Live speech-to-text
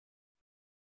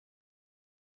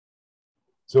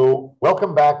So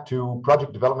welcome back to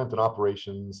Project Development and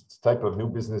Operations. It's a type of new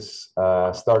business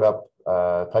startup,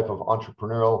 type of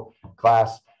entrepreneurial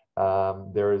class.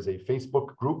 There is a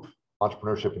Facebook group,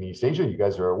 Entrepreneurship in East Asia, you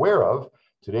guys are aware of.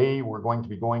 Today, we're going to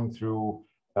be going through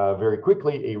very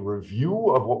quickly a review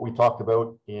of what we talked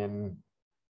about in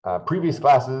previous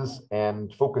classes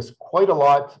and focus quite a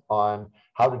lot on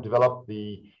how to develop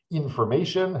the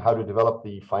information, how to develop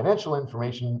the financial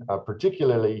information,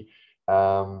 particularly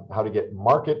how to get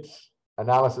market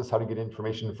analysis, how to get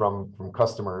information from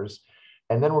customers.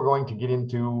 And then we're going to get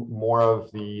into more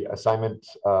of the assignment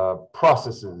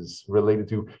processes related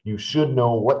to, you should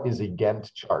know what is a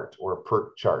Gantt chart or a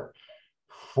PERT chart.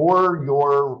 For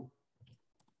your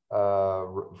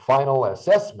final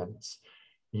assessments,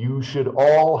 you should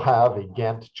all have a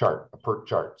Gantt chart, a PERT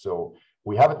chart. So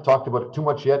we haven't talked about it too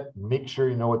much yet. Make sure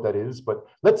you know what that is, but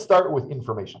let's start with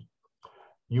information.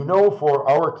 You know, for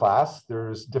our class,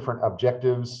 there's different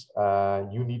objectives.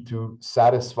 You need to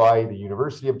satisfy the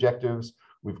university objectives.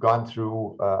 We've gone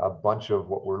through a bunch of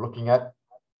what we're looking at.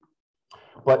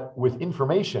 But with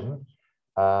information,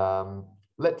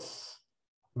 let's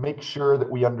make sure that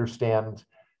we understand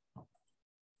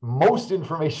most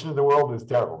information in the world is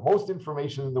terrible. Most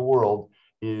information in the world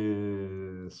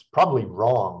is probably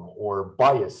wrong or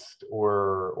biased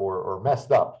or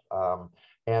messed up.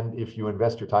 And if you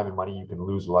invest your time and money, you can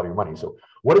lose a lot of your money. So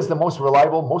what is the most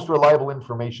reliable? Most reliable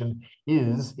information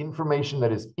is information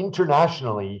that is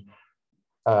internationally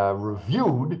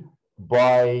reviewed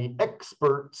by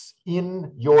experts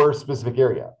in your specific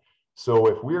area. So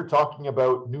if we're talking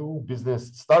about new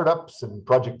business startups and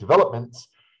project developments,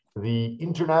 the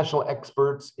international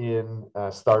experts in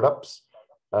startups,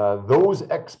 those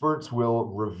experts will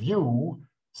review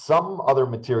some other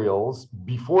materials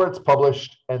before it's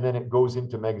published, and then it goes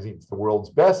into magazines. The world's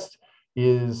best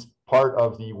is part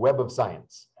of the Web of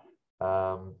Science.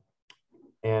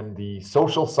 And the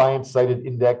Social Science Cited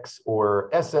Index, or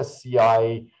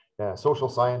SSCI, Social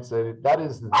Science Cited, that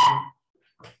is,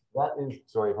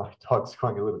 sorry, my dog's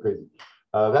going a little crazy.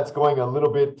 That's going a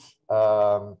little bit,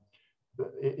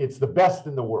 it's the best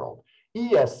in the world.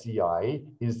 ESCI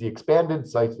is the Expanded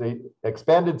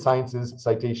Sciences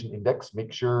Citation Index.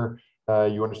 Make sure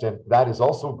you understand that is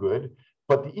also good.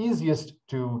 But the easiest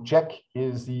to check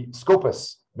is the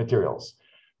Scopus materials.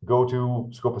 Go to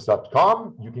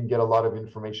scopus.com. You can get a lot of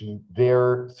information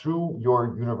there through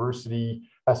your university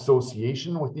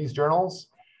association with these journals.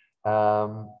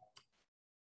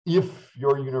 If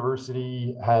your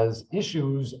university has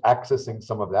issues accessing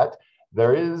some of that,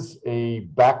 there is a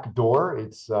back door.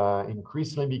 It's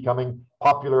increasingly becoming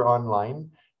popular online.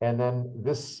 And then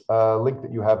this link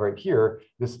that you have right here,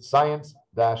 this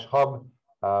science-hub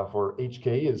for HK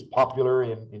is popular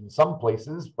in some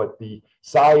places, but the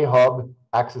Sci-Hub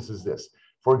accesses this.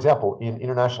 For example, in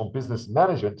international business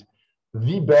management,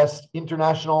 the best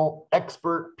international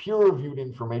expert peer-reviewed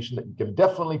information that you can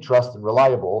definitely trust and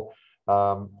reliable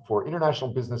for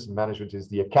international business and management is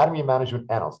the Academy of Management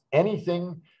Annals.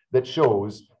 Anything that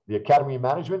shows the Academy of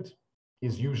Management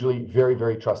is usually very,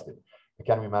 very trusted.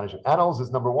 Academy of Management Annals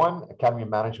is number one. Academy of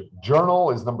Management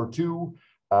Journal is number two.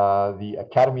 The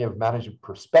Academy of Management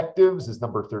Perspectives is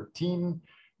number 13.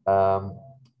 And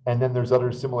then there's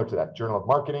others similar to that. Journal of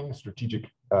Marketing, Strategic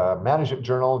Management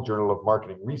Journal, Journal of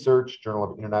Marketing Research, Journal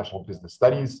of International Business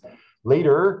Studies.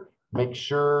 Later, make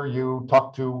sure you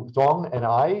talk to Thong and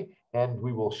I, and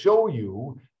we will show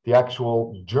you the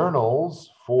actual journals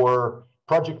for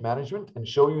project management and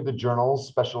show you the journals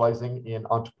specializing in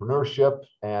entrepreneurship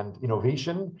and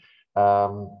innovation.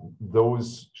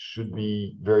 Those should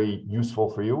be very useful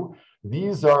for you.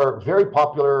 These are very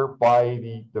popular by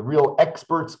the real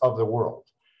experts of the world.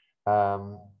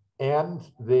 And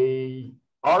they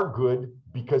are good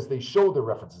because they show the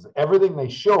references. Everything they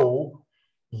show,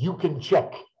 you can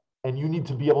check, and you need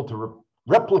to be able to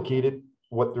replicate it,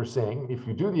 what they're saying, if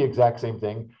you do the exact same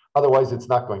thing. Otherwise, it's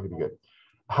not going to be good.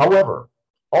 However,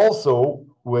 also,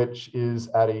 which is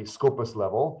at a Scopus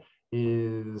level,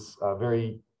 is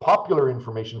very popular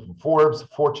information from Forbes,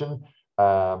 Fortune,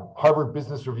 Harvard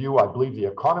Business Review. I believe The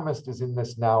Economist is in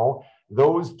this now.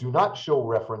 Those do not show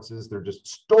references. They're just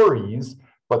stories,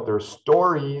 but they're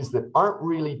stories that aren't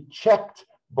really checked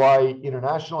by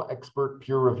international expert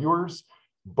peer reviewers,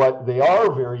 but they are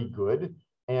very good.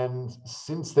 And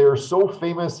since they're so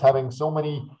famous, having so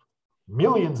many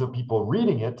millions of people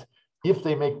reading it, if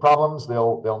they make problems,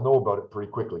 they'll know about it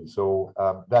pretty quickly. So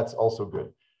that's also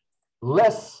good.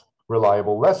 Less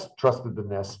reliable, less trusted than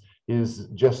this is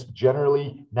just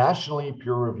generally nationally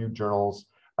peer-reviewed journals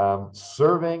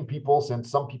surveying people, since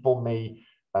some people may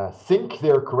think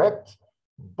they're correct,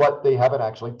 but they haven't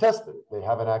actually tested it. They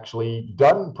haven't actually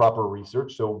done proper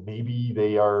research, so maybe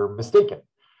they are mistaken.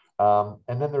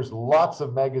 And then there's lots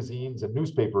of magazines and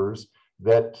newspapers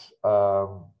that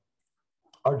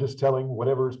are just telling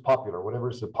whatever's popular,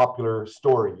 whatever's a popular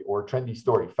story or trendy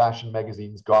story, fashion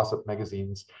magazines, gossip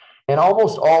magazines, and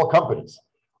almost all companies,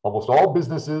 almost all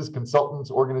businesses,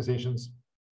 consultants, organizations,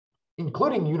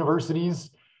 including universities,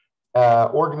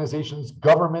 organizations,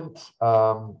 government,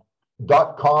 .com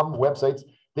websites,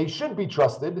 they should be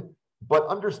trusted, but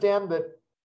understand that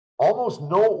almost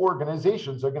no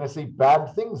organizations are going to say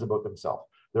bad things about themselves.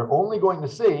 They're only going to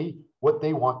say what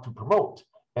they want to promote.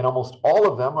 And almost all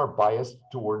of them are biased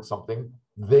towards something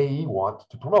they want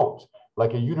to promote.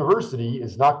 Like a university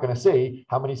is not going to say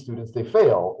how many students they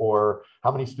fail, or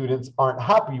how many students aren't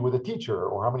happy with a teacher,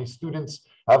 or how many students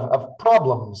have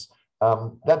problems.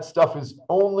 That stuff is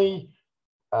only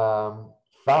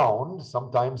found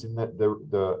sometimes in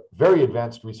the very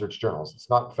advanced research journals. It's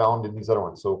not found in these other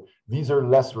ones. So these are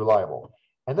less reliable.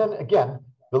 And then again,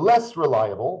 the less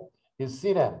reliable is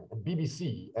CNN and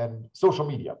BBC and social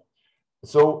media.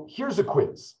 So here's a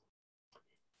quiz.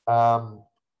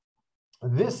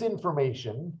 This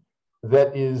information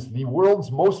that is the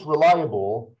world's most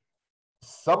reliable,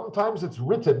 sometimes it's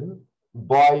written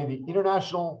by the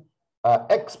international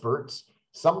experts.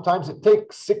 Sometimes it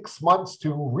takes 6 months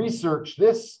to research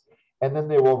this, and then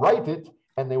they will write it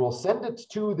and they will send it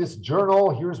to this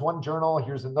journal. Here's one journal,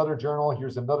 here's another journal,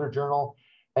 here's another journal.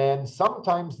 And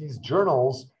sometimes these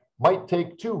journals might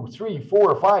take 2, 3,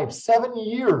 4, 5, 7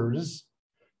 years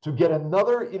to get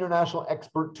another international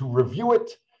expert to review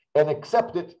it and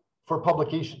accept it for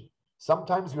publication.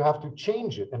 Sometimes you have to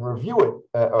change it and review it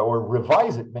or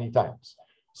revise it many times.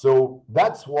 So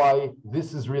that's why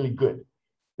this is really good.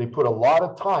 They put a lot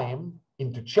of time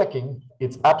into checking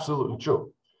it's absolutely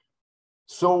true.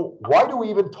 So why do we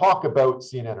even talk about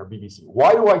CNN or BBC?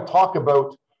 Why do I talk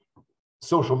about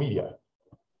social media?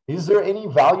 Is there any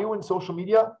value in social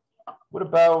media? What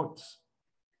about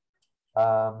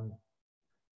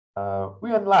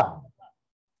Uyan Lam?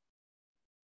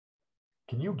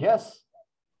 Can you guess?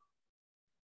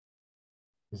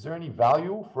 Is there any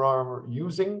value from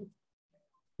using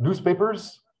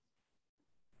newspapers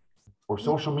or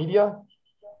social media?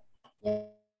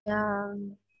 Yeah.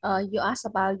 You asked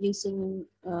about using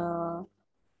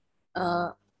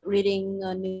reading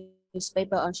a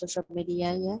newspaper on social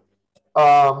media, yeah?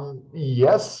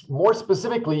 Yes, more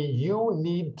specifically, you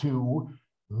need to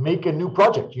make a new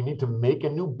project. You need to make a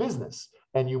new business,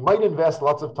 and you might invest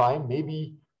lots of time,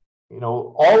 maybe,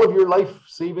 all of your life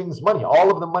savings money,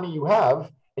 all of the money you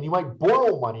have, and you might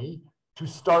borrow money to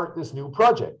start this new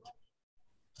project.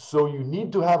 So you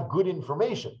need to have good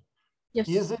information. Yes.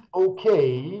 Is it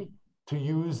okay to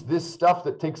use this stuff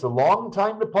that takes a long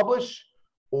time to publish,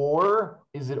 or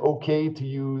is it okay to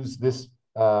use this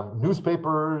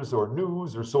newspapers or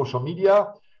news or social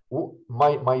media?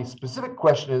 My specific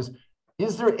question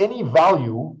is there any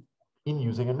value in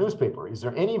using a newspaper? Is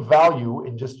there any value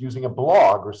in just using a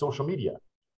blog or social media?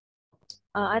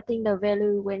 I think the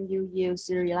value when you use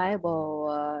reliable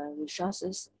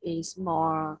resources is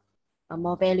more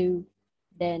value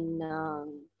than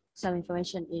some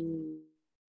information in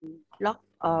blog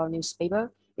or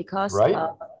newspaper, because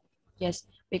right? Yes,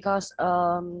 because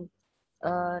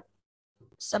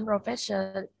some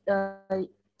professors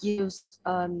use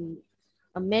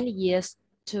many years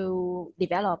to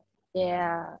develop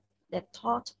their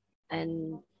thought,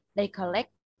 and they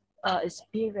collect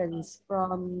experience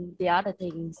from the other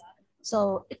things.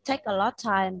 So it takes a lot of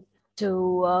time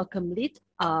to complete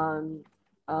a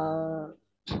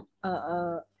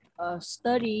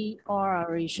study or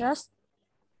a research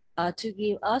to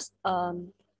give us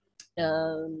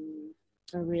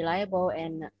reliable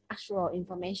and actual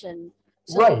information.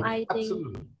 So right, I think,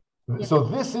 absolutely. yeah. So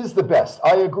this is the best.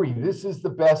 I agree. This is the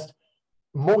best,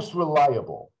 most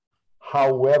reliable.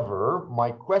 However,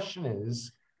 my question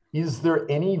is there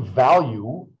any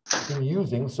value in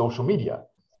using social media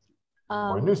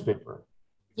or a newspaper?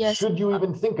 Yes. Should you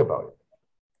even think about it?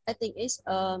 I think it's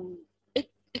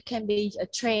it can be a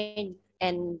trend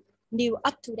and new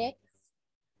up to date.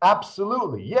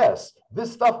 Absolutely, yes.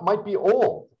 This stuff might be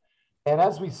old. And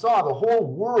as we saw, the whole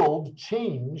world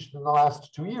changed in the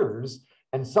last 2 years.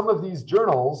 And some of these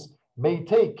journals may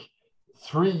take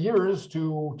 3 years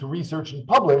to research and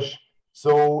publish.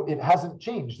 So it hasn't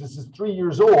changed. This is 3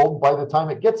 years old by the time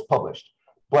it gets published.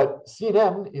 But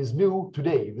CNN is new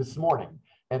today, this morning.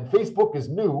 And Facebook is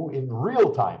new in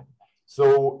real time.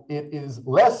 So it is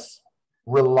less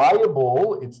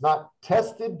reliable. It's not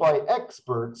tested by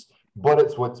experts, but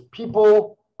it's what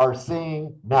people are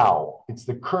saying now. It's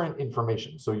the current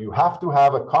information. So you have to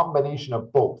have a combination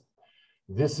of both.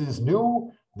 This is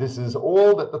new, this is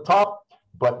old at the top,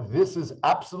 but this is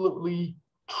absolutely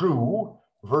true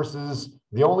versus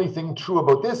the only thing true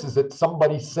about this is that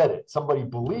somebody said it. Somebody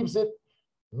believes it.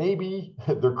 Maybe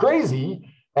they're crazy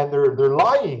and they're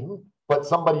lying, but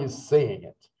somebody is saying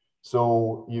it.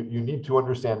 So you need to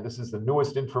understand this is the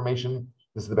newest information.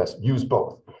 This is the best. Use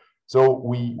both. So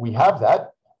we have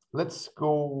that. Let's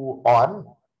go on.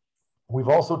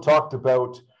 We've also talked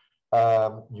about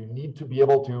you need to be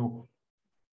able to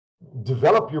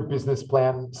develop your business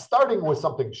plan, starting with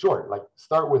something short, like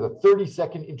start with a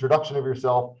 30-second introduction of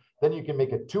yourself. Then you can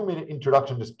make a 2-minute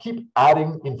introduction. Just keep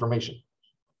adding information.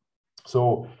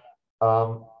 So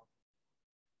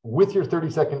with your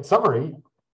 30-second summary,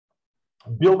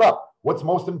 build up what's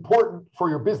most important for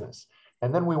your business.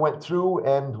 And then we went through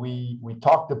and we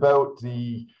talked about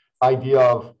the idea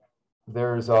of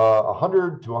there's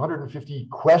 100 to 150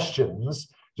 questions.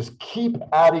 Just keep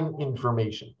adding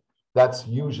information. That's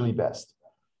usually best.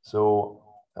 So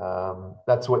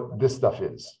that's what this stuff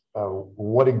is.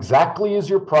 What exactly is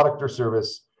your product or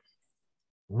service?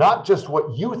 Not just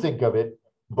what you think of it,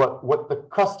 but what the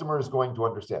customer is going to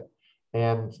understand.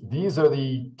 And these are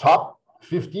the top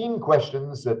 15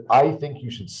 questions that I think you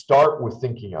should start with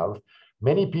thinking of.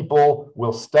 Many people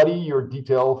will study your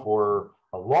detail for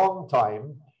a long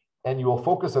time, and you will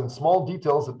focus on small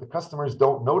details that the customers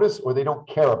don't notice or they don't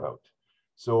care about.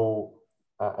 So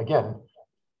again,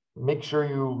 make sure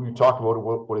you talk about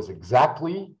what is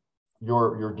exactly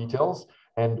your details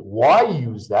and why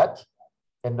use that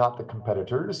and not the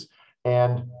competitors,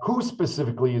 and who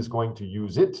specifically is going to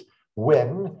use it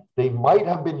when they might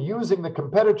have been using the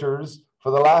competitors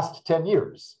for the last 10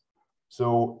 years.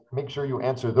 So make sure you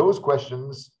answer those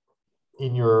questions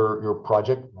in your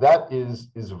project. That is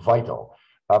vital.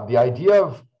 The idea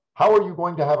of how are you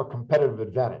going to have a competitive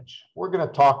advantage? We're going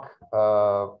to talk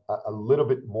a little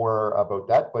bit more about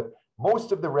that, but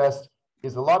most of the rest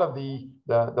is a lot of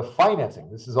the financing.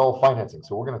 This is all financing.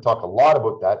 So we're going to talk a lot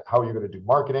about that, how you're going to do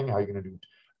marketing, how you're going to do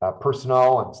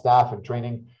personnel and staff and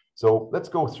training. So let's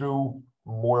go through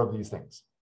more of these things.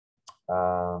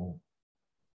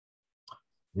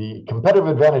 The competitive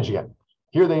advantage again.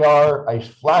 Here they are. I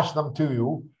flash them to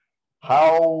you.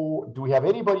 How do we have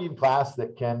anybody in class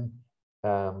that can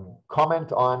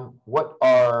comment on what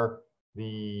are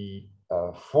the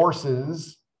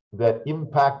forces that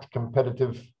impact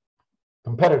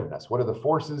competitiveness? What are the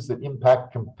forces that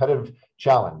impact competitive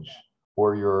challenge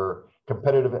or your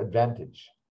competitive advantage?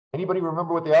 Anybody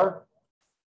remember what they are?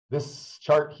 This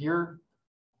chart here,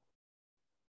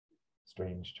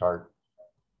 strange chart.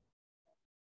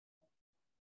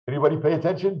 Anybody pay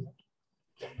attention?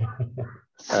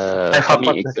 For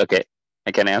me, okay,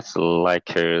 I can answer like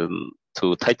to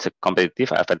take the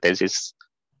competitive advantages.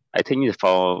 I think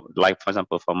for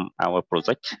example, from our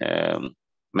project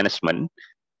management,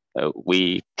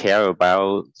 we care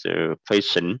about the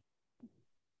fashion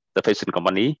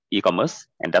company, e-commerce,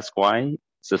 and that's why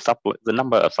the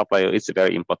number of suppliers is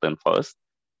very important for us,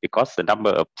 because the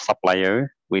number of suppliers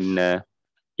when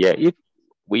if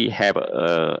we have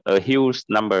a huge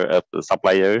number of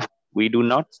suppliers, we do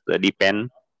not depend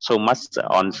so much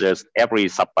on just every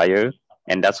supplier,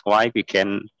 and that's why we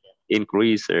can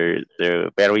increase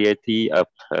the variety of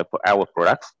our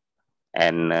products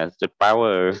and the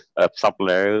power of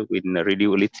supplier with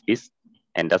reduce risk,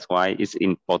 and that's why it's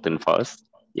important for us.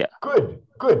 Yeah.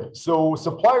 Good. So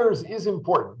suppliers is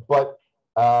important, but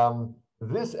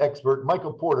this expert,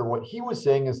 Michael Porter, what he was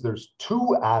saying is there's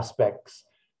two aspects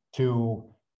to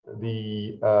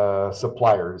the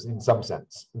suppliers in some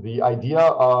sense. The idea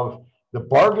of the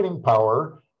bargaining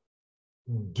power.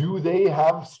 Do they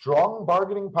have strong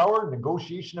bargaining power,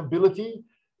 negotiation ability,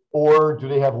 or do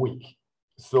they have weak?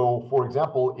 So, for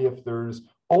example, if there's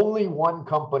only one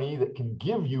company that can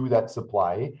give you that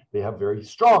supply, they have very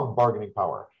strong bargaining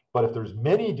power. But if there's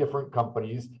many different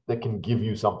companies that can give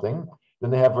you something,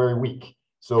 then they have very weak.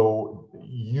 So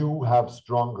you have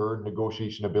stronger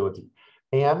negotiation ability.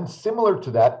 And similar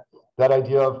to that, that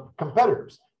idea of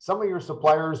competitors. Some of your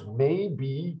suppliers may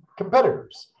be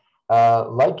competitors.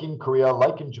 Like in Korea,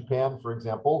 like in Japan, for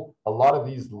example, a lot of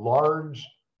these large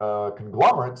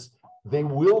conglomerates, they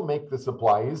will make the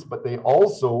supplies, but they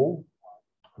also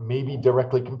may be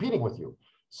directly competing with you.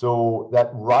 So that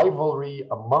rivalry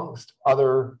amongst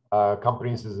other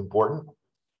companies is important.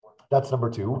 That's number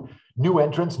two. New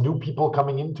entrants, new people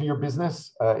coming into your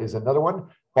business is another one.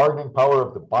 Bargaining power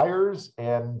of the buyers,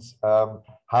 and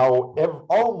how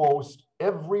almost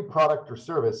every product or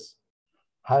service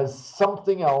has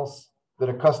something else that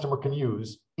a customer can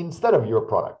use instead of your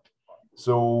product.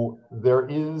 So there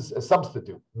is a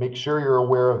substitute. Make sure you're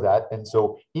aware of that. And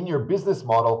so in your business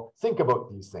model, think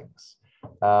about these things.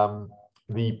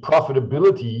 The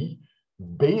profitability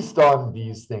based on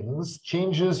these things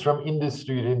changes from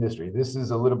industry to industry. This is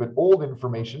a little bit old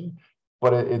information,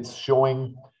 but it's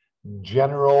showing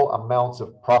general amounts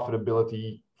of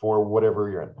profitability for whatever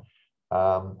you're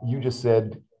in. You just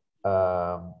said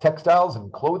textiles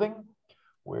and clothing.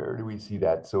 Where do we see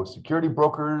that? So security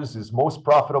brokers is most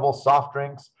profitable, soft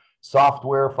drinks,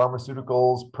 software,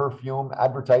 pharmaceuticals, perfume,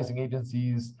 advertising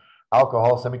agencies,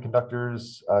 alcohol,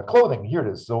 semiconductors, clothing. Here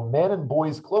it is. So men and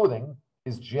boys clothing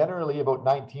is generally about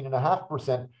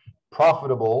 19.5%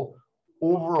 profitable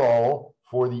overall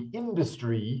for the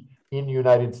industry in the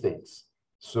United States.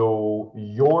 So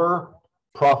your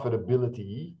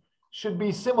profitability should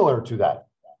be similar to that.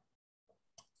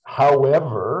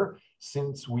 However,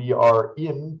 since we are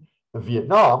in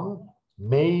Vietnam,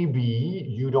 maybe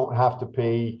you don't have to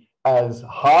pay as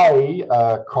high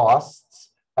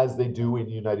costs as they do in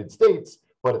the United States,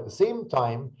 but at the same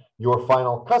time, your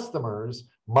final customers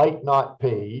might not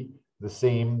pay the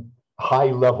same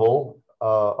high level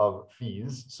of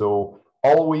fees. So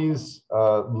always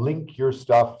link your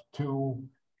stuff to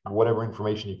whatever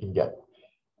information you can get.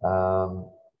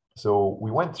 So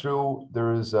we went through,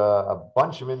 there's a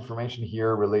bunch of information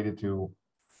here related to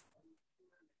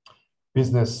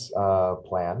business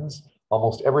plans.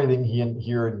 Almost everything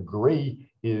here in gray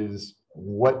is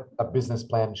what a business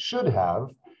plan should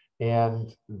have.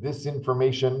 And this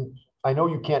information, I know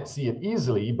you can't see it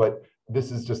easily, but this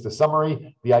is just a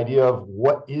summary. The idea of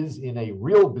what is in a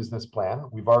real business plan,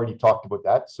 we've already talked about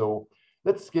that. So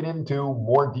let's get into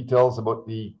more details about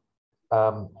the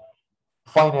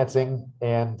financing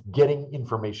and getting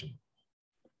information.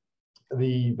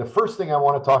 The first thing I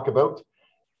want to talk about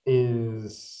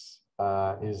is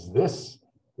this,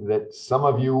 that some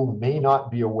of you may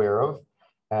not be aware of.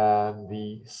 And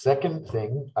the second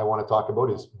thing I want to talk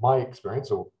about is my experience.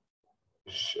 So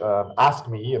ask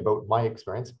me about my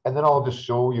experience, and then I'll just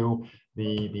show you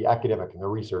the academic and the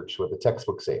research, what the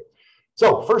textbooks say.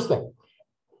 So first thing,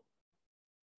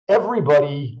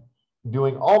 everybody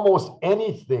doing almost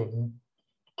anything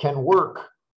can work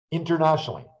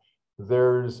internationally.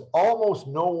 There's almost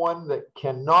no one that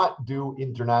cannot do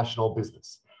international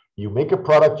business. You make a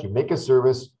product, you make a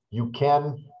service, you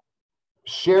can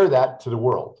share that to the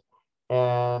world.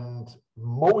 And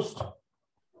most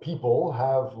people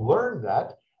have learned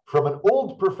that from an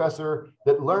old professor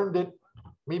that learned it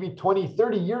maybe 20,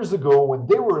 30 years ago when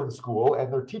they were in school,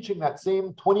 and they're teaching that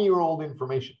same 20-year-old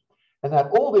information. And that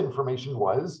old information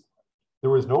was,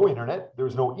 there was no internet, there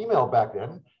was no email back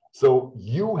then, so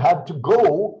you had to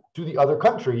go to the other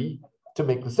country to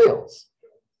make the sales.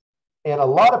 And a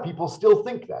lot of people still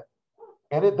think that.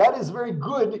 And that is very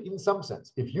good in some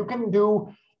sense. If you can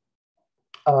do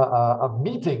a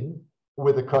meeting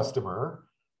with a customer,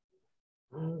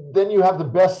 then you have the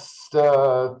best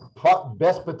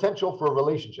potential for a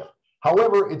relationship.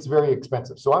 However, it's very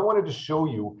expensive. So I wanted to show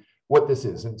you what this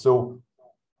is. And so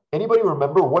anybody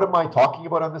remember, what am I talking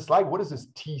about on this slide? What is this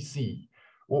TC?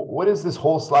 What is this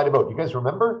whole slide about? You guys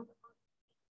remember?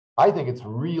 I think it's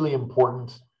really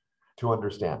important to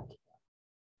understand.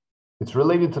 It's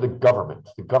related to the government.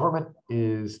 The government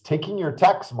is taking your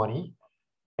tax money,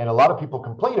 and a lot of people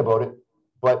complain about it,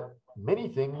 but many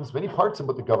things, many parts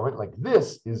about the government, like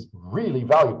this, is really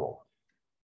valuable.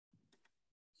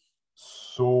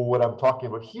 So what I'm talking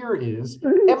about here is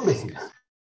embassies.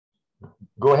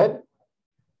 Go ahead.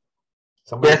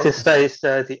 Somebody yes, it's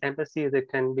the embassy that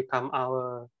can become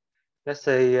our, let's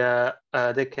say,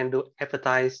 they can do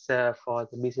advertise for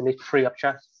the business free of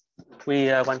charge. We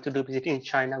want to do business in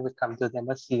China, we come to the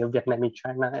embassy of Vietnam in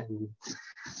China, and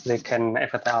they can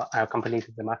advertise our company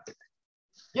to the market.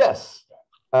 Yes.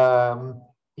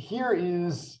 Here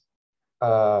is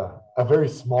a very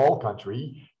small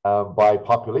country by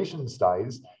population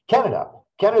size, Canada.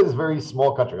 Canada is a very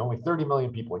small country, only 30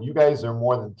 million people. You guys are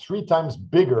more than 3 times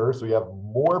bigger, so you have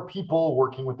more people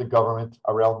working with the government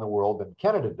around the world than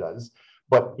Canada does.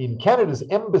 But in Canada's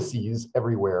embassies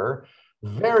everywhere,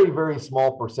 very, very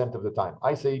small percent of the time,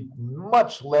 I say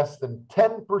much less than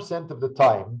 10% of the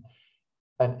time,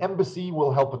 an embassy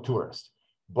will help a tourist.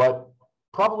 But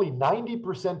probably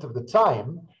 90% of the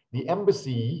time, the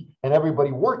embassy and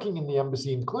everybody working in the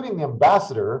embassy, including the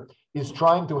ambassador, is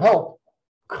trying to help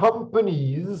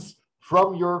companies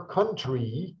from your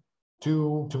country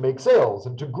to make sales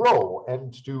and to grow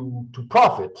and to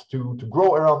profit, to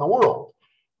grow around the world.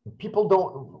 People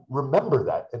don't remember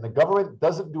that, and the government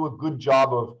doesn't do a good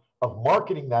job of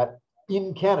marketing that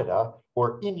in Canada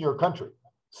or in your country.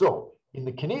 So in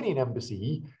the Canadian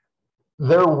embassy,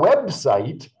 their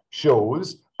website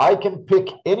shows I can pick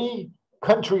any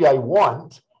country I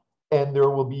want, and there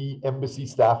will be embassy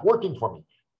staff working for me.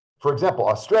 For example,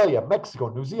 Australia, Mexico,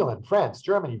 New Zealand, France,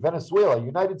 Germany, Venezuela,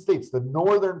 United States, the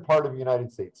northern part of the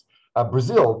United States,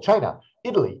 Brazil, China,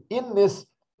 Italy. In this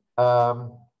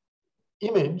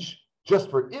image, just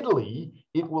for Italy,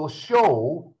 it will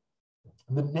show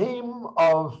the name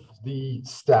of the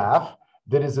staff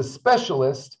that is a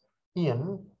specialist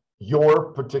in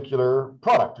your particular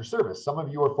product or service. Some of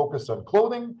you are focused on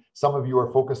clothing, some of you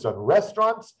are focused on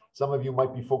restaurants, some of you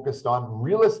might be focused on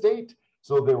real estate.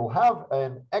 So they will have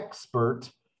an expert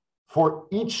for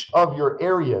each of your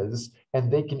areas,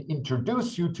 and they can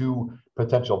introduce you to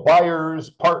potential buyers,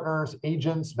 partners,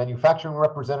 agents, manufacturing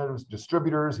representatives,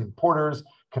 distributors, importers,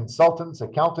 consultants,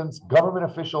 accountants, government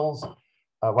officials.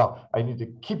 Well, I need to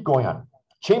keep going on.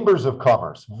 Chambers of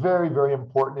commerce, very, very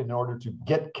important in order to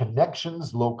get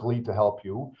connections locally to help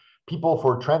you. People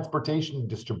for transportation and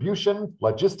distribution,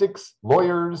 logistics,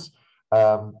 lawyers,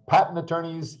 patent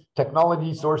attorneys,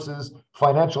 technology sources,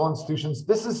 financial institutions.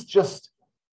 This is just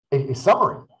a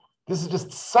summary. This is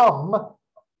just some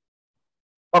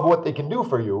of what they can do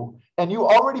for you, and you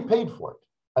already paid for it.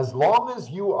 As long as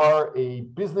you are a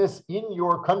business in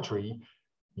your country,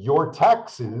 your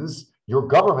taxes, your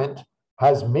government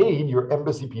has made your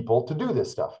embassy people to do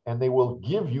this stuff, and they will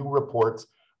give you reports.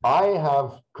 I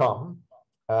have come,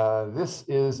 this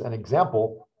is an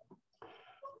example.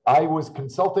 I was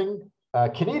consulting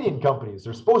Canadian companies.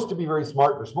 They're supposed to be very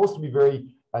smart. They're supposed to be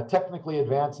very technically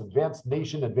advanced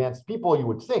nation, advanced people, you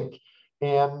would think.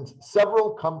 And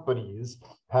several companies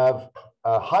have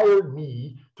hired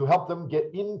me to help them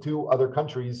get into other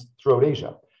countries throughout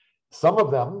Asia. Some of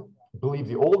them believe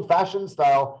the old-fashioned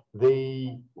style.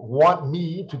 They want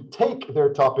me to take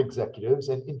their top executives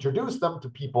and introduce them to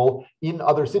people in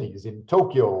other cities, in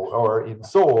Tokyo or in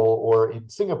Seoul or in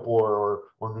Singapore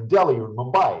or New Delhi or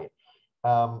Mumbai.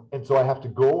 And so I have to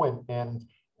go and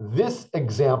this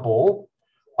example,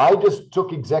 I just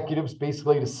took executives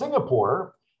basically to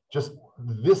Singapore, just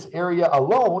this area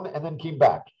alone, and then came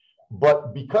back.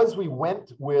 But because we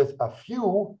went with a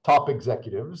few top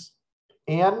executives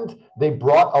and they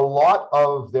brought a lot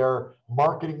of their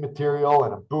marketing material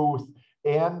and a booth,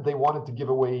 and they wanted to give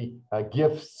away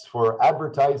gifts for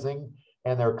advertising,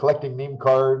 and they're collecting name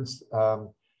cards.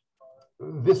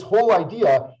 This whole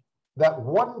idea that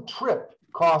one trip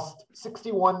cost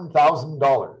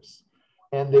 $61,000.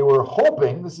 And they were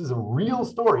hoping, this is a real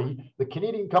story, the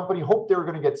Canadian company hoped they were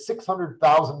going to get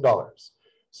 $600,000.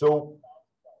 So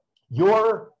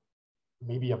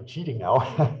maybe I'm cheating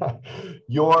now,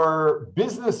 your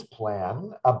business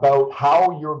plan about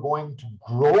how you're going to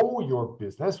grow your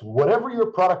business, whatever your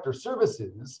product or service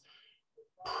is,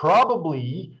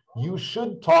 probably you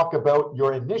should talk about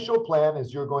your initial plan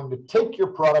as you're going to take your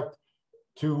product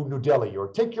to New Delhi, or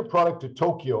take your product to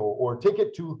Tokyo, or take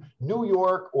it to New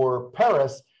York or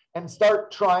Paris and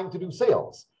start trying to do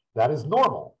sales. That is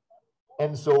normal.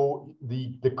 And so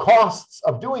the costs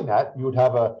of doing that, you would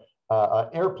have an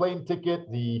airplane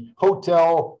ticket, the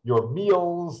hotel, your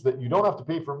meals, that you don't have to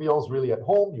pay for meals really at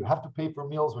home. You have to pay for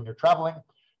meals when you're traveling,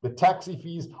 the taxi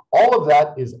fees, all of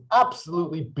that is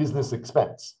absolutely business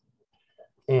expense.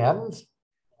 And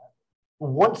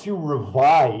once you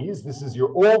revise, this is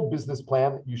your old business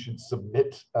plan that you should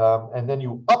submit, and then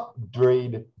you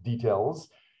upgrade details.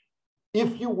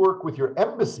 If you work with your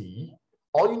embassy,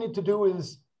 all you need to do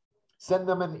is send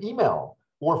them an email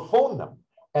or phone them,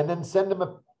 and then send them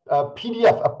a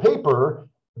PDF, a paper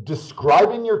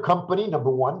describing your company,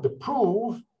 number one, to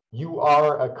prove you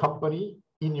are a company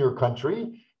in your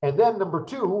country. And then number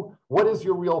two, what is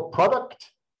your real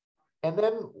product? And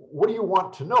then what do you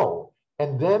want to know?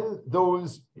 And then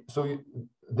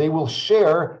they will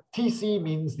share. TC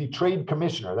means the trade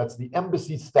commissioner. That's the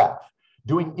embassy staff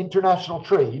doing international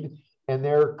trade, and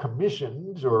they're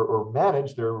commissioned or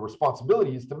managed. Their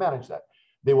responsibility is to manage that.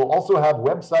 They will also have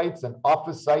websites and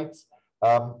office sites.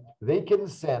 They can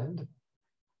send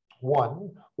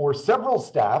one or several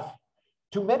staff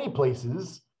to many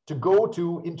places to go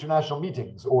to international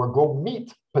meetings or go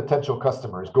meet potential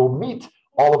customers, go meet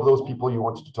all of those people you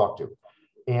want to talk to.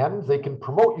 And they can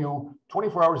promote you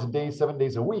 24 hours a day, 7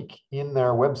 days a week in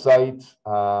their website.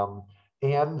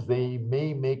 And they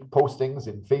may make postings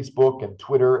in Facebook and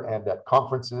Twitter and at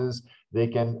conferences. They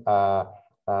can,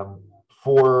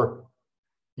 for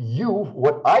you,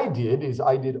 what I did is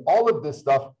I did all of this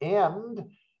stuff. And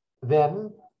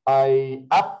then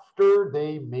after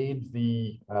they made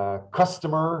the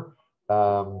customer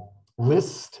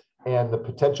list and the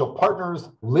potential partners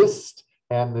list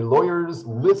and the lawyers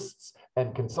lists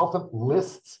and consultant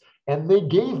lists and they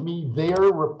gave me their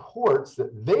reports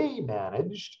that they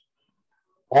managed.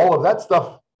 All of that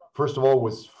stuff, first of all,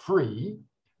 was free.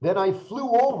 Then I flew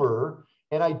over,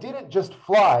 and I didn't just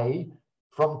fly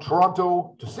from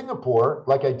Toronto to Singapore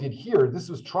like I did here. This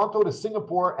was Toronto to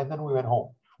Singapore, and then we went home.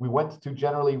 We went to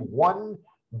generally one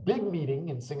big meeting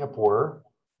in Singapore,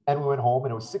 and we went home,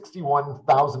 and it was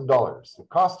 $61,000, the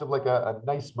cost of like a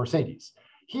nice Mercedes.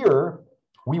 Here,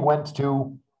 we went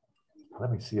to,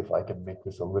 let me see if I can make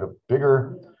this a little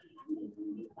bigger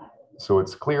so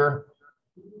it's clear.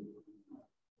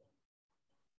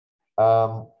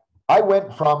 I went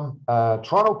from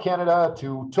Toronto, Canada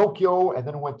to Tokyo, and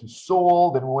then went to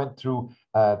Seoul, then we went through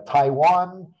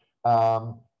Taiwan.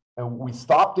 And we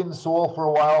stopped in Seoul for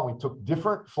a while. We took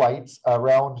different flights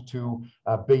around to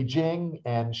Beijing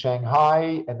and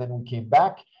Shanghai, and then we came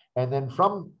back. And then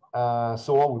from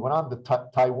Seoul, we went on to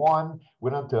Taiwan,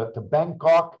 went on to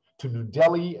Bangkok, to New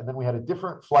Delhi, and then we had a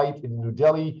different flight in New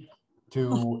Delhi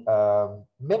to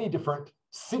many different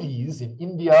cities in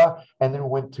India, and then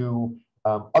went to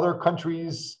other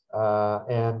countries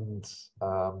and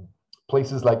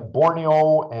places like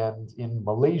Borneo and in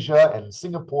Malaysia and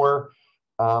Singapore.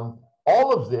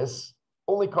 All of this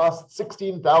only cost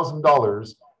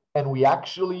 $16,000, and we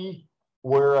actually,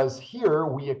 whereas here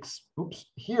we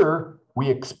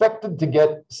expected to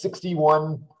get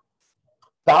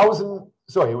 61,000.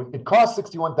 Sorry, it cost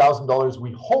 $61,000.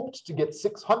 We hoped to get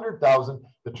 600,000.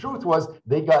 The truth was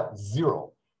they got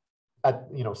zero. At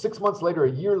 6 months later,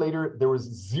 a year later, there was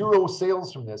zero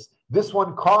sales from this. This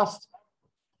one cost,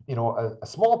 a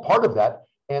small part of that,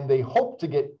 and they hoped to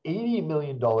get $80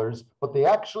 million, but they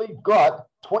actually got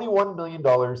 $21 million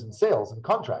in sales and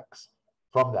contracts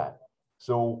from that.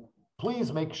 So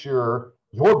please make sure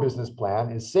your business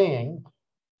plan is saying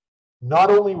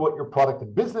not only what your product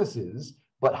and business is,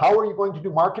 but how are you going to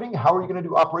do marketing? How are you going to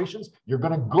do operations? You're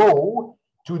going to go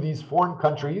to these foreign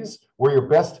countries where your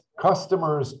best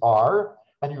customers are,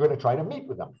 and you're going to try to meet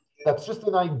with them. That's just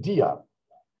an idea.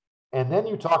 And then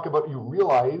you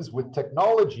realize with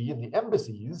technology in the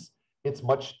embassies, it's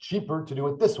much cheaper to do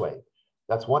it this way.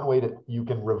 That's one way that you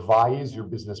can revise your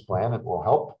business plan. It will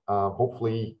help.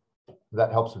 Hopefully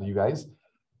that helps with you guys.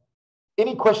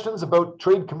 Any questions about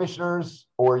trade commissioners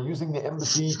or using the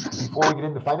embassy before we get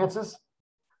into finances?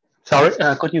 Sorry,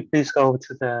 could you please go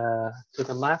to the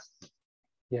map?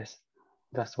 Yes,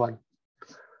 that's one.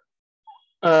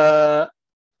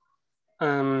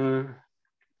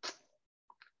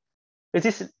 Is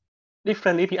this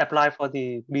different if you apply for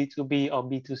the B2B or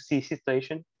B2C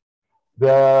situation?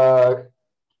 The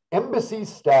embassy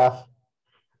staff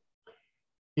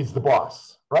is the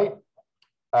boss, right?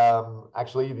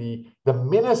 Actually, the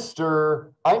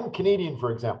minister, I'm Canadian,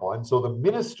 for example, and so the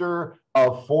Minister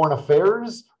of Foreign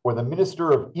Affairs or the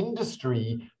Minister of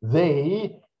Industry,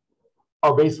 they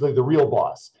are basically the real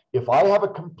boss. If I have a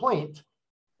complaint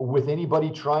with anybody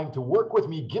trying to work with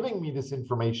me, giving me this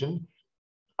information,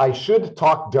 I should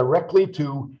talk directly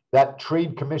to that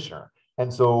trade commissioner.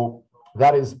 And so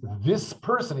that is this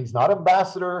person. He's not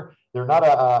ambassador. They're not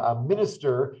a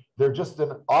minister. They're just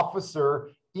an officer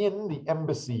in the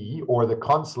embassy or the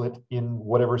consulate in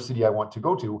whatever city I want to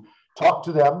go to. Talk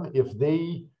to them. If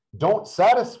they don't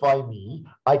satisfy me,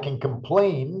 I can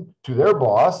complain to their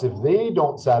boss. If they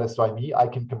don't satisfy me, I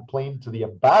can complain to the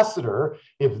ambassador.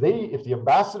 If the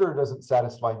ambassador doesn't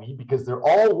satisfy me, because they're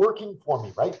all working for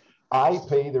me, right? I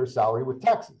pay their salary with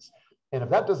taxes. And if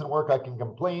that doesn't work, I can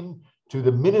complain to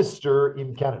the minister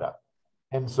in Canada.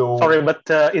 And so, sorry, but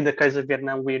in the case of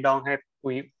Vietnam, we don't have,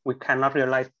 we cannot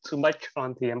rely too much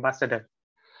on the ambassador.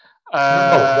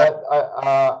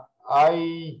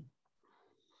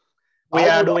 We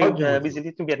are doing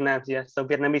business in Vietnam, yeah. So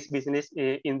Vietnamese business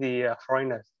in the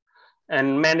foreigners,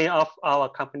 and many of our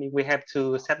company, we have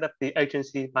to set up the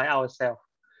agency by ourselves.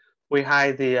 We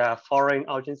hire the foreign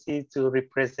agency to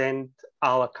represent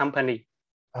our company.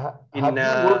 Have you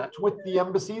worked with the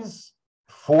embassies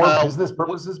for business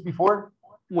purposes before?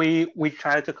 We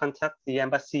try to contact the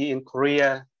embassy in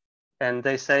Korea, and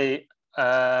they say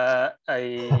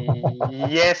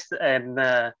yes, and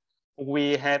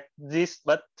we have this,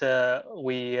 but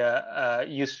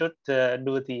you should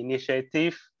do the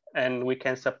initiative, and we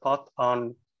can support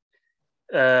on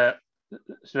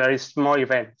very small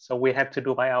event. So we have to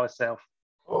do by ourselves.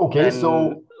 Okay, and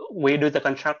so we do the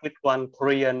contract with one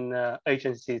Korean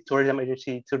agency, tourism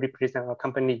agency, to represent our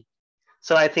company.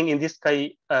 So I think in this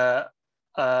case,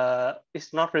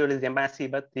 it's not really the embassy,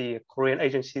 but the Korean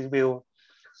agencies will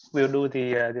do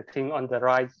the thing on the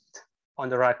right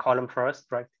column first,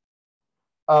 right?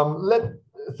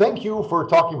 thank you for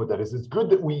talking with that. It's good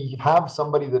that we have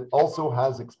somebody that also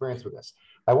has experience with this.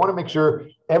 I want to make sure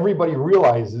everybody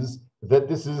realizes that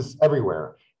this is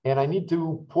everywhere. And I need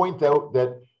to point out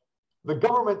that the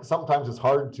government sometimes is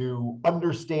hard to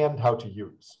understand how to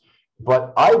use,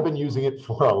 but I've been using it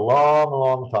for a long,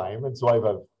 long time. And so I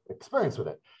have experience with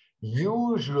it.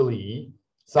 Usually,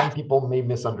 some people may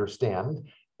misunderstand.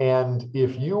 And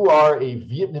if you are a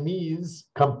Vietnamese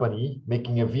company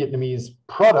making a Vietnamese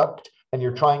product and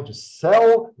you're trying to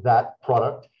sell that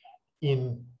product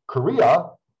in Korea,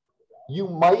 you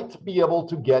might be able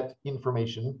to get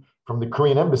information from the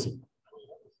Korean embassy.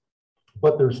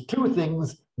 But there's two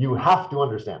things you have to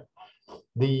understand.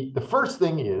 The first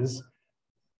thing is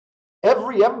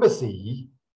every embassy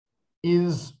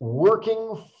is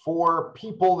working for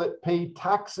people that pay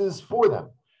taxes for them.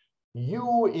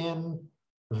 You in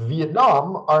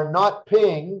Vietnam are not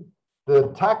paying the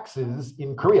taxes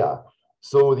in Korea.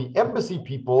 So the embassy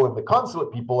people and the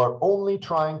consulate people are only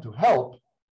trying to help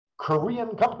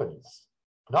Korean companies,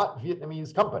 not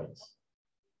Vietnamese companies.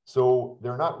 So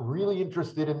they're not really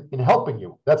interested in helping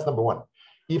you. That's number one.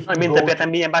 If I mean the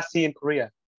Vietnamese embassy in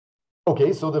Korea.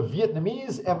 Okay, so the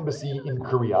Vietnamese embassy in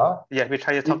Korea. Yeah, we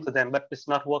try to talk to them, but it's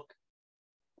not work.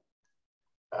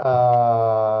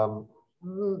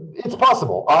 It's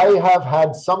possible. I have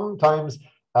had sometimes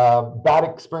bad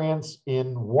experience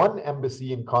in one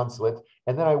embassy and consulate,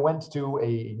 and then I went to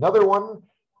another one,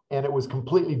 and it was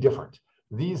completely different.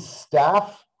 These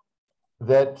staff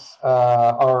that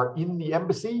are in the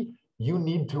embassy, you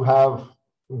need to have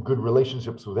good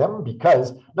relationships with them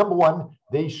because, number one,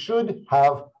 they should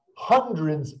have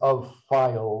hundreds of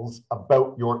files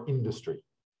about your industry.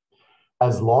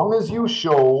 As long as you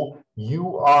show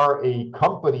you are a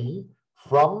company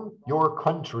from your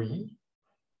country,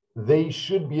 they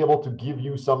should be able to give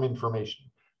you some information.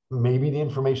 Maybe the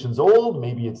information's old,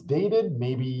 maybe it's dated,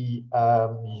 maybe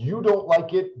you don't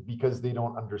like it because they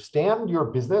don't understand your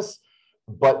business,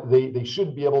 but they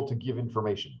should be able to give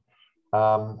information.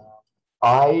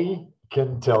 I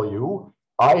can tell you,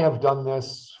 I have done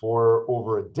this for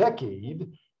over a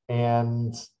decade,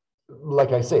 and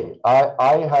like I say,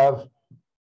 I have,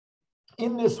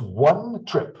 in this one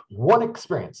trip, one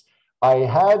experience, I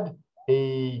had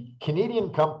a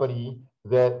Canadian company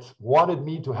that wanted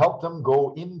me to help them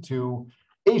go into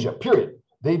Asia, period.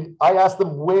 I asked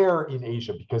them where in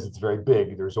Asia, because it's very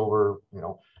big. There's over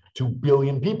 2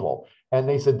 billion people. And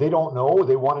they said they don't know.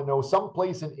 They want to know some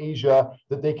place in Asia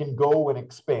that they can go and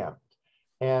expand.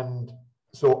 And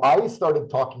so I started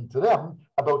talking to them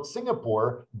about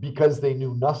Singapore because they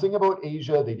knew nothing about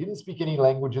Asia. They didn't speak any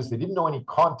languages. They didn't know any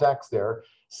contacts there.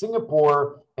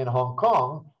 Singapore and Hong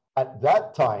Kong at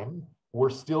that time were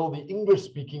still the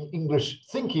English-speaking,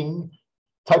 English-thinking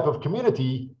type of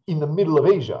community in the middle of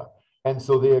Asia. And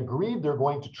so they agreed they're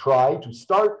going to try to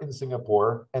start in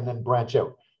Singapore and then branch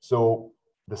out. So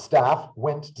the staff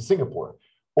went to Singapore.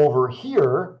 Over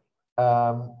here,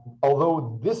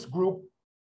 although this group,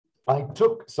 I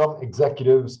took some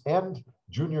executives and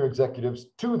junior executives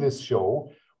to this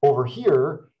show. Over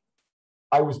here,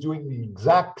 I was doing the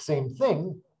exact same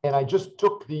thing, and I just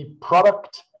took the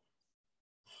product,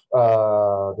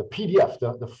 the PDF,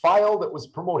 the file that was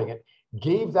promoting it,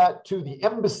 gave that to the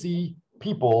embassy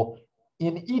people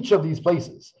in each of these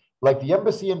places. Like the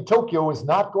embassy in Tokyo is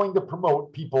not going to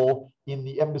promote people in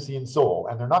the embassy in Seoul,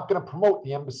 and they're not going to promote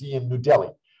the embassy in New Delhi.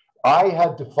 I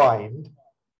had to find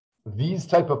these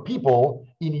type of people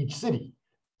in each city.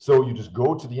 So you just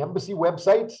go to the embassy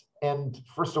website, and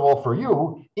first of all, for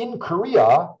you, in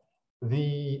Korea,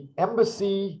 the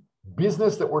embassy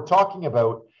business that we're talking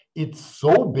about, it's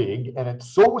so big and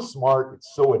it's so smart,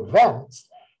 it's so advanced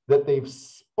that they've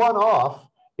spun off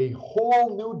a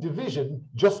whole new division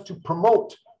just to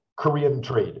promote Korean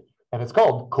trade. And it's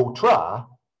called KOTRA,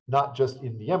 not just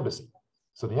in the embassy.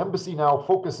 So the embassy now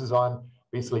focuses on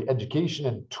basically education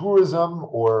and tourism,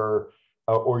 or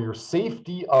your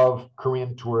safety of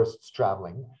Korean tourists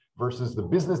traveling, versus the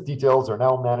business details are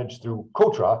now managed through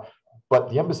KOTRA, but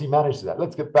the embassy manages that.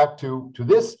 Let's get back to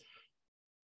this.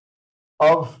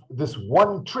 Of this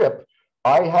one trip,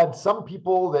 I had some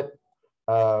people that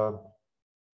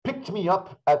picked me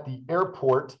up at the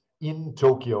airport in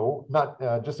Tokyo, not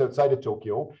just outside of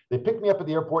Tokyo. They picked me up at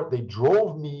the airport. They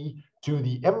drove me to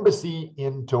the embassy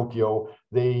in Tokyo.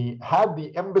 They had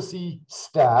the embassy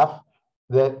staff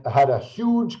that had a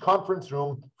huge conference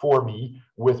room for me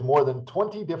with more than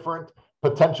 20 different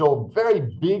potential very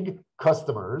big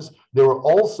customers. They were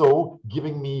also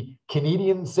giving me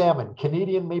Canadian salmon,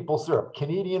 Canadian maple syrup,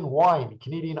 Canadian wine,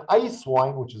 Canadian ice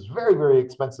wine, which is very, very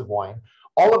expensive wine.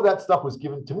 All of that stuff was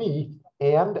given to me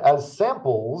and as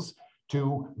samples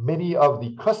to many of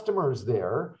the customers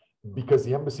there because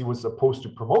the embassy was supposed to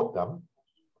promote them.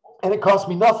 And it cost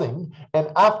me nothing.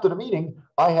 And after the meeting,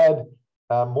 I had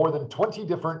more than 20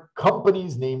 different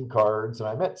companies' name cards, and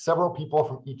I met several people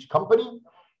from each company.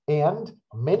 And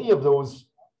many of those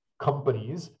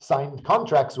companies signed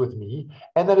contracts with me.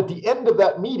 And then at the end of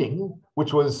that meeting,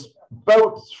 which was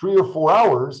about 3 or 4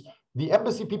 hours, the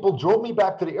embassy people drove me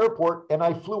back to the airport and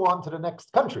I flew on to the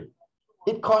next country.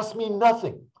 It cost me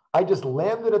nothing. I just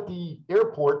landed at the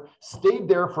airport, stayed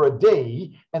there for a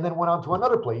day, and then went on to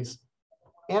another place.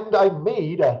 And I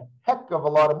made a heck of a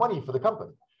lot of money for the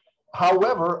company.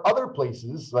 However, other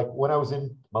places, like when I was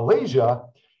in Malaysia,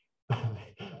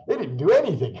 they didn't do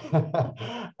anything.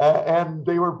 And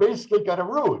they were basically kind of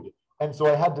rude. And so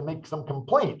I had to make some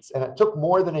complaints. And it took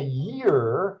more than a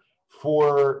year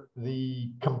for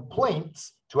the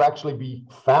complaints to actually be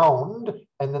found.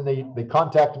 And then they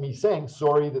contacted me saying,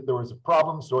 sorry that there was a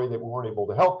problem, sorry that we weren't able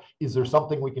to help. Is there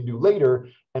something we can do later?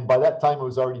 And by that time, it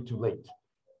was already too late.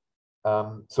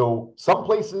 So some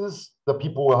places the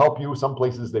people will help you, some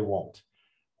places they won't.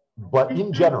 But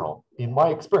in general, in my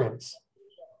experience,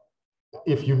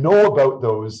 if you know about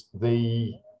those,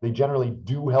 they generally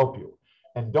do help you.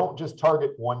 And don't just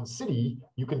target one city,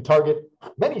 you can target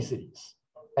many cities.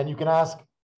 And you can ask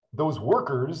those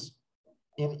workers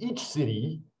in each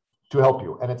city to help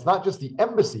you. And it's not just the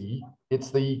embassy,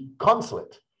 it's the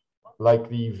consulate. Like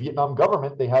the Vietnam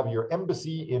government, they have your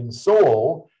embassy in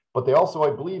Seoul, but they also,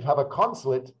 I believe, have a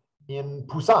consulate in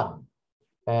Busan.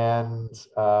 And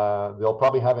they'll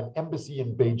probably have an embassy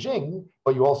in Beijing,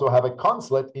 but you also have a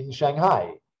consulate in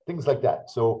Shanghai, things like that.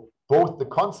 So both the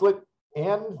consulate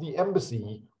and the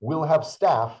embassy will have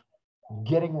staff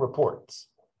getting reports.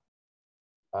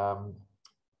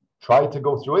 Try to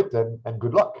go through it and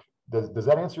good luck. Does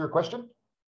that answer your question?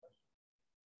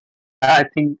 I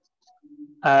think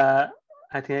I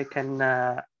can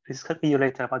discuss with you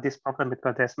later about this problem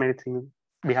because there's many things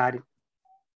behind it.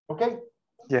 Okay.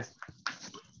 Yes.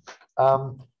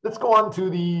 Let's go on to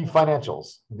the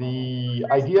financials. The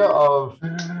idea of...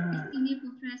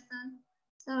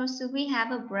 So should we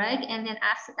have a break and then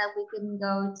after that we can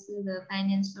go to the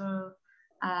financial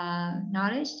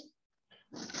knowledge?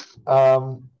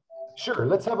 Sure,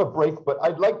 let's have a break, but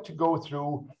I'd like to go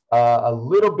through a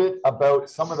little bit about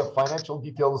some of the financial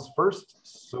details first.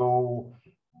 So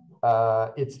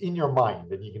it's in your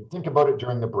mind and you can think about it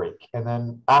during the break. And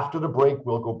then after the break,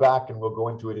 we'll go back and we'll go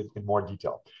into it in more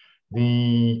detail.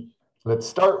 Let's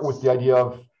start with the idea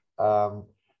of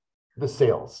the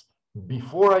sales.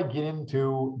 Before I get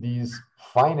into these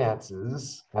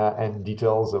finances and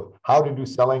details of how to do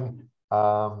selling,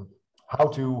 how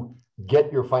to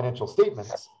get your financial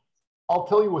statements, I'll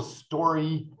tell you a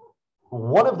story.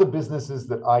 One of the businesses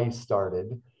that I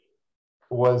started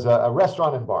was a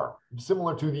restaurant and bar,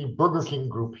 similar to the Burger King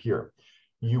group here.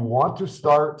 You want to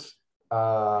start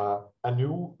a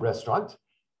new restaurant.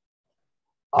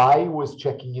 I was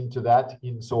checking into that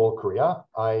in Seoul, Korea.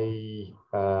 I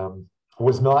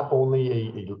was not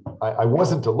only I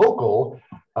wasn't a local,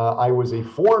 I was a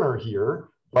foreigner here,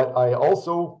 but I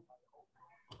also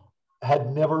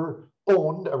had never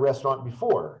owned a restaurant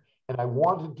before. And I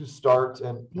wanted to start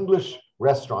an English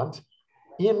restaurant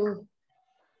in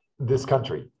this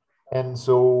country. And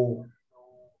so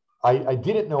I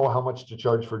didn't know how much to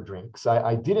charge for drinks.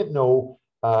 I didn't know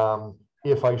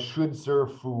if I should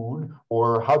serve food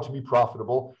or how to be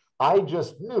profitable. I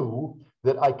just knew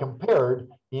that I compared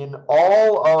in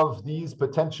all of these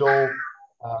potential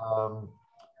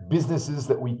businesses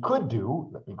that we could do.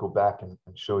 Let me go back and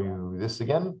show you this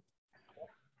again.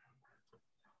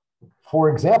 For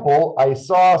example, I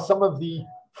saw some of the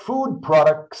food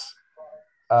products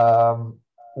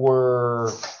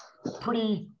were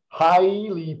pretty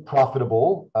highly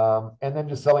profitable. And then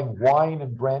just selling wine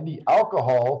and brandy,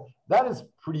 alcohol, that is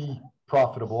pretty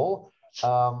profitable.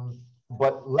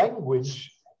 But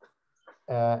language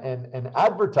and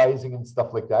advertising and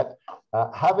stuff like that,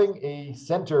 having a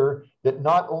center that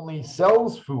not only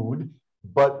sells food,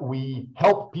 but we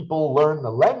help people learn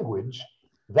the language,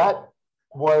 that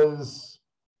was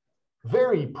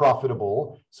very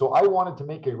profitable. So I wanted to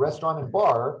make a restaurant and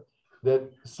bar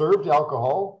that served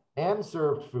alcohol and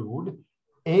served food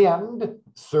and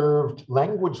served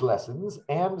language lessons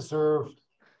and served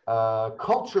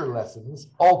culture lessons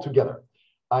all together.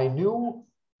 I knew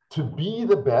to be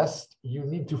the best, you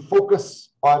need to focus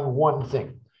on one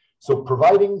thing. So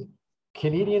providing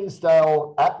Canadian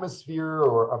style atmosphere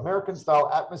or American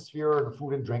style atmosphere and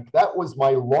food and drink, that was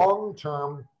my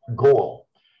long-term goal.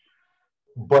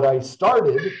 But I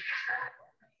started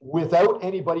without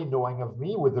anybody knowing of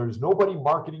me, there's nobody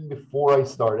marketing before I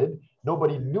started.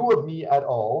 Nobody knew of me at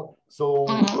all. So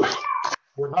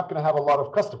we're not going to have a lot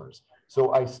of customers.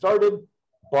 So I started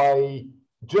by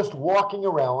just walking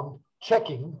around,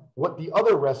 checking what the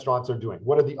other restaurants are doing.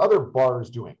 What are the other bars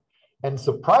doing? And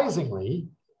surprisingly,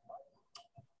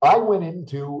 I went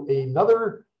into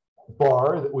another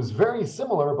bar that was very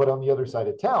similar, but on the other side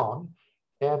of town.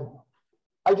 And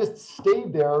I just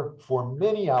stayed there for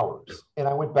many hours. And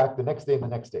I went back the next day and the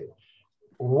next day.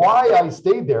 Why I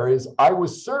stayed there is I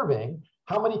was surveying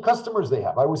how many customers they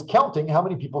have. I was counting how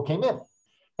many people came in.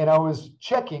 And I was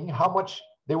checking how much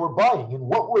they were buying and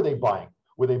what were they buying.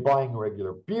 Were they buying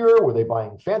regular beer? Were they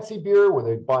buying fancy beer? Were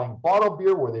they buying bottled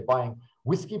beer? Were they buying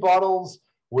whiskey bottles?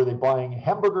 Were they buying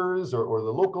hamburgers or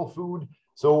the local food?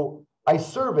 So I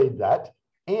surveyed that,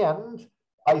 and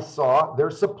I saw their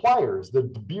suppliers, the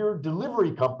beer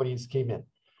delivery companies came in.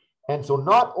 And so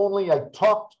not only I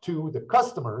talked to the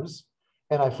customers,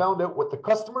 and I found out what the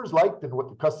customers liked and what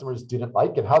the customers didn't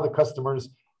like and how the customers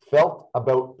felt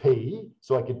about pay,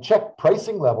 so I could check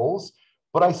pricing levels,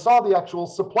 but I saw the actual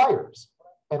suppliers.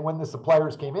 And when the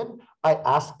suppliers came in, I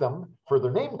asked them for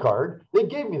their name card. They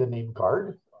gave me the name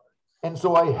card. And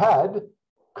so I had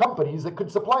companies that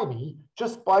could supply me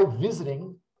just by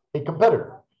visiting a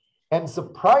competitor. And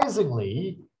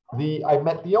surprisingly, I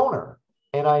met the owner,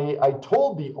 and I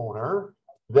told the owner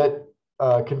that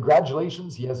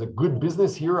congratulations, he has a good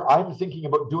business here. I'm thinking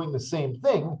about doing the same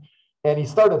thing. And he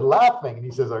started laughing and he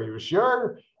says, "Are you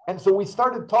sure?" And so we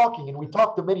started talking, and we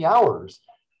talked for many hours.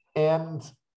 And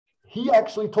he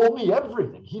actually told me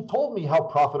everything. He told me how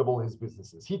profitable his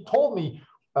business is. He told me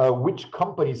which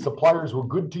company suppliers were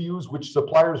good to use, which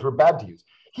suppliers were bad to use.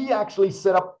 He actually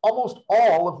set up almost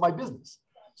all of my business.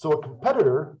 So a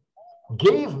competitor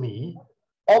gave me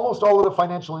almost all of the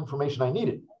financial information I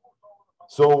needed.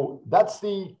 So that's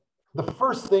the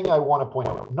first thing I want to point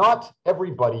out. Not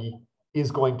everybody is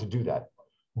going to do that,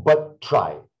 but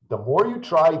try. The more you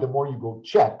try, the more you go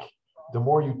check, the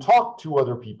more you talk to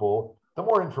other people, the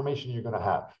more information you're going to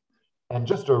have. And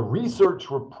just a research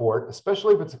report,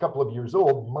 especially if it's a couple of years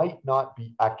old, might not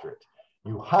be accurate.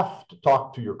 You have to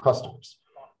talk to your customers.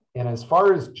 And as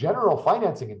far as general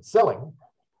financing and selling,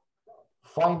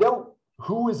 find out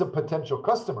who is a potential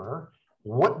customer,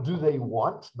 what do they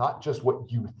want, not just what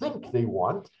you think they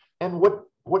want, and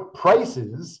what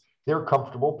prices they're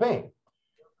comfortable paying.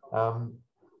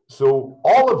 So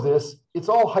all of this, it's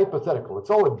all hypothetical. It's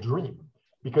all a dream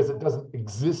because it doesn't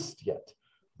exist yet.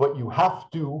 But you have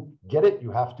to get it,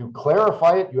 you have to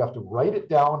clarify it, you have to write it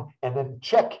down, and then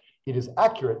check it is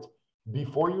accurate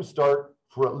before you start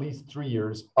for at least 3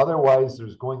 years. Otherwise,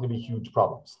 there's going to be huge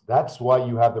problems. That's why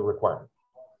you have the requirement.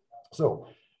 So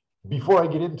before I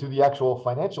get into the actual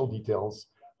financial details,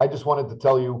 I just wanted to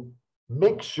tell you,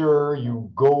 make sure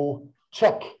you go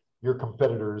check your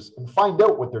competitors and find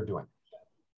out what they're doing.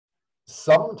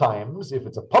 Sometimes, if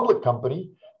it's a public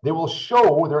company, they will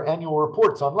show their annual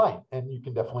reports online, and you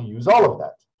can definitely use all of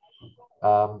that.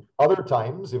 Other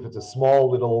times, if it's a small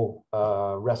little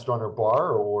restaurant or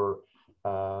bar or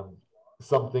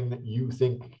something that you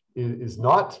think is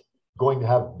not going to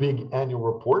have big annual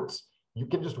reports, you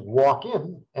can just walk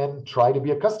in and try to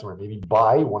be a customer, maybe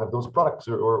buy one of those products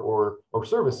or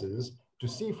services to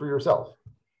see for yourself.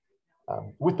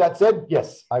 With that said,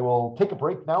 yes, I will take a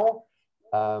break now.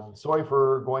 Sorry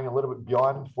for going a little bit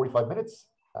beyond 45 minutes.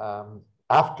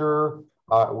 After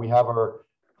we have our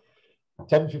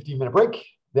 10-15 minute break,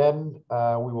 then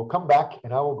we will come back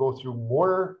and I will go through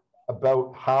more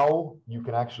about how you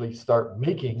can actually start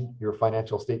making your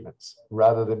financial statements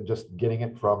rather than just getting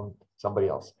it from somebody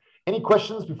else. Any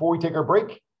questions before we take our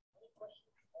break?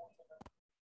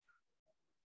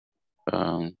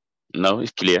 No,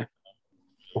 it's clear.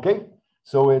 Okay,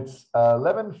 so it's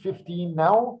 11:15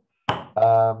 now.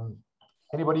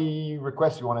 Anybody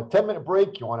request you want a 10-minute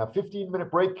break, you want a 15-minute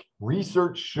break?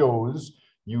 Research shows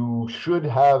you should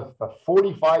have a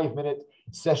 45-minute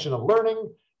session of learning,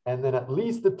 and then at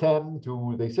least the 10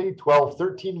 to, they say 12,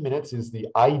 13 minutes is the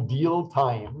ideal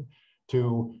time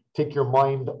to take your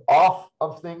mind off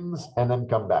of things and then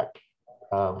come back.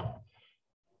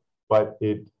 But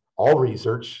all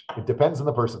research, it depends on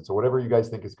the person. So whatever you guys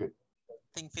think is good.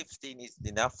 I think 15 is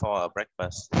enough for a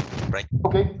breakfast break.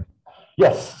 Okay.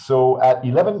 Yes. So at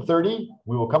 11:30,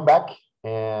 we will come back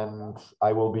and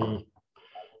I will be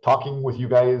talking with you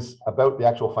guys about the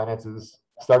actual finances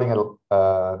starting at,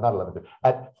 not 11:30,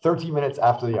 at 30 minutes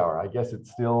after the hour. I guess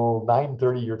it's still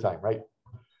 9:30 your time, right?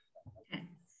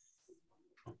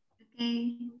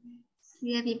 Okay.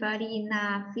 See everybody in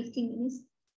 15 minutes.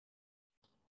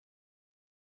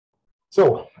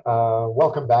 So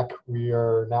welcome back. We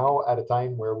are now at a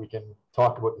time where we can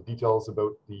talk about the details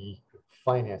about the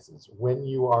finances. When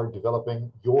you are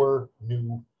developing your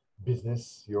new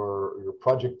business, your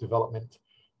project development,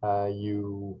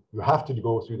 you have to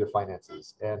go through the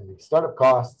finances, and the startup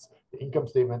costs, the income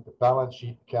statement, the balance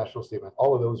sheet, cash flow statement,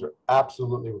 all of those are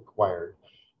absolutely required.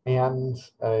 And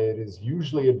it is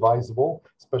usually advisable,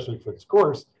 especially for this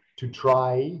course, to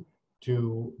try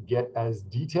to get as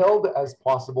detailed as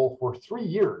possible for 3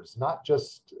 years, not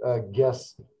just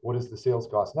guess what is the sales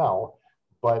cost now,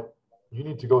 but you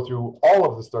need to go through all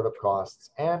of the startup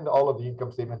costs and all of the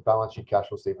income statement, balance sheet, cash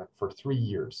flow statement for 3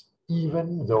 years,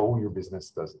 even though your business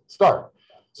doesn't start.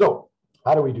 So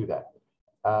how do we do that?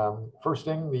 First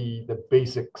thing, the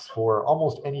basics for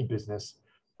almost any business.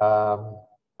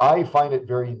 I find it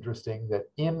very interesting that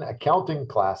in accounting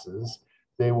classes,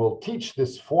 they will teach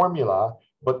this formula,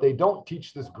 but they don't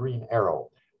teach this green arrow.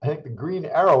 I think the green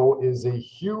arrow is a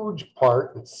huge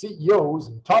part that CEOs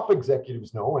and top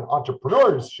executives know and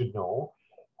entrepreneurs should know,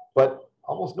 but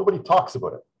almost nobody talks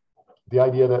about it. The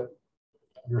idea that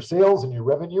your sales and your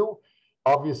revenue,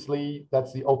 obviously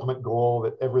that's the ultimate goal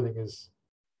that everything is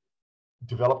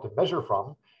developed and measured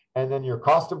from. And then your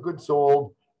cost of goods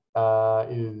sold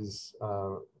is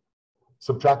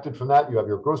subtracted from that. You have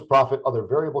your gross profit, other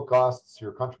variable costs,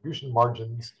 your contribution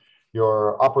margins,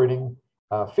 your operating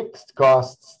fixed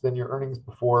costs, then your earnings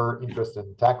before interest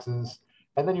and taxes,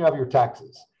 and then you have your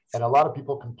taxes. And a lot of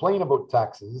people complain about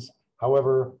taxes.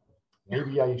 However,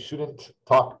 maybe I shouldn't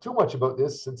talk too much about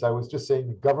this, since I was just saying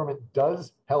the government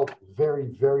does help very,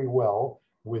 very well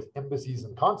with embassies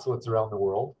and consulates around the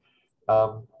world.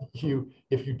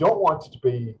 If you don't want to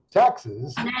pay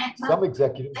taxes, some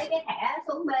executives.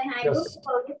 Yes,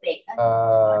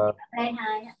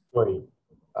 sorry,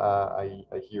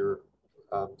 I hear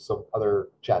some other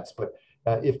chats, but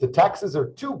if the taxes are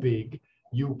too big,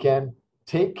 you can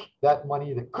take that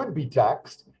money that could be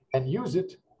taxed and use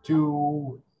it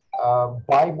to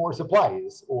buy more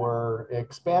supplies or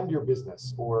expand your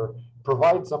business or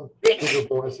provide some bigger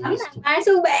bonuses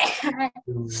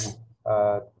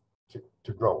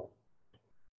to grow.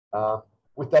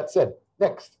 With that said,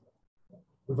 next,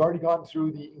 we've already gone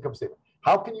through the income statement.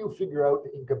 How can you figure out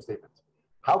the income statement?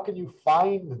 How can you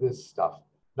find this stuff?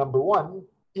 Number one,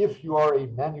 if you are a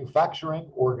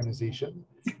manufacturing organization,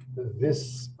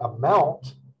 this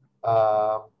amount,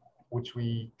 which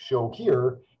we show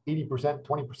here, 80%,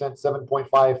 20%,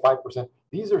 7.5%, 5%,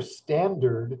 these are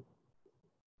standard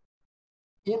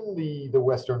in the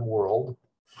Western world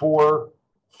for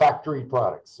factory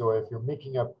products. So if you're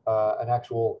making up an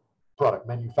actual product,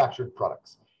 manufactured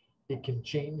products, it can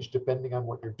change depending on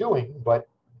what you're doing. But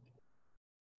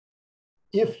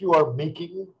if you are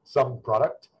making some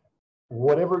product,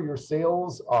 whatever your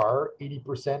sales are,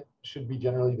 80% should be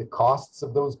generally the costs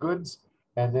of those goods,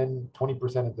 and then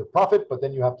 20% of the profit. But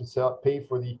then you have to pay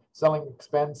for the selling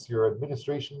expense, your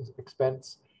administration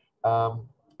expense, and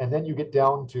then you get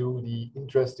down to the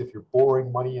interest if you're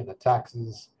borrowing money, and the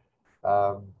taxes.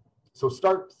 So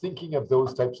start thinking of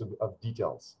those types of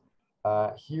details.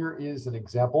 Here is an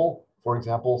example. For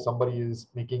example, somebody is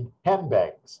making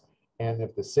handbags, and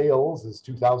if the sales is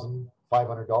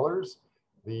 $2,500,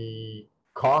 the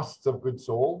costs of goods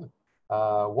sold,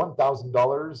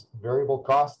 $1,000, variable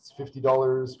costs,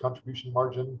 $50, contribution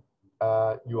margin,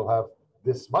 you will have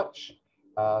this much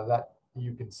that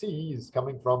you can see is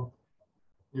coming from,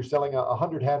 you're selling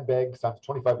 100 handbags times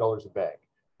 $25 a bag.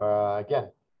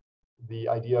 Again, the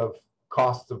idea of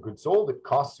costs of goods sold, it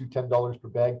costs you $10 per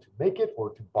bag to make it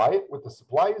or to buy it with the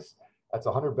supplies. That's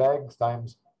 100 bags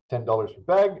times $10 per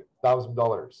bag,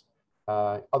 $1,000.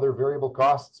 Other variable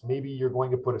costs, maybe you're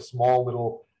going to put a small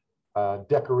little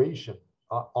decoration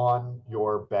on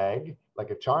your bag, like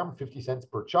a charm, 50 cents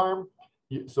per charm.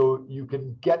 So you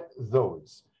can get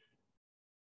those.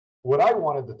 What I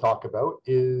wanted to talk about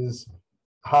is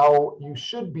how you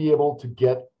should be able to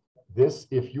get this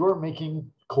if you're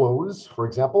making clothes, for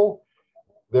example.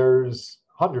 There's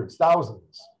hundreds,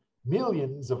 thousands,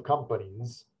 millions of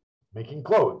companies making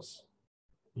clothes.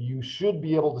 You should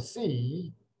be able to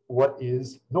see what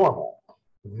is normal.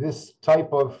 This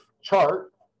type of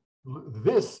chart,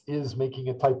 this is making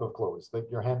a type of clothes, like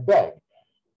your handbag.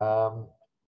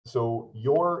 So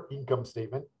your income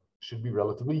statement should be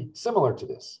relatively similar to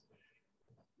this.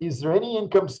 Is there any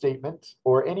income statement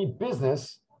or any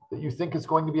business that you think is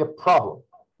going to be a problem?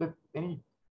 That any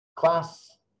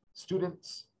class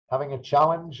students having a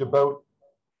challenge about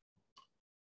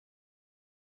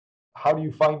how do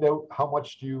you find out how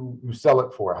much do you sell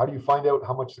it for? How do you find out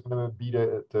how much it's going to be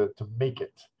to make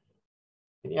it?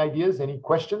 Any ideas, any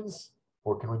questions?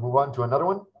 Or can we move on to another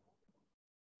one?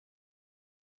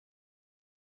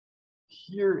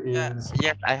 Here is...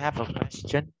 Yes, I have a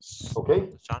question. Okay.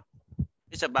 Sean.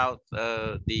 It's about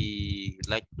the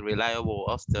reliable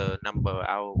of the number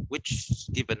which is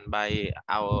given by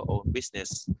our own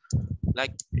business.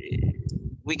 Like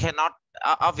we cannot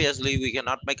obviously we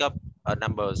cannot make up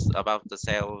numbers about the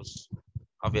sales.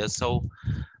 Obvious. So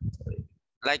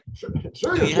like sure do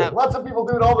you you can. have Lots of people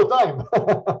do it all the time.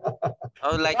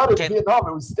 like Not in Vietnam,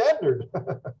 it was standard.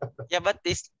 yeah, but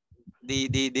this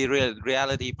the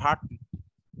reality part,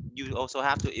 you also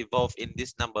have to evolve in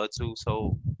this number too.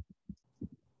 So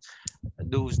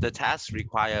do the task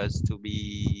requires to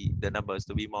be the numbers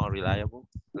to be more reliable?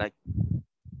 Like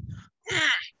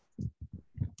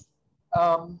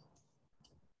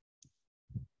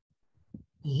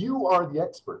you are the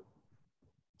expert.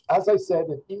 As I said,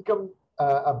 an income,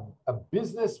 a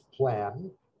business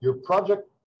plan, your project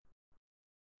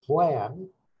plan,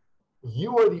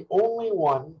 you are the only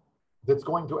one that's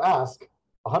going to ask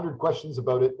 100 questions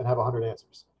about it and have 100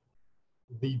 answers.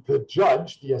 The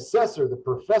judge, the assessor, the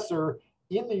professor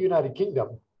in the United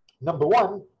Kingdom, number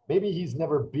one, maybe he's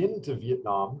never been to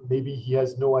Vietnam. Maybe he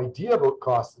has no idea about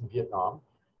costs in Vietnam.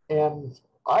 And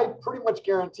I pretty much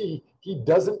guarantee he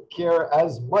doesn't care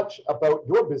as much about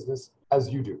your business as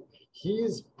you do.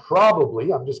 He's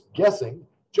probably, I'm just guessing,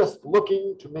 just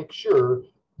looking to make sure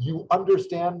you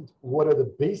understand what are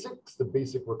the basics, the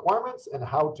basic requirements, and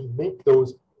how to make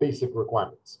those basic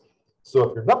requirements. So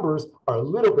if your numbers are a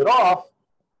little bit off,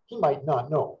 he might not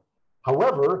know.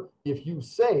 However, if you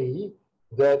say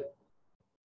that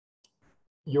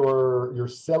you're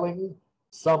selling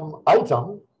some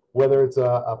item, whether it's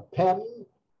a pen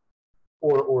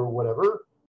or whatever,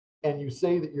 and you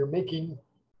say that you're making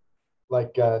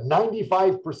like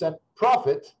 95%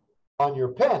 profit on your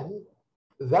pen,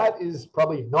 that is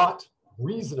probably not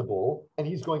reasonable, and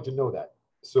he's going to know that.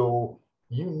 So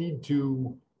you need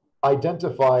to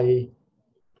identify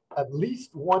at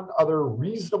least one other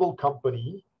reasonable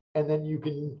company, and then you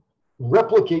can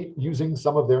replicate using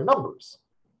some of their numbers.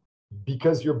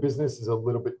 Because your business is a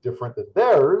little bit different than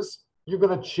theirs, you're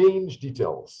going to change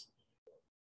details.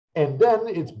 And then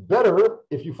it's better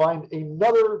if you find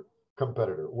another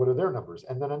competitor. What are their numbers?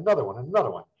 And then another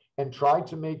one, and try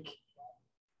to make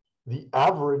the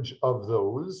average of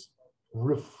those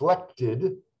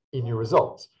reflected in your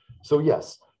results. So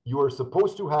yes, you are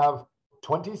supposed to have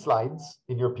 20 slides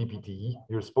in your PPT.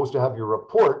 You're supposed to have your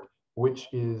report, which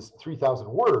is 3,000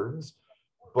 words,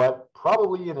 but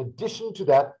probably in addition to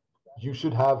that, you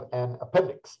should have an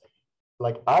appendix.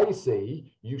 Like I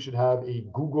say, you should have a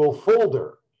Google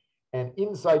folder. And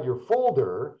inside your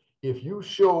folder, if you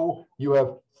show you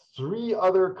have 3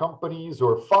 other companies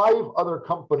or 5 other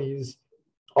companies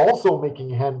also making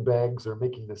handbags or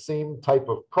making the same type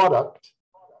of product,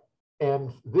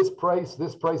 and this price,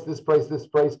 this price, this price, this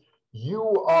price, you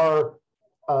are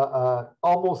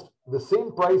almost the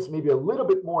same price, maybe a little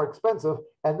bit more expensive,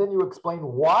 and then you explain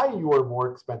why you are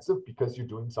more expensive because you're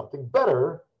doing something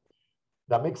better.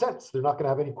 That makes sense. They're not going to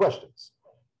have any questions.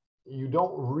 You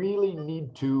don't really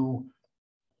need to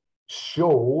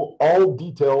show all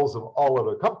details of all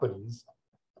other companies,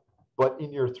 but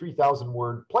in your 3,000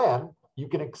 word plan, you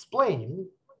can explain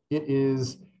it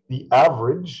is the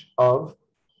average of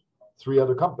 3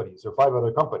 other companies or 5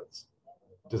 other companies.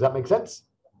 Does that make sense?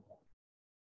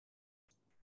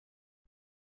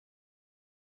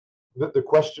 The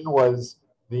question was,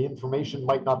 the information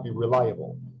might not be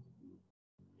reliable.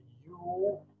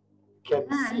 You can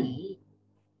see.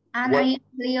 And are you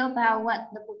clear about what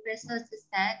the professor just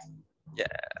said?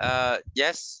 Yeah.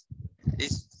 Yes.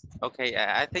 It's okay.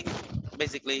 I think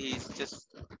basically he's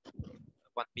just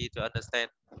want me to understand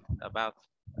about.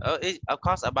 Of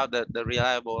course, about the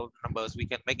reliable numbers, we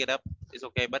can make it up. It's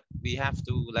okay, but we have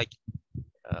to like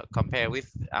compare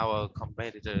with our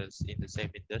competitors in the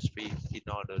same industry in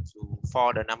order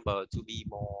for the number to be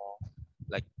more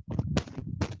like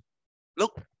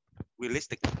look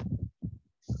realistic.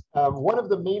 One of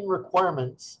the main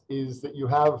requirements is that you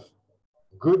have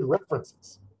good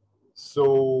references.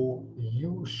 So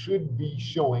you should be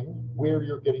showing where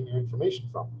you're getting your information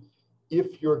from.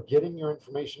 If you're getting your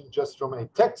information just from a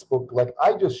textbook, like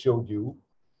I just showed you,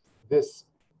 this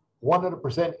 100%,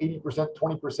 80%,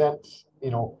 20%,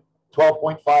 12.5,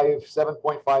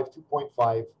 7.5,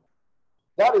 2.5,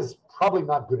 that is probably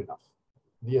not good enough.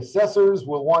 The assessors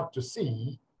will want to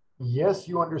see, yes,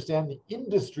 you understand the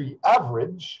industry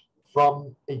average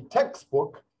from a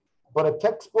textbook, but a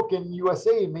textbook in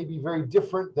USA may be very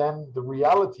different than the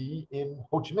reality in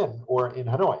Ho Chi Minh or in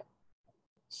Hanoi.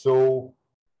 So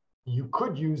you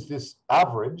could use this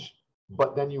average,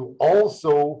 but then you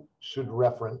also should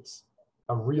reference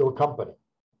a real company.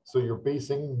 So you're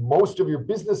basing most of your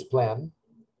business plan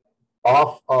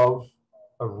off of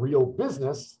a real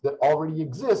business that already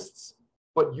exists,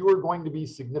 but you are going to be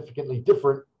significantly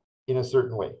different in a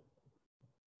certain way.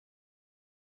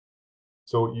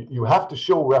 So you have to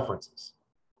show references.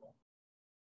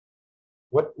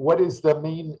 What is the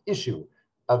main issue?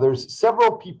 There's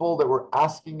several people that were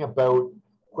asking about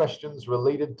questions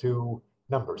related to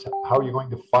numbers. How are you going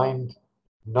to find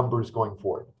numbers going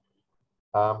forward?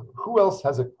 Who else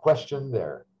has a question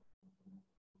there?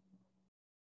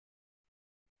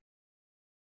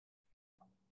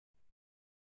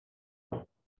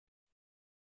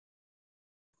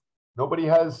 Nobody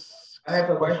has? I have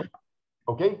a question.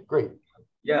 Okay, great.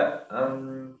 Yeah.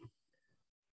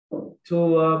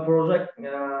 To project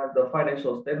the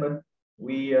financial statement,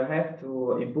 we have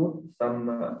to input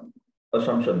some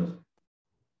assumptions.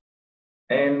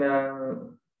 And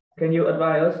can you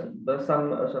advise us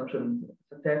some assumptions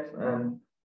such as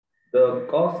the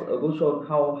cost of goods sold,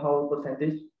 how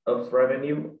percentage of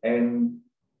revenue and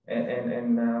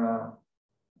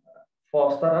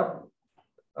for startup,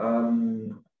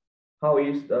 how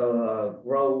is the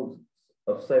growth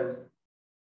of sales?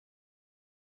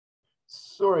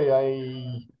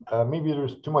 Sorry, maybe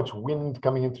there's too much wind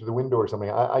coming in through the window or something.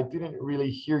 I didn't really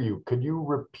hear you. Could you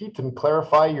repeat and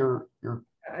clarify your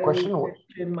question?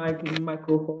 In my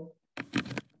microphone.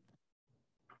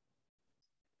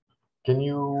 Can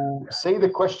you say the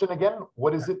question again?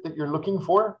 What is it that you're looking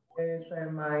for?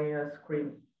 Share my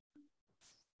screen.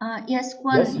 Yes,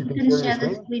 Yes, you can share share your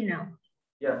the screen now.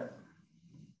 Yes.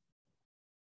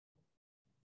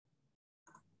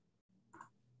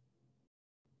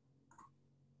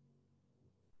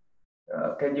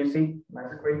 Can you see my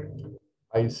screen?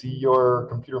 I see your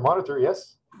computer monitor,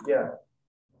 yes? Yeah.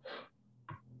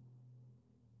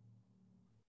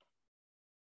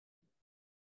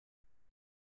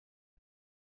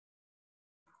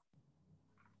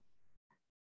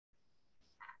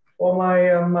 For my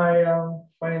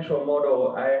financial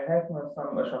model, I have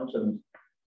some assumptions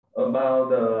about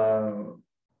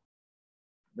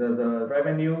the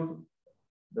revenue,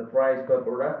 the price per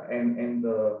product, and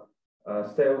the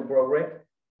sales growth rate.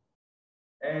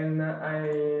 And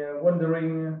I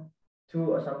wondering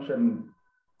two assumptions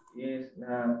is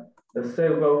the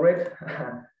sales growth rate.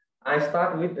 I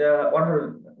start with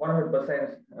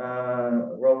 100%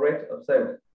 growth rate of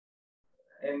sales.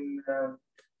 And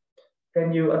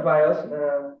can you advise us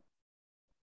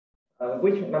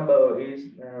which number is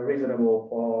reasonable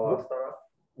for startup?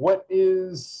 What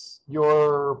is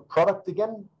your product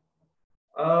again?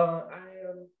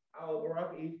 Our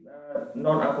product is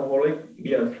non-alcoholic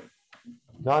beer.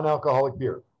 Non-alcoholic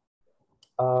beer.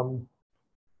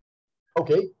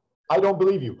 Okay, I don't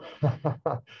believe you.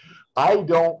 I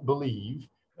don't believe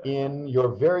in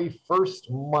your very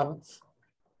first month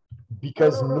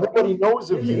because nobody knows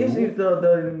of you. This is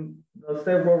the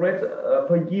sales growth rate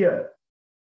per year.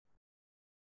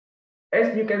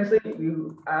 As you can see,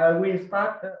 we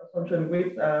start the assumption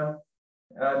with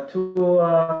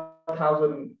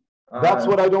 2,000. That's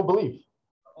what I don't believe.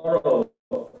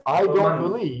 I don't month.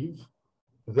 believe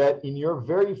that in your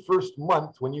very first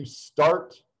month, when you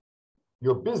start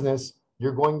your business,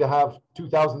 you're going to have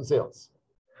 2,000 sales.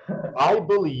 I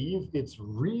believe it's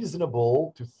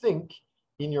reasonable to think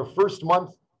in your first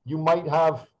month, you might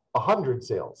have 100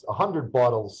 sales, 100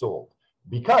 bottles sold,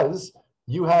 because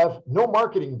you have no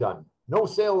marketing done, no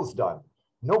sales done,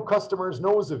 no customers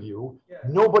knows of you,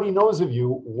 nobody knows of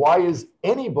you. Why is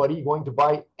anybody going to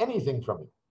buy anything from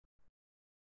you?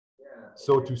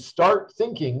 So to start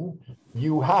thinking,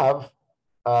 you have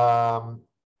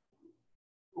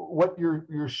what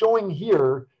you're showing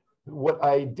here. What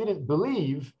I didn't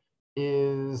believe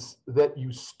is that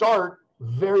you start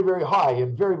very, very high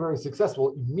and very, very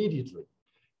successful immediately.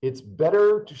 It's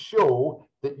better to show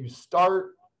that you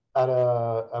start at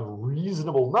a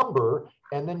reasonable number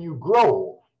and then you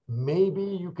grow. Maybe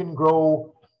you can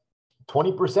grow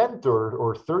 20%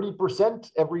 or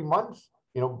 30% every month.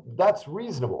 You know, that's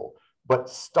reasonable. But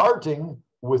starting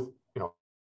with, you know,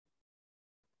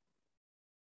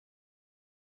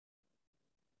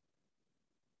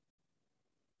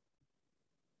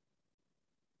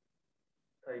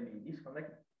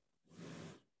 disconnect.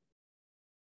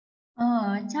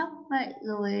 Chắc vậy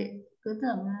rồi cứ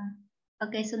tưởng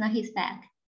okay, so now he's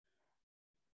back.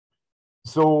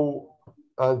 So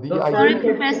the Sorry, idea,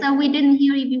 Professor, we didn't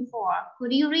hear you before.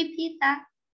 Could you repeat that?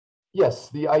 yes,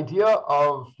 the idea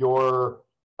of your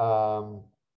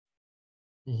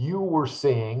you were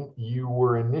saying you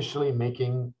were initially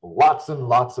making lots and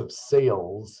lots of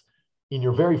sales in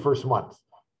your very first month,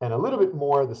 and a little bit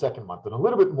more the second month, and a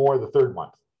little bit more the third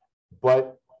month.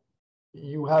 But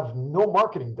you have no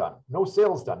marketing done, no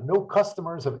sales done, no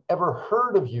customers have ever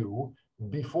heard of you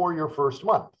before your first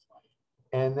month,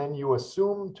 and then you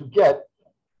assume to get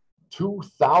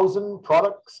 2,000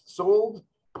 products sold,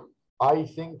 I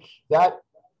think that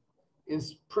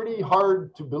is pretty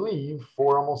hard to believe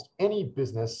for almost any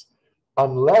business,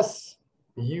 unless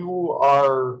you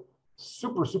are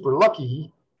super, super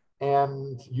lucky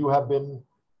and you have been,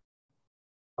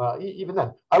 even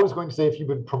then, I was going to say if you've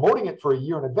been promoting it for a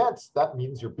year in advance, that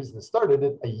means your business started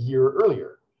it a year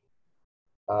earlier.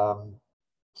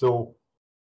 So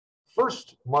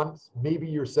first month, maybe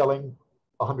you're selling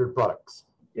 100 products.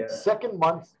 Yeah. Second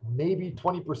month, maybe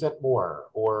 20% more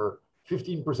or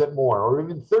 15% more, or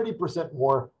even 30%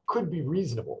 more could be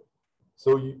reasonable.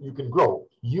 So you can grow.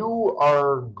 You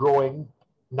are growing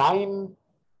less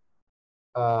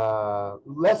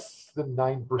than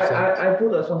 9%. I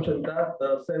put assumption that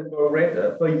the sales growth rate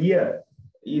per year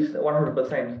is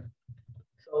 100%.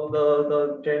 So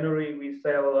the January we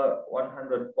sell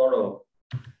 100 bottles,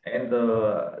 and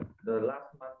the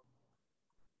last month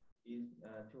is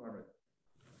 200.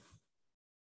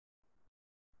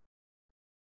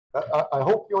 I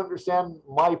hope you understand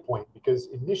my point, because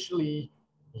initially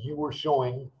you were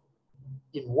showing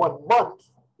in 1 month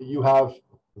you have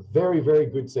very, very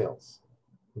good sales.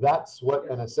 That's what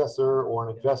an assessor or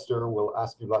an investor will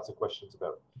ask you lots of questions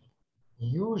about.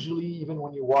 Usually, even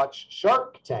when you watch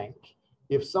Shark Tank,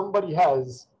 if somebody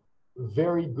has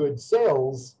very good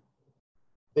sales,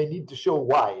 they need to show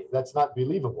why. That's not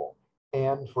believable.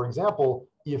 And for example,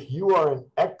 if you are an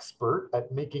expert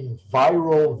at making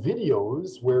viral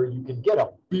videos where you can get 1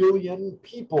 billion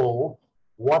people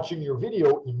watching your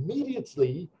video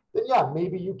immediately, then yeah,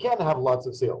 maybe you can have lots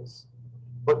of sales.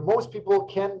 But most people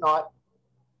cannot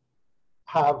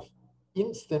have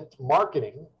instant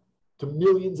marketing to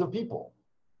millions of people.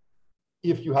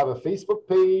 If you have a Facebook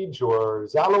page or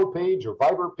Zallo page or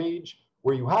Viber page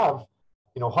where you have,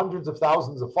 hundreds of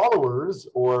thousands of followers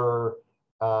or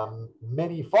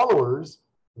many followers,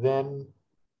 then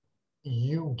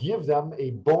you give them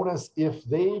a bonus if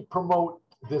they promote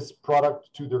this product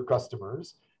to their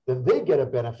customers, then they get a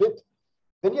benefit.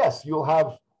 Then yes, you'll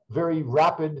have very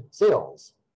rapid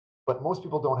sales, but most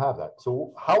people don't have that.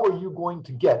 So how are you going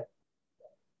to get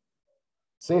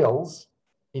sales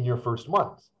in your first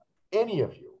month? Any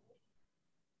of you?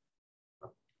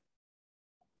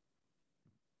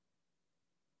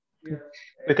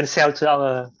 We can sell to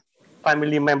our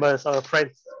family members or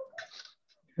friends.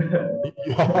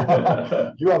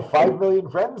 You have 5 million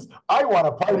friends? I want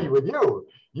to party with you.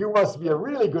 You must be a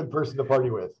really good person to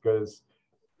party with, because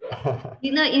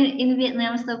in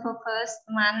Vietnam, so for first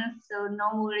month, so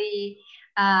normally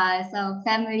so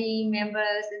family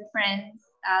members and friends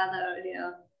are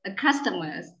the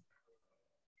customers.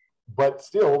 But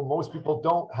still, most people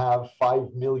don't have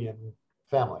 5 million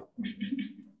family.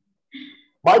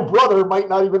 My brother might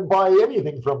not even buy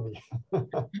anything from me.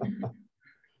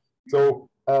 So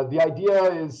the idea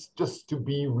is just to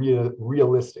be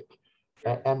realistic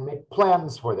and make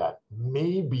plans for that.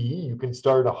 Maybe you can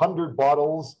start 100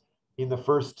 bottles in the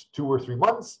first 2 or 3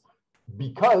 months,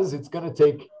 because it's going to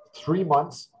take 3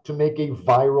 months to make a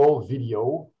viral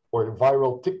video or a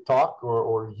viral TikTok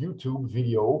or YouTube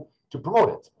video to promote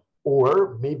it.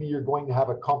 Or maybe you're going to have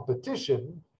a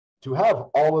competition to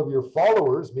have all of your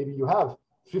followers. Maybe you have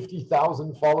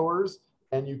 50,000 followers,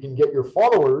 and you can get your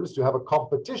followers to have a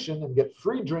competition and get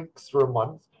free drinks for a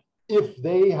month if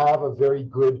they have a very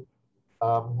good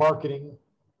marketing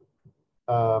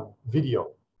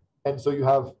video. And so you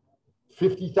have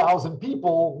 50,000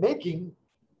 people making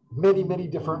many, many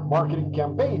different marketing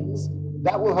campaigns.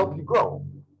 That will help you grow.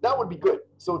 That would be good.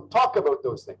 So talk about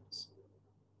those things.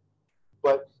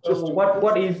 But just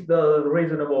what is the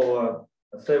reasonable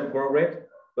sales growth rate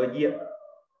per year?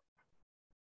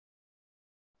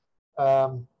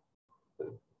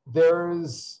 There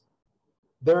is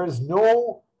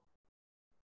no,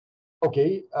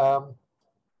 okay,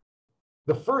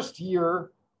 the first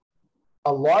year,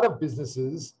 a lot of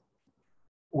businesses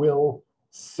will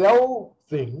sell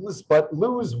things but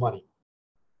lose money.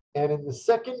 And in the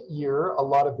second year, a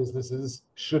lot of businesses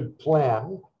should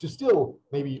plan to still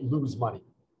maybe lose money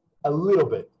a little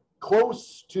bit,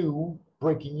 close to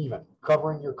breaking even,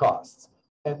 covering your costs.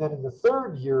 And then in the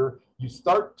third year, you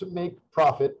start to make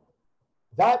profit.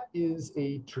 That is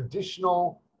a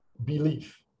traditional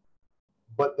belief.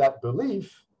 But that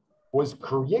belief was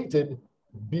created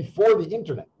before the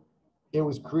internet. It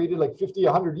was created like 50,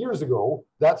 100 years ago.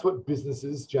 That's what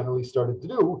businesses generally started to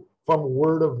do, from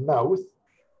word of mouth.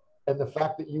 And the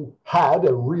fact that you had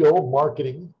a real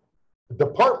marketing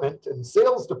department and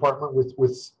sales department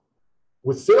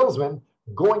with salesmen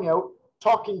going out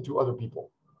talking to other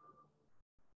people.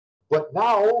 But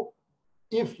now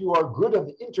if you are good on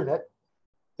the internet,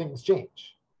 things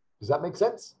change. Does that make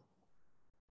sense?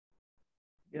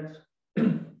 Yes.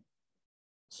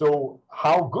 So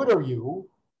how good are you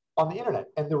on the internet?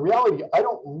 And the reality, I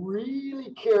don't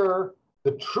really care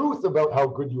the truth about how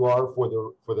good you are for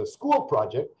the school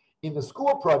project. In the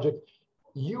school project,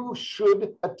 you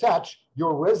should attach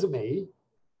your resume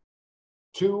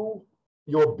to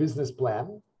your business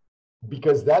plan,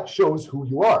 because that shows who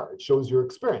you are. It shows your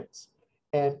experience.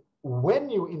 And when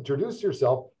you introduce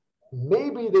yourself,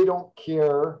 maybe they don't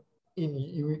care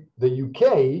in the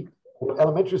UK,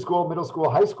 elementary school, middle school,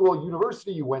 high school,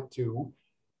 university you went to,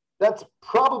 that's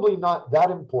probably not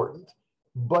that important.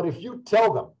 But if you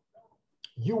tell them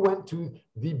you went to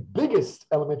the biggest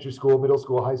elementary school, middle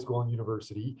school, high school, and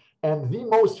university, and the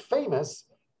most famous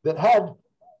that had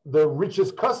the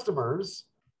richest customers,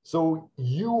 so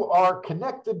you are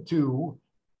connected to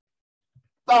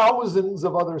thousands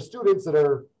of other students that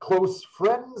are close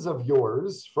friends of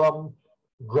yours from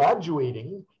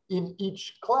graduating in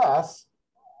each class,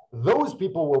 those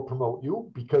people will promote you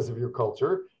because of your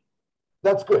culture.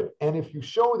 That's good. And if you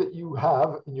show that you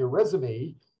have in your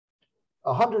resume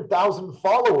 100,000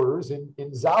 followers in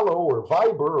Zalo or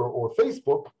Viber or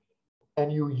Facebook,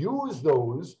 and you use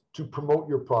those to promote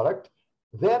your product,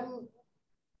 then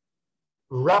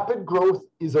rapid growth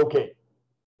is okay.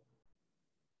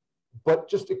 But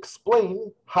just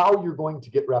explain how you're going to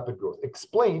get rapid growth.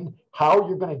 Explain how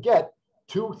you're going to get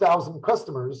 2,000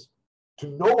 customers to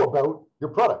know about your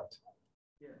product.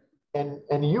 Yeah.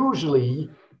 And usually,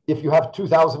 if you have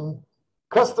 2,000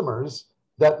 customers,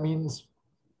 that means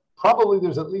probably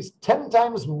there's at least 10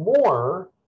 times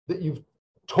more that you've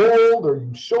told, or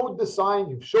you showed the sign,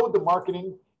 you've showed the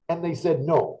marketing, and they said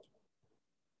no.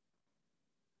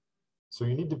 So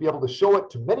you need to be able to show it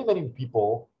to many, many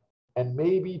people, and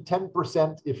maybe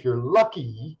 10%, if you're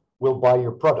lucky, will buy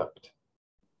your product.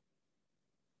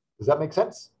 Does that make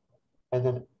sense? And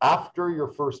then after your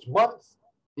first month,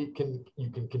 you can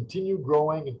continue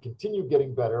growing and continue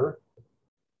getting better.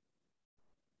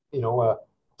 10%,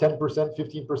 15%,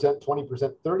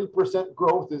 20%, 30%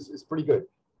 growth is pretty good,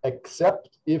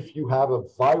 except if you have a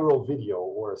viral video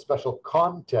or a special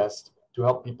contest to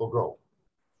help people grow.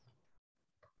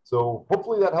 So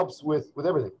hopefully that helps with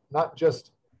everything, not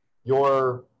just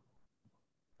your,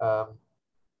 what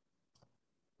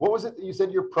was it that you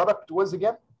said your product was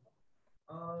again?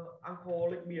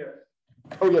 Alcoholic beer.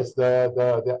 Oh yes,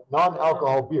 the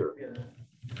non-alcohol beer.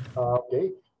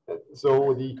 Okay,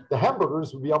 so the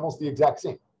hamburgers would be almost the exact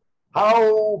same.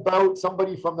 How about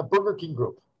somebody from the Burger King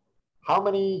group? How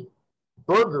many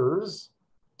burgers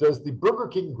does the Burger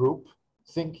King group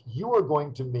think you are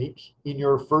going to make in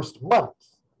your first month?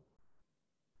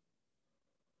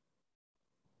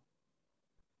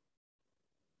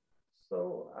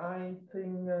 So I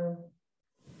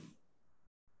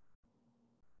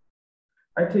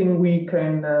think we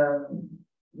can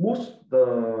boost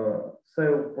the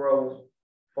sales growth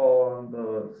for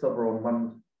the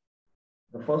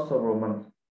first several months,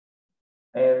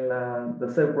 and the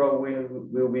sales growth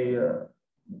will be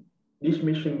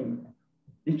dismissed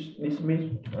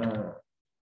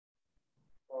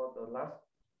for the last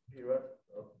period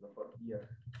of the first year.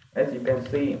 As you can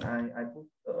see, I put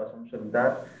the assumption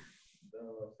that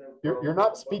you're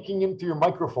not speaking into your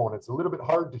microphone. It's a little bit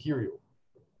hard to hear you.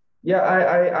 Yeah,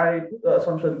 I put the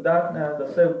assumption that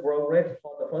the sales growth rate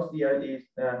for the first year is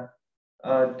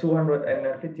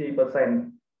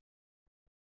 250%.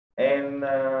 And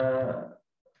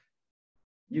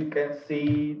you can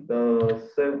see the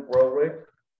sales growth rate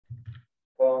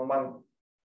for a month.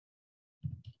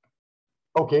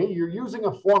 Okay, you're using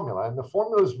a formula, and the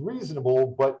formula is reasonable,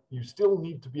 but you still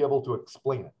need to be able to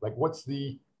explain it. Like, what's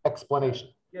the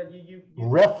explanation? Yeah, you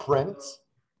reference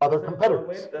other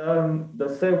competitors. The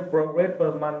sales growth rate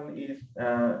per month is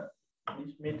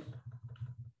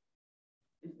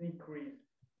decreased.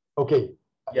 Okay,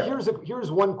 yeah.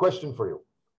 Here's one question for you.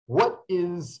 What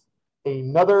is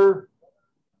another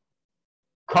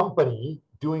company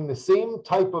doing the same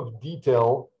type of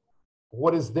detail?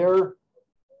 What is their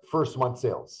first month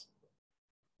sales?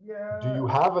 Yeah. Do you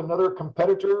have another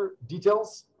competitor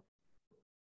details?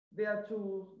 There are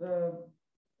two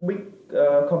big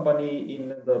company in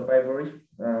the beverage.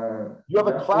 You have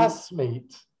a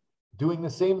classmate doing the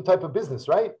same type of business,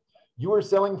 right? You are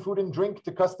selling food and drink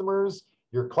to customers.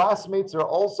 Your classmates are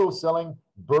also selling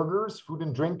burgers, food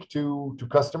and drink to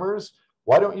customers.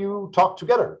 Why don't you talk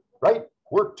together, right?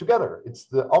 Work together. It's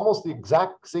almost the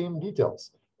exact same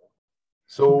details.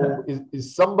 So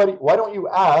is somebody, why don't you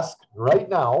ask right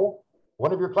now,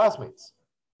 one of your classmates?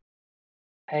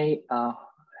 Hey,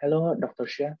 hello, Dr.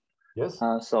 Xia. Yes.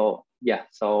 So Yeah,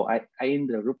 so I in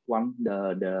the group one,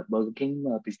 the Burger King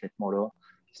business model.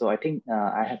 So I think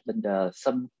I have done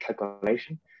some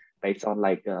calculation based on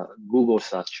like Google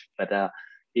search, but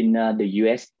in the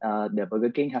US, the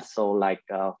Burger King has sold like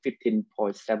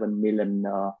 15.7 million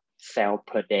sales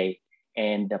per day,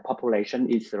 and the population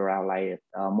is around like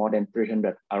more than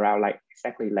 300, around like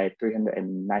exactly like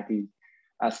 390,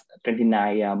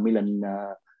 29 million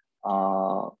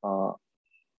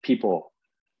people.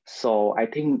 So I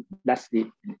think that's the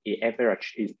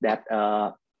average is that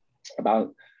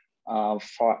about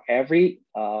for every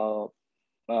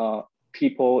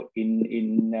people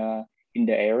in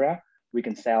the area, we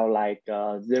can sell like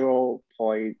 0.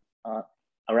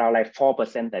 Around like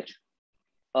 4%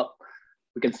 up.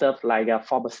 We can serve like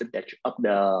 4% of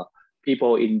the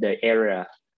people in the area.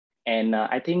 And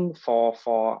I think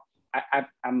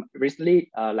I'm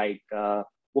recently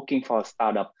working for a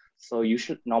startup. So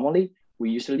we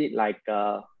usually like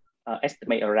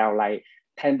estimate around like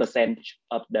 10%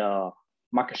 of the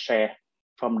market share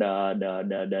from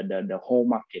the whole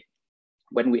market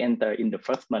when we enter in the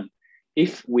first month.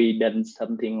 If we done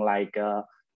something like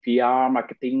PR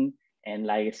marketing and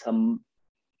like some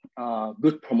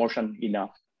good promotion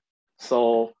enough.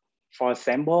 So for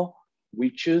example,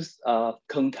 we choose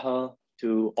Cần Thơ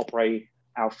to operate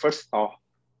our first store.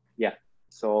 Yeah,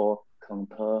 so Cần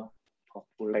Thơ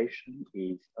population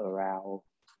is around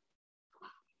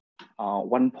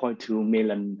 1.2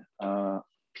 million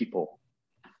people.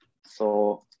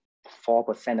 So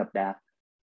 4% of that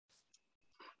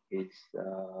is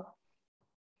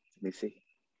let me see,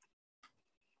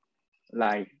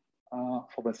 like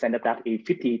 4% of that is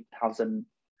 51,000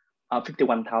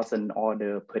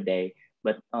 order per day.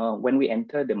 But when we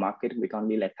enter the market, we can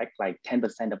only take like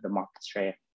 10% of the market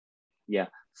share. Yeah,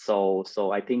 so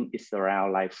I think it's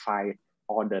around like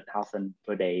 500,000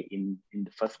 per day in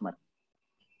the first month.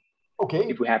 Okay.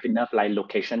 If we have enough like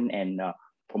location and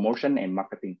promotion and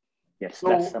marketing. Yes, so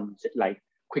that's some like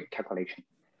quick calculation.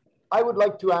 I would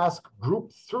like to ask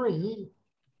group 3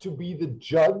 to be the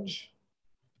judge,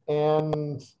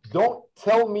 and don't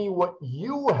tell me what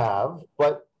you have,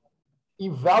 but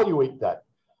evaluate that.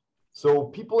 So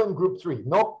people in group 3,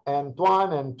 Nok and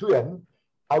Tuan and Tuyen,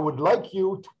 I would like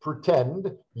you to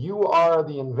pretend you are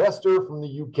the investor from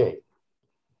the UK.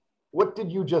 What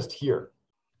did you just hear?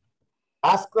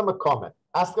 Ask them a comment.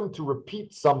 Ask them to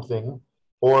repeat something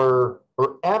or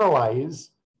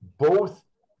analyze both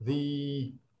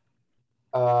the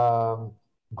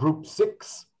group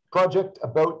 6 project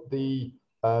about the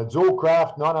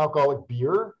Zollcraft non-alcoholic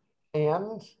beer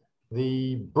and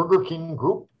the Burger King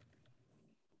group.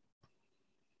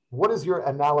 What is your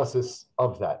analysis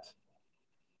of that?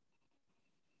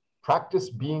 Practice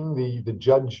being the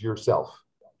judge yourself.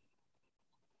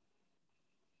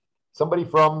 Somebody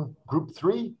from group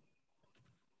 3,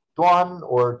 Tuan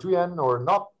or Tuyen or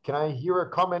Nok, can I hear a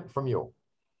comment from you?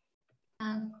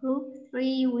 Group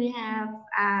 3, we have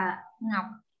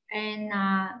Ngọc and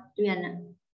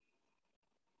Tuyen.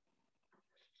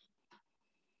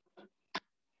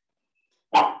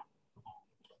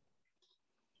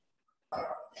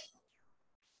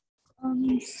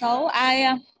 So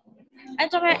I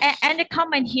don't have any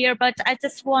comment here, but I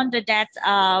just wonder that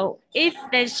if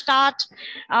they start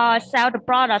sell the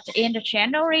product in the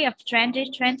January of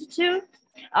 2022,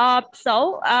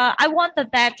 I wonder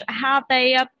that how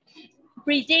they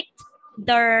predict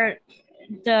the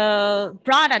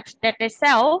product that they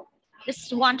sell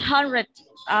is 100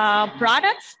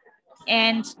 products,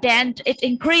 and then it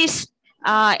increase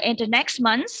in the next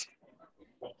month.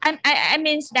 I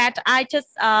means that I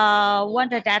just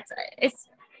wonder that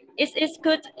it's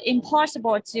good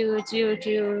impossible to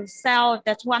sell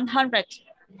that 100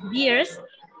 beers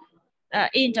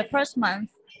in the first month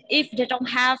if they don't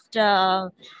have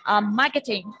the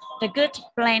marketing, the good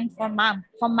plan for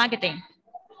marketing.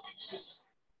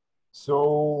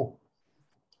 So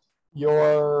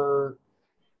your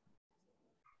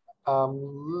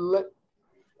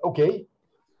okay.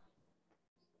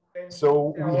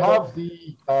 So we have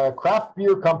the craft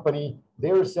beer company.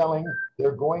 They're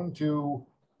going to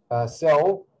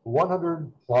sell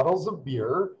 100 bottles of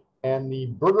beer, and the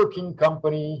Burger King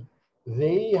company,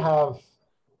 they have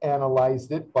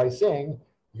analyzed it by saying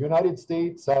United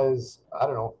States has, I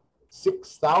don't know,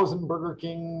 6,000 Burger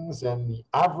Kings, and the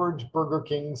average Burger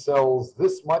King sells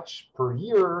this much per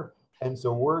year. And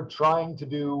so we're trying to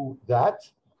do that.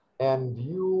 And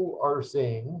you are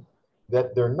saying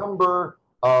that their number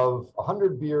of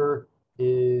 100 beer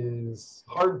is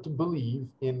hard to believe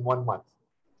in 1 month.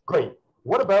 Great.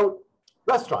 What about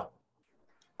restaurant?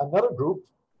 Another group,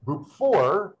 group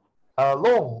 4,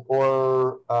 Long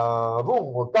or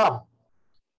Vung or Tam.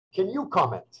 can you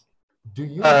comment? Do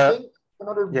you think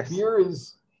another beer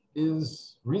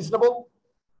is reasonable?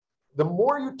 The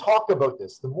more you talk about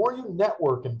this, the more you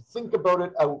network and think about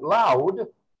it out loud,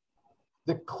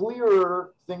 the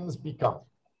clearer things become.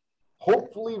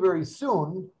 Hopefully very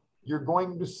soon, you're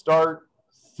going to start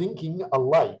thinking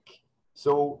alike.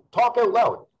 So talk out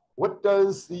loud. What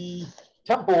does the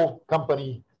Temple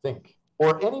company think?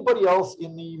 Or anybody else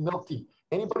in the milk tea?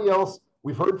 Anybody else?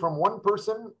 We've heard from one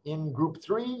person in group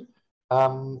 3.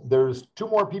 There's 2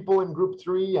 more people in group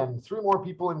 3 and 3 more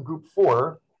people in group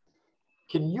 4.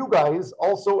 Can you guys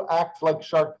also act like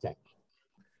Shark Tank?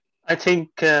 I think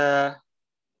Mr.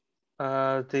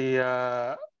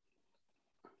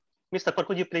 Pot,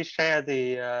 could you please share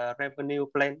the revenue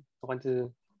plan? I want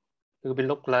to be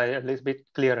look like a little bit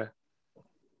clearer.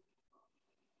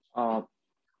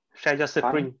 Share your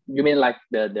screen. You mean like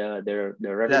the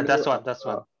revenue? Yeah, that's one. That's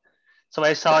one. So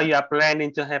I saw you are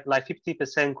planning to have like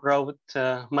 50% growth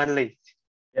monthly.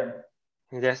 Yeah.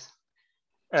 Yes.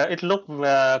 It looked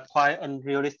quite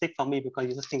unrealistic for me because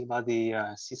you just think about the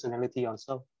seasonality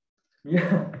also.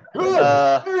 Yeah.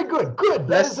 Good. Very good. Good.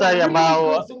 Let's say really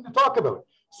about good thing to talk about.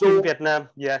 So in Vietnam,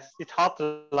 yes, it's hot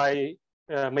like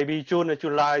maybe June or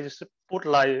July. You should put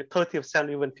like 30%,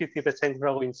 even 50%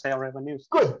 growth in sales revenues.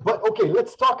 Good. But okay,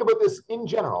 let's talk about this in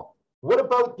general. What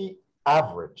about the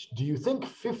average? Do you think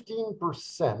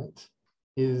 15%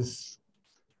 is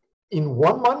in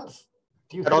 1 month?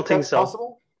 Do you I don't think that's so.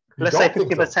 Possible? Let's say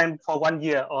 50% for 1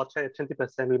 year or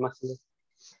 20% we must do.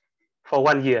 For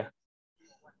 1 year.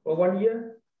 For 1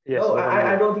 year? Yes, no,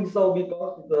 I don't think so,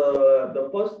 because the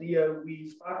first year we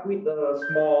start with a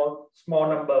small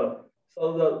number.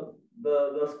 So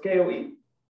the scale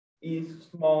is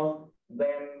small,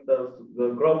 then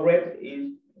the growth rate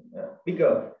is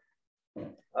bigger.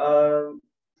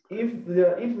 If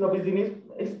the business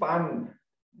expands,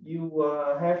 you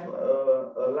have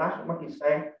a large market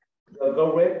share, the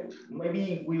growth rate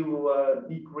maybe will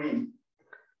decrease.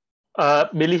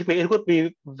 Believe me, it would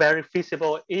be very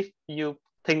feasible if you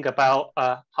think about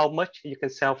how much you can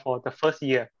sell for the first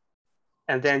year,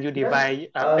 and then you divide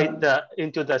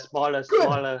into the smaller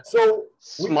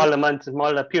months,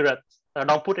 smaller periods.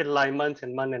 Don't put it like months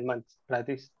and months and months like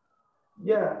this.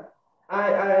 Yeah,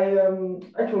 I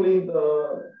actually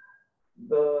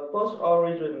the first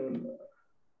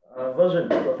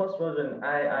version,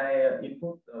 I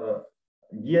input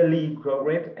yearly growth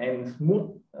rate and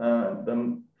smooth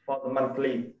for the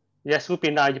monthly. Yes, would be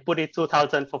nice. You put it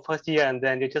 2,000 for first year, and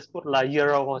then you just put like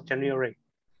euro or January.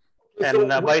 And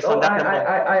based on that number,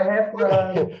 I have.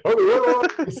 Okay,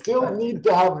 we still need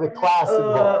to have the class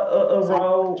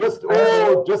involved. Just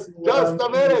a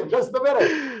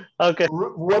minute. Okay.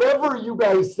 Whatever you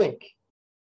guys think,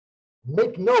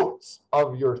 make notes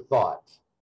of your thought,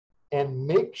 and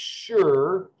make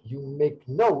sure you make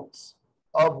notes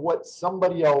of what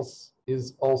somebody else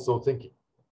is also thinking,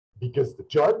 because the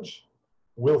judge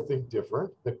will think different,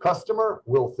 the customer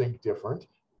will think different,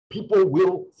 people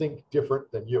will think different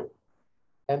than you.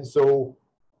 And so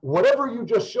whatever you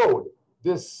just showed,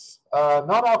 this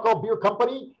non-alcohol beer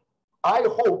company, I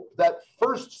hope that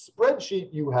first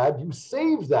spreadsheet you had, you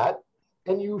save that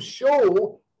and you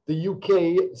show the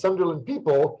UK Sunderland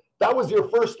people, that was your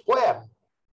first plan.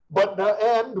 But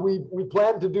and we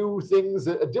plan to do things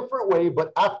a different way,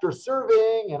 but after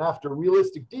surveying and after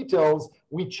realistic details,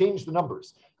 we change the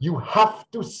numbers. You have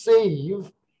to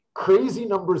save crazy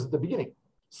numbers at the beginning.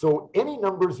 So any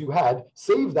numbers you had,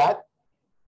 save that,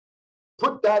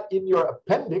 put that in your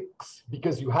appendix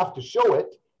because you have to show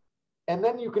it, and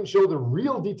then you can show the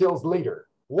real details later.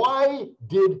 Why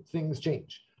did things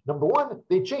change? Number one,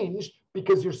 they changed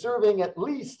because you're surveying at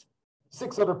least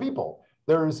 6 other people.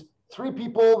 There's 3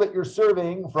 people that you're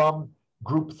surveying from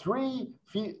group 3,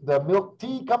 the milk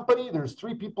tea company. There's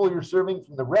 3 people you're surveying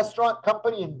from the restaurant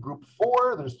company. In group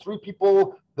 4, there's 3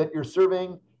 people that you're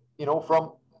surveying,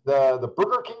 from the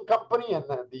Burger King company and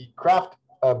the craft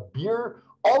beer.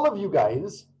 All of you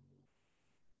guys,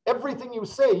 everything you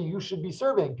say, you should be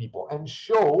surveying people and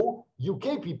show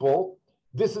UK people,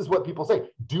 this is what people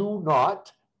say. Do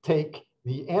not take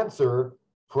the answer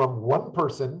from one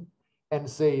person and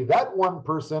say that one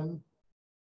person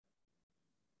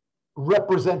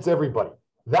represents everybody.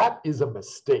 That is a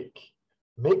mistake.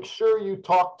 Make sure you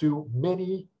talk to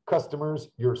many customers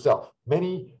yourself,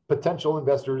 many potential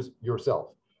investors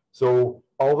yourself. So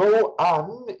although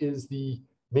An is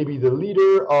maybe the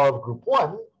leader of group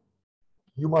 1,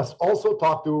 you must also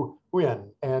talk to Nguyen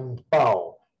and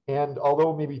Bao. And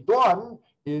although maybe Tuan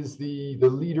is the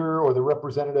leader or the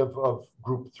representative of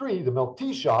group 3, the milk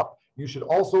tea shop, you should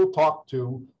also talk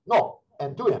to No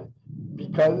and Tuyen,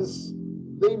 because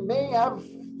they may have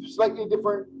slightly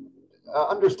different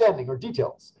understanding or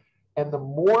details. And the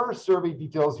more survey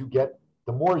details you get,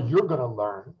 the more you're going to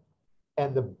learn,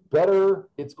 and the better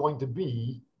it's going to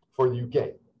be for the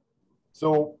UK.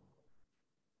 So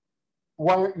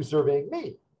why aren't you surveying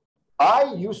me?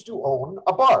 I used to own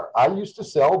a bar. I used to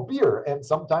sell beer and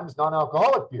sometimes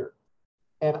non-alcoholic beer.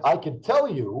 And I can tell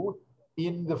you,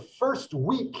 in the first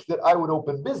week that I would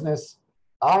open business,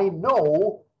 I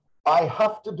know I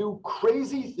have to do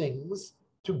crazy things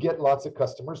to get lots of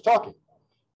customers talking.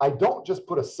 I don't just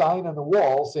put a sign on the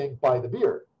wall saying, buy the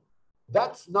beer.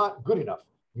 That's not good enough.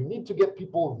 You need to get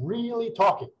people really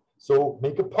talking. So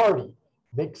make a party,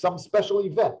 make some special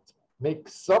event, make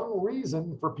some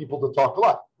reason for people to talk a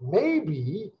lot.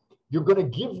 Maybe you're going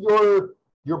to give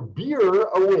your beer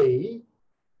away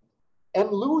and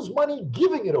lose money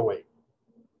giving it away,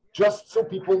 just so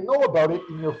people know about it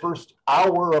in your first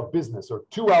hour of business or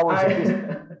 2 hours of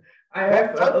business. I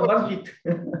have a budget.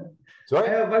 Sorry?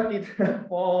 I have a budget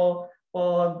for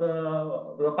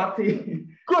the party.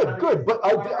 Good. But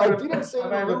I didn't say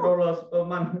 $500 per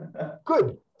month.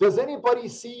 Good. Does anybody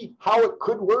see how it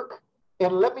could work?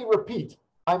 And let me repeat,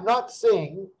 I'm not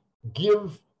saying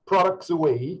give products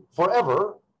away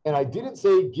forever. And I didn't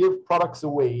say give products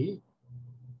away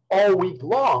all week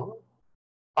long.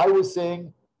 I was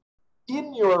saying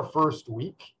in your first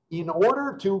week, in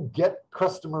order to get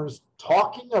customers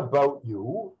talking about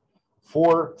you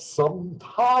for some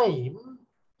time,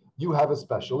 you have a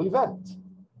special event.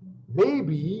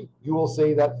 Maybe you will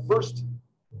say that first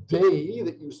day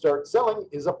that you start selling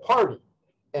is a party.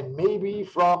 And maybe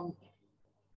from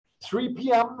 3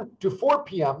 p.m. to 4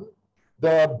 p.m.,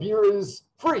 the beer is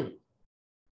free.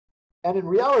 And in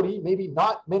reality, maybe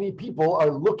not many people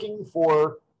are looking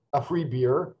for a free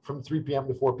beer from 3 p.m.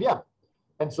 to 4 p.m.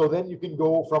 And so then you can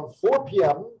go from 4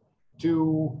 p.m.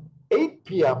 to 8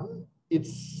 p.m.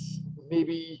 It's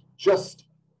maybe just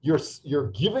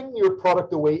you're giving your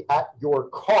product away at your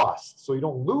cost. So you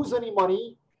don't lose any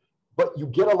money, but you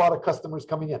get a lot of customers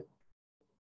coming in.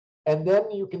 And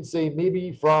then you can say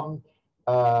maybe from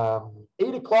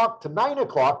 8 o'clock to 9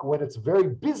 o'clock, when it's very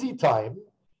busy time,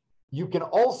 you can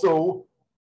also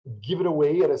give it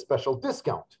away at a special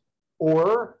discount.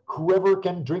 Or whoever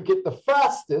can drink it the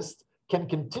fastest can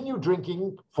continue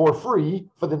drinking for free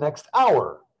for the next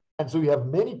hour. And so you have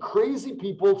many crazy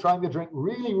people trying to drink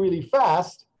really, really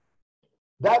fast.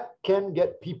 That can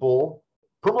get people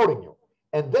promoting you.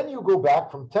 And then you go back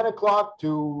from 10 o'clock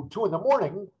to 2 in the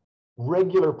morning,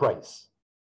 regular price.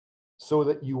 So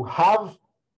that you have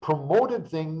promoted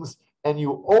things and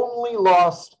you only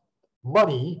lost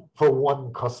money for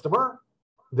one customer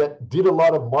that did a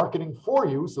lot of marketing for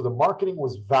you. So the marketing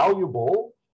was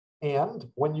valuable. And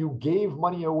when you gave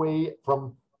money away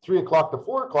from 3 o'clock to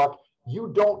 4 o'clock,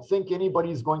 you don't think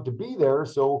anybody's going to be there.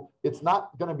 So it's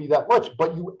not going to be that much,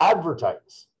 but you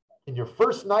advertise in your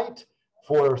first night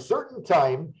for a certain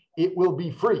time, it will be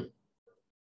free.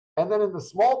 And then in the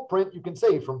small print, you can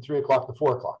say from 3 o'clock to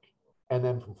 4 o'clock. And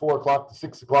then from 4 o'clock to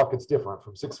 6 o'clock, it's different.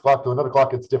 From 6 o'clock to another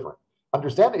clock, it's different.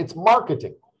 Understand? It's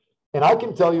marketing. And I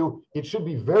can tell you, it should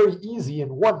be very easy in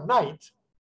one night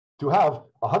to have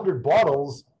 100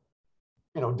 bottles,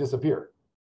 disappear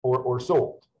or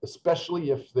sold,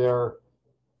 especially if they're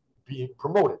being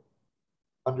promoted.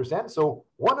 Understand? So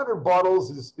 100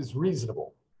 bottles is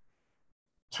reasonable.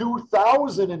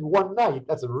 2,000 in one night,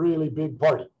 that's a really big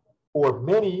party, or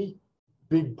many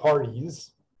big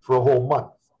parties for a whole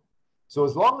month. So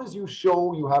as long as you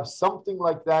show you have something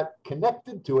like that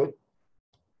connected to it,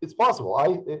 it's possible.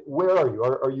 Where are you?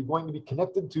 Are you going to be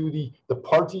connected to the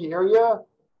party area,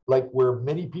 like where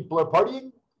many people are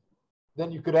partying? Then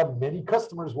you could have many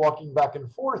customers walking back and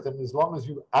forth. And as long as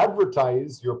you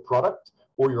advertise your product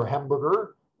or your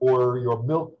hamburger or your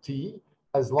milk tea,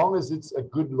 as long as it's a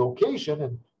good location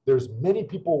and there's many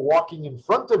people walking in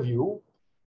front of you,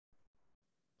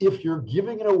 if you're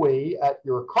giving it away at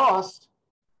your cost,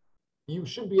 you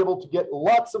should be able to get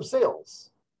lots of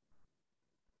sales.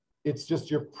 It's just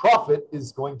your profit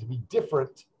is going to be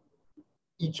different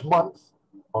each month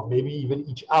or maybe even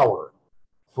each hour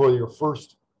for your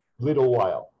first little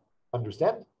while.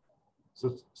 Understand?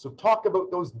 So talk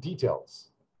about those details.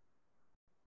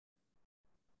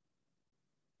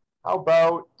 How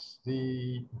about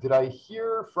did I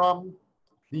hear from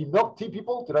the milk tea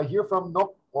people? Did I hear from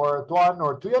Nok or Tuan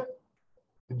or Tuyat?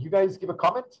 Did you guys give a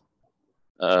comment?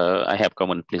 I have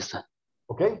comment, please.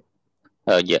 Okay.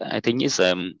 Yeah, I think it's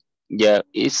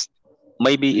it's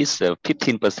maybe it's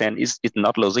 15%. It's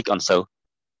not logic also,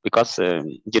 because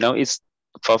it's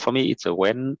for me it's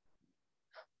when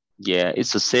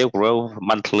it's a sale growth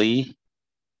monthly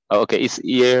Okay, it's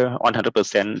year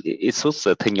 100%. It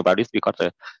should think about it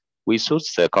because we should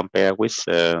compare with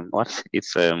what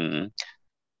it's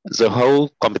the whole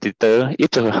competitor.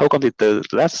 If the whole competitor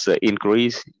let's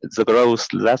increase the growth,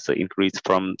 let's increase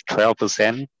from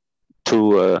 12%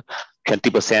 to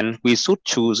 20%. We should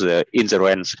choose in the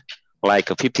range like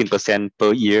 15%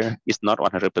 per year. It's not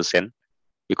 100%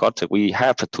 because we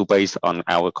have to base on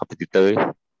our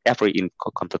competitor, every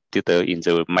competitor in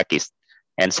the market.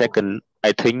 And second,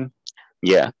 I think,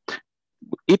 yeah,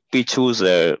 if we choose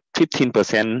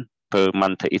 15% per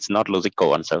month, it's not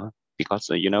logical answer because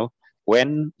you know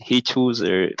when he choose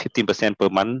 15% per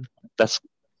month, that's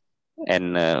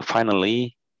and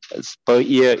finally per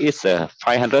year it's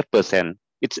 500%.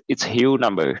 It's a huge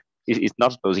number. It's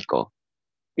not logical.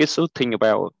 We should think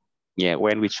about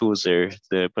when we choose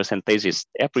the percentages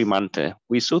every month.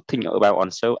 We should think about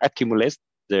also accumulate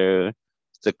the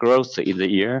growth in the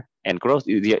year, and growth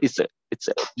in the year it's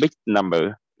a big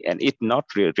number and it's not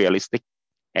realistic.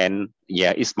 And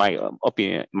it's my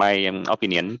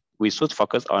opinion. We should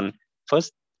focus on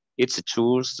first. It's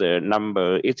choose the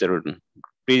number. It's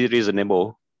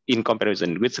reasonable in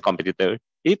comparison with the competitor.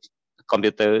 If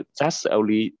competitor just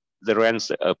only the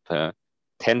range of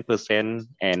 10%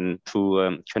 and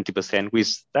to 20%, we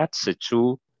start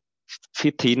to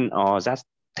 15 or just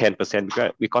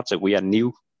 10% because we are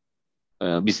new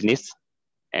business.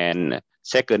 And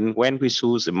second, when we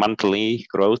choose monthly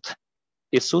growth,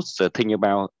 it should think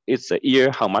about it's a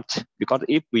year how much, because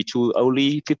if we choose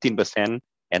only 15%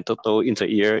 and total in the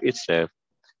year it's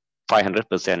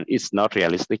 500%, it's not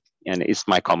realistic. And it's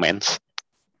my comments.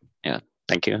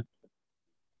 Thank you.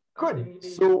 Good.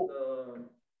 So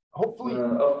hopefully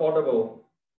affordable,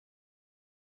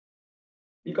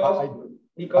 because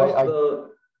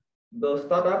the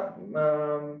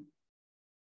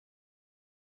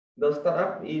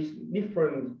startup is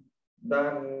different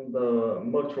than the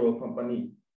mature company.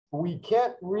 We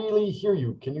can't really hear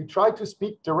you. Can you try to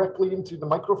speak directly into the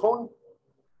microphone?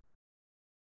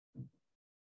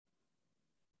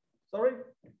 Sorry?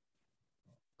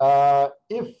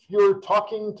 If you're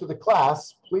talking to the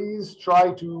class, please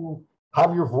try to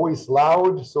have your voice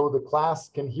loud so the class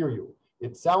can hear you.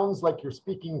 It sounds like you're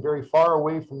speaking very far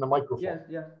away from the microphone. Yes,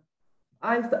 yes.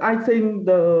 I think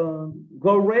the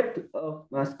growth rate of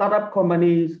startup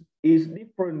companies is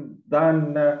different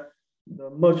than the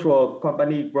mature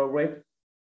company growth rate.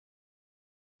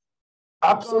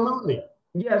 Absolutely.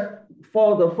 Yes,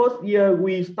 for the first year,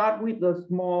 we start with the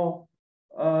small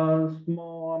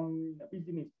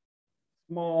business,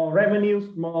 small revenue,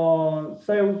 small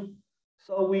sales,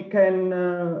 so we can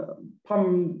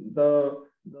pump the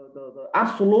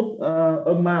absolute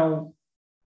amount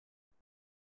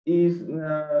is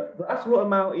the absolute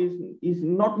amount is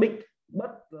not big,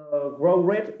 but the growth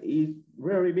rate is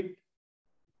very big.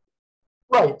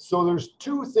 Right. So there's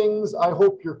two things I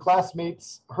hope your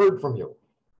classmates heard from you.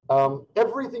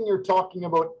 Everything you're talking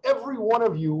about, every one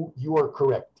of you are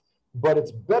correct, but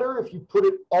it's better if you put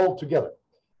it all together.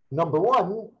 Number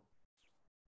one,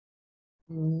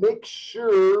 make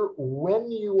sure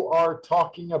when you are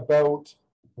talking about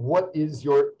what is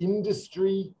your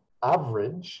industry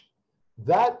average,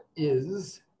 that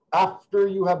is after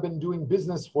you have been doing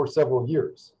business for several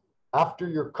years, after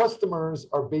your customers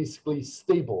are basically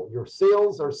stable, your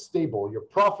sales are stable, your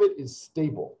profit is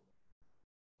stable.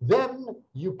 Then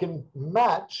you can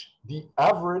match the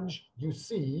average you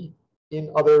see in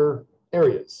other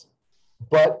areas.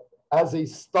 But as a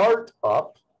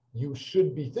startup, you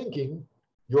should be thinking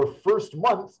your first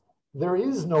month, there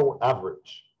is no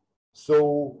average.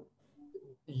 So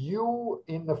you,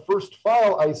 in the first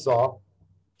file I saw,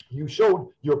 you showed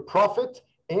your profit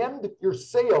and your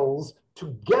sales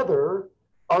together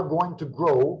are going to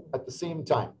grow at the same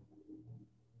time.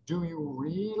 Do you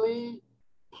really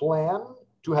plan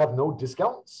to have no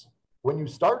discounts when you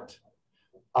start?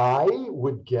 I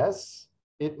would guess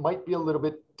it might be a little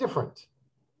bit different.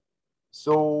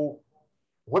 So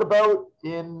what about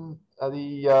in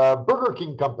the Burger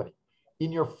King company?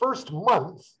 In your first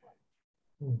month,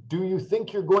 do you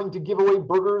think you're going to give away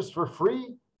burgers for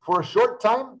free for a short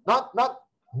time? Not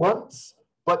months,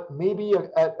 but maybe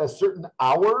at a certain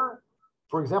hour?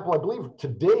 For example, I believe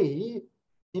today,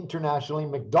 internationally,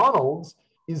 McDonald's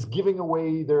is giving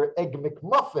away their Egg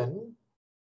McMuffin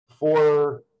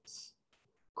for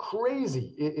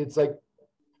crazy. It's like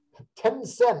 10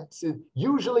 cents.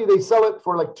 Usually they sell it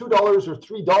for like $2 or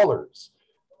 $3.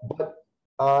 But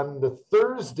on the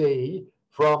Thursday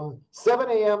from 7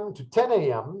 a.m. to 10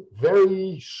 a.m.,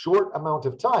 very short amount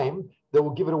of time, they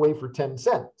will give it away for 10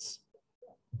 cents.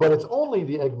 but it's only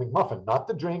the Egg McMuffin, not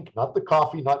the drink, not the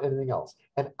coffee, not anything else.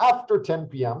 And after 10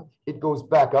 p.m., it goes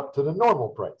back up to the normal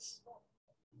price.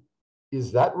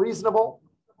 Is that reasonable?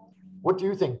 What do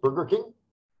you think, Burger King?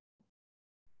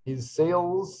 Is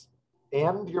sales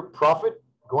and your profit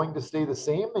going to stay the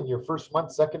same in your first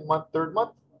month, second month, third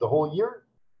month, the whole year?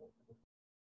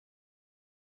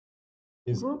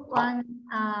 Group one,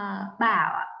 Bảo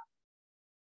ạ.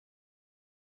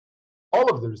 All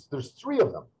of there's three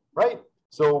of them, right?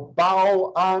 So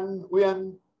Bao, An,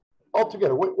 Nguyen, all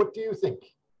together. What do you think?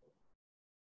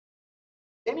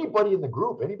 Anybody in the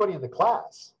group, anybody in the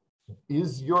class,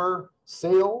 is your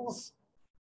sales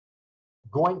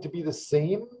going to be the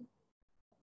same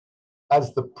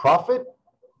as the profit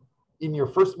in your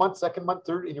first month, second month,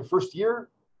 third, in your first year?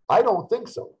 I don't think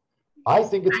so. I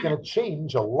think it's going to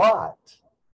change a lot.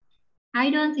 I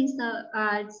don't think so.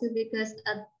 So because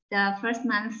the first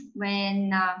month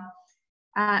when,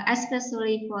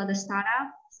 especially for the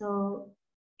startup, so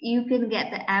you can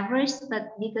get the average,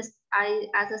 but because I,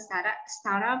 as a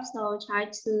startup, so try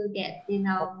to get,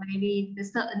 maybe the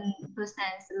certain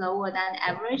percent lower than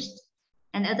average.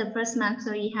 And at the first month,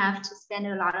 so you have to spend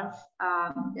a lot of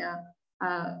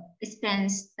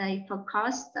expense like for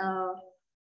cost. So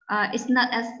it's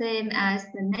not as same as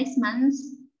the next month.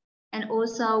 And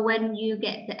also when you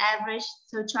get the average,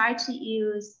 so try to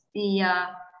use the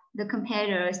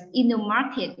competitors in the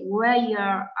market where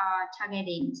you're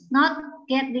targeting, not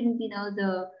getting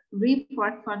the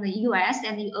report from the US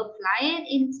and you apply it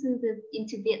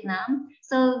into Vietnam.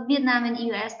 So Vietnam and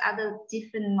US are the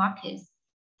different markets.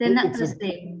 They're not the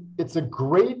same.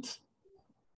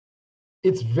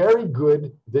 It's very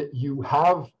good that you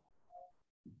have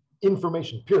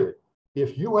information, period.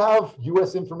 If you have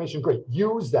US information, great,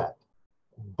 use that,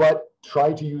 but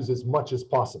try to use as much as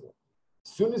possible.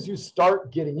 As soon as you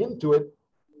start getting into it,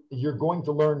 you're going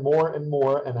to learn more and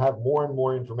more and have more and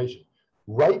more information.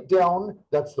 Write down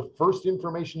that's the first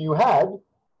information you had,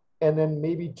 and then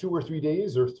maybe 2 or 3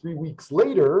 days or 3 weeks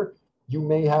later, you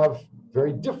may have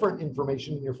very different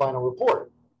information in your final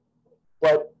report.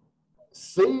 But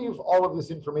save all of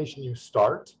this information you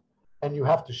start, and you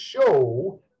have to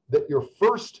show that your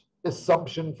first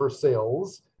assumption for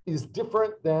sales is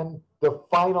different than the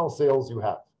final sales you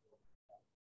have.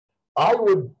 I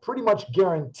would pretty much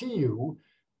guarantee you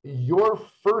your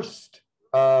first,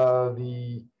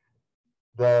 the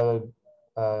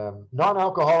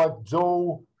non-alcoholic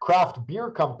Zoe craft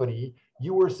beer company,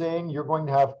 you were saying you're going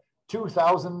to have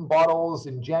 2,000 bottles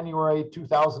in January,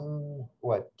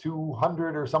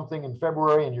 200 or something in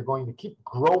February, and you're going to keep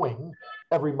growing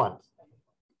every month.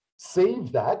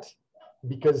 Save that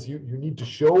because you need to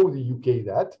show the UK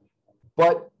that.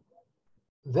 But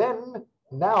then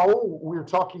now we're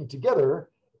talking together.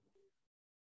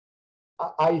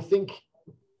 I think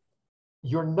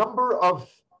your number of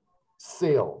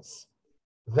sales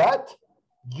that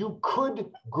you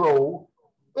could grow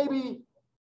maybe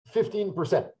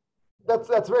 15%.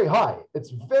 That's very high. It's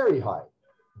very high,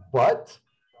 but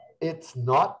it's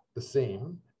not the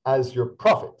same as your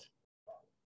profit.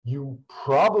 You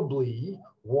probably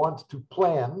want to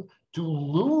plan to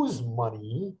lose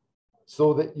money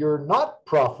so that you're not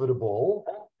profitable,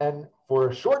 and for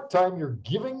a short time you're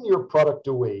giving your product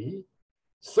away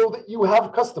so that you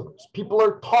have customers. People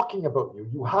are talking about you.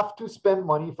 You have to spend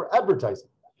money for advertising.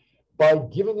 By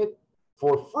giving it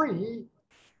for free,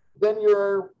 then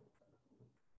you're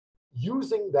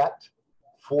using that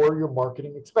for your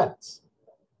marketing expense.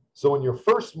 So in your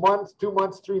first month, 2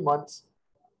 months, 3 months,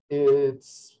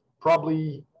 it's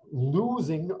probably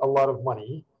losing a lot of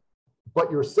money, but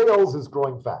your sales is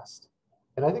growing fast.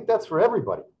 And I think that's for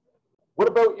everybody. What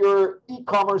about your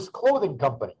e-commerce clothing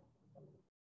company?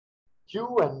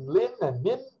 Hugh and Lynn and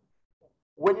Min,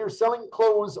 when you're selling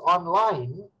clothes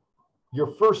online, your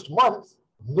first month,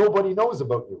 nobody knows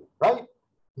about you, right?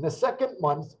 In the second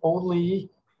month, only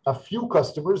a few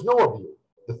customers know of you.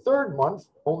 The third month,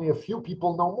 only a few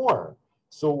people know more.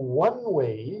 So one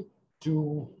way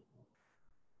to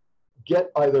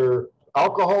get either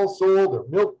alcohol sold or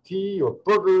milk tea or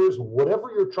burgers,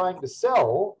 whatever you're trying to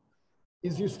sell,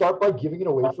 is you start by giving it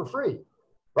away for free,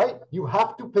 right? You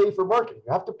have to pay for marketing.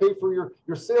 You have to pay for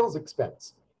your sales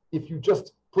expense. If you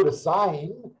just put a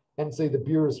sign and say the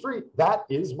beer is free, that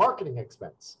is marketing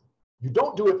expense. You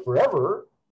don't do it forever.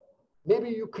 Maybe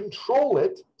you control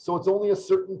it so it's only a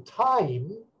certain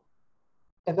time,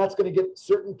 and that's going to get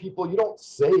certain people. You don't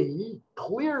say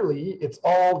clearly it's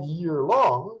all year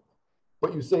long,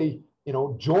 but you say,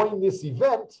 join this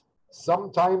event.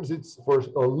 Sometimes it's for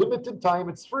a limited time,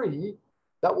 it's free.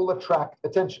 That will attract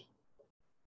attention,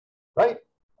 right?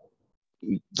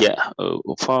 Yeah,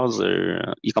 for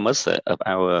the e-commerce of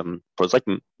our project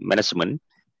management,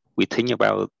 we think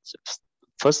about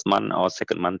first month or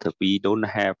second month. We don't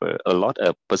have a lot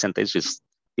of percentages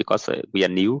because we are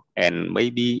new, and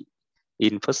maybe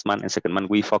in first month and second month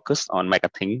we focus on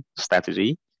marketing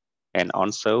strategy, and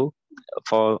also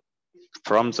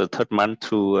from the third month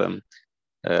to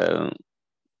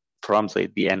from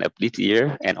the end of this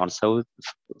year, and also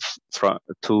from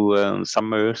to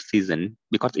summer season,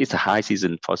 because it's a high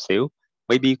season for sale.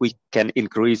 Maybe we can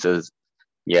increase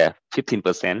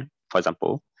 15%, for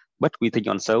example. But we think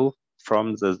also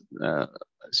from the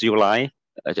July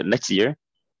next year,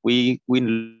 we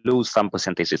lose some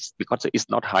percentages because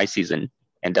it's not high season,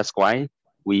 and that's why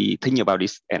we think about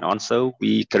this. And also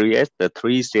we create the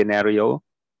 3 scenario.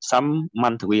 Some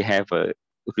month we have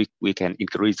we can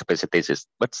increase the percentages,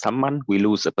 but some month we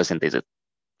lose the percentages.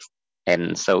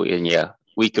 And so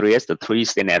we create the 3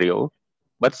 scenario.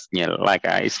 But like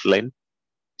I explained,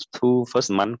 2 first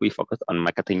month we focus on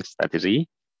marketing strategy,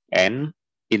 and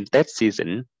in that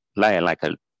season, like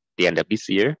the end of this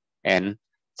year and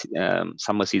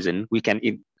summer season, we can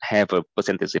have a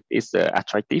percentage. It's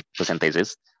attractive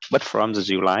percentages, but from the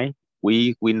July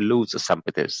we lose some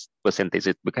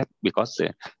percentages because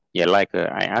like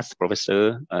I asked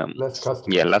Professor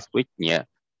last week,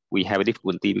 we have a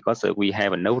difficulty because we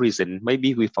have no reason.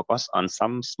 Maybe we focus on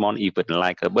some small event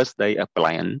like a birthday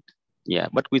appliance.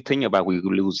 But we think about we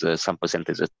lose some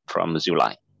percentages from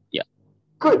July.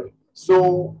 Good.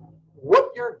 So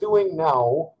what you're doing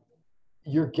now,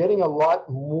 you're getting a lot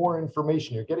more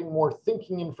information. You're getting more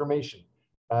thinking information.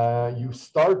 You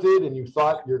started and you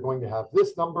thought you're going to have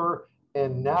this number,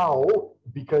 and now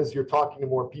because you're talking to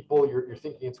more people, you're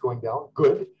thinking it's going down.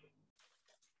 Good.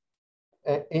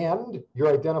 And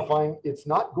you're identifying it's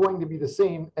not going to be the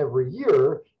same every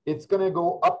year. It's going to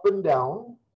go up and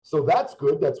down. So that's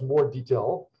good. That's more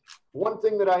detail. One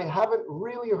thing that I haven't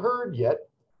really heard yet,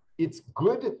 it's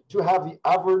good to have the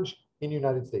average in the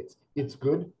United States. It's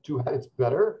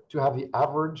better to have the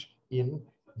average in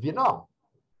Vietnam.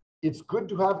 It's good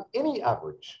to have any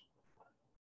average,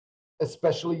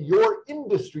 especially your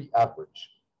industry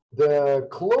average. The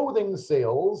clothing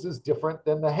sales is different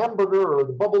than the hamburger or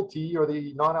the bubble tea or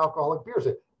the non-alcoholic beers.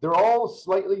 They're all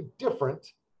slightly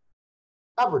different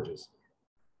averages.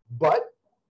 But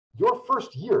your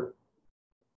first year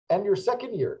and your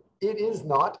second year, it is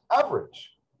not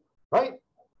average, right?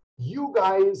 You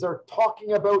guys are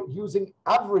talking about using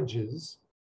averages,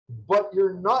 but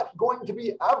you're not going to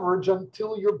be average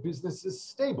until your business is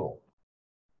stable.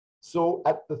 So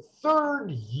at the third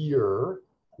year,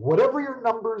 whatever your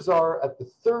numbers are at the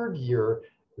third year,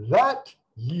 that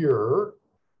year,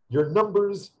 your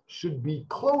numbers should be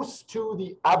close to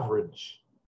the average.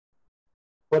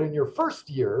 But in your first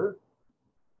year,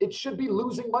 it should be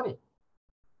losing money.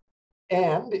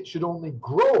 And it should only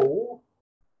grow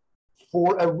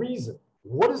for a reason.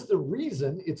 What is the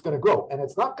reason it's going to grow? And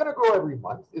it's not going to grow every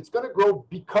month. It's going to grow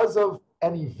because of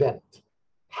an event.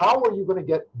 How are you going to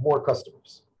get more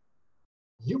customers?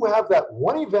 You have that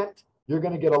one event, you're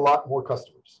going to get a lot more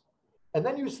customers. And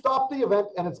then you stop the event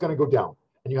and it's going to go down.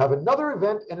 And you have another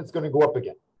event and it's going to go up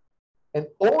again. And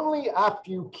only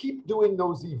after you keep doing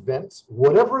those events,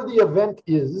 whatever the event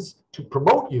is to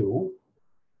promote you,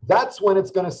 that's when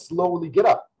it's going to slowly get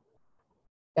up.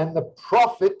 And the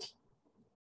profit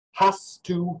has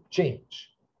to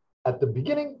change. At the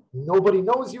beginning, nobody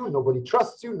knows you, nobody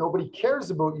trusts you, nobody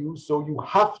cares about you. So you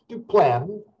have to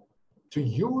plan to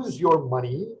use your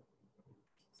money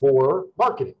for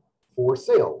marketing, for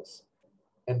sales.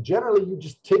 And generally, you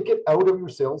just take it out of your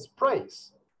sales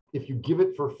price. If you give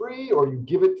it for free or you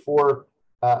give it for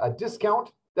a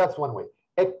discount, that's one way.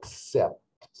 Except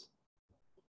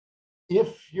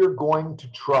if you're going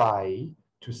to try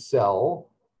to sell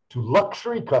to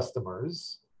luxury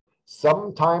customers,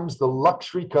 sometimes the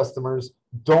luxury customers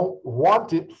don't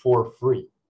want it for free.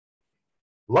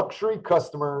 Luxury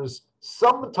customers,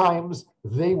 sometimes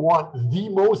they want the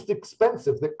most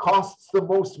expensive that costs the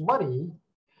most money.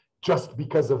 Just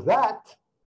because of that,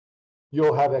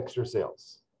 you'll have extra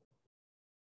sales.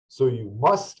 So you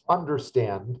must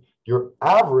understand your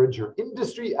average, your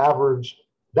industry average,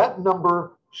 that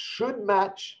number should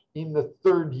match in the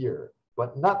third year,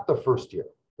 but not the first year.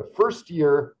 The first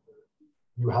year,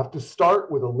 you have to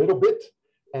start with a little bit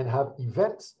and have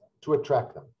events to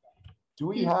attract them. Do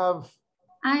we have...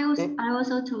 I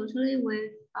also totally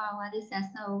with what he says.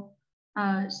 So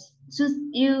should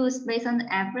use based on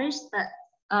the average, but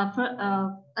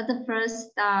at the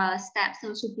first step,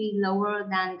 so should be lower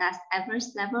than that average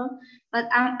level. But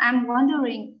I'm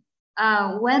wondering,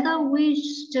 whether we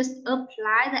just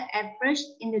apply the average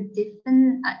in the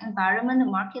different environment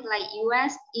market like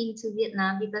US into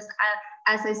Vietnam, because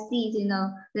as I see, you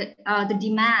know, the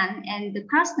demand and the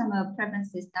customer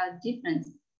preferences are different.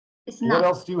 It's not. What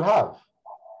else do you have?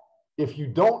 If you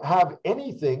don't have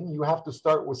anything, you have to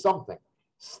start with something.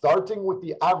 Starting with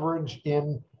the average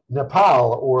in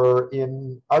Nepal or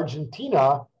in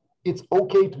Argentina, it's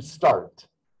okay to start.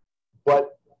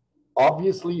 But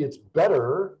obviously, it's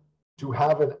better to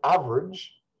have an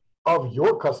average of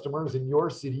your customers in your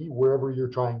city, wherever you're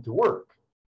trying to work.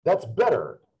 That's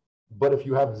better. But if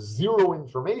you have zero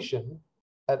information,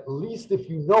 at least if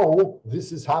you know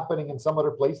this is happening in some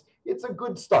other place, it's a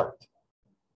good start.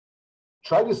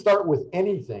 Try to start with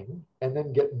anything and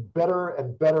then get better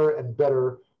and better and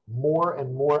better, more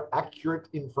and more accurate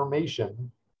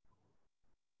information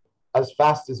as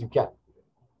fast as you can.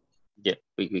 Yeah,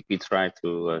 we try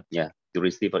to to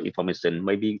receive information.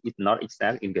 Maybe it's not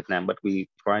exact in Vietnam, but we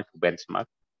try to benchmark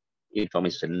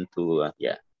information to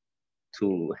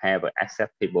to have an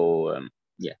acceptable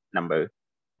number.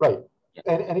 Right.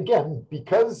 Yeah. And again,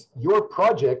 because your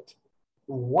project,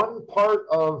 one part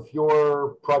of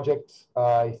your project,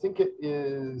 I think it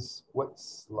is, what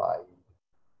slide?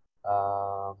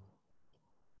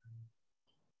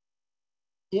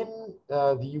 In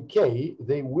the UK,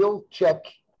 they will check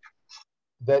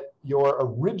that your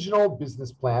original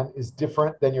business plan is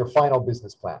different than your final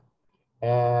business plan.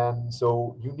 And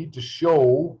so you need to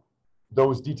show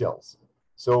those details.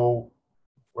 So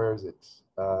where is it?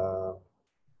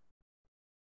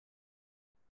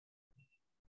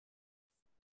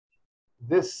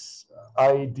 This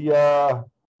idea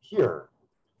here.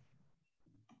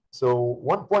 So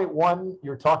 1.1,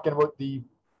 you're talking about the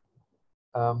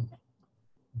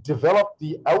develop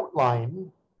the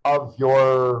outline of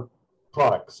your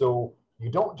product. So you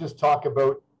don't just talk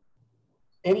about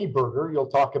any burger, you'll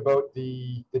talk about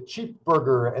the cheap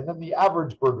burger, and then the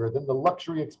average burger, then the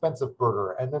luxury expensive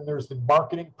burger, and then there's the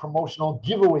marketing promotional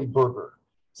giveaway burger,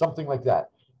 something like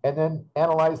that. And then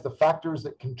analyze the factors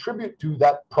that contribute to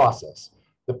that process.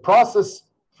 The process,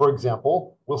 for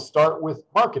example, will start with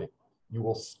marketing. You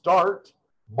will start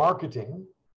marketing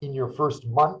in your first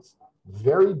month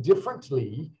very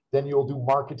differently than you'll do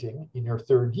marketing in your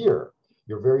third year.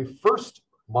 Your very first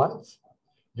month,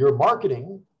 your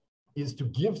marketing is to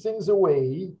give things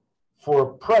away for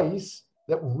a price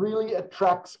that really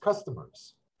attracts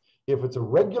customers. If it's a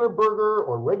regular burger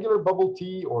or regular bubble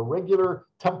tea or regular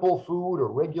temple food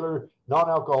or regular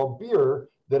non-alcohol beer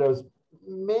that has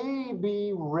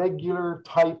maybe regular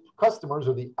type customers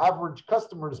or the average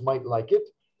customers might like it,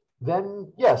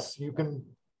 then yes, you can,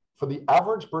 for the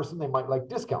average person, they might like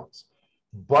discounts.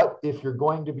 But if you're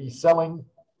going to be selling,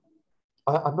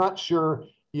 I'm not sure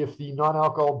if the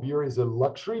non-alcohol beer is a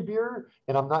luxury beer,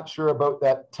 and I'm not sure about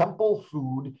that temple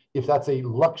food, if that's a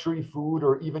luxury food,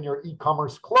 or even your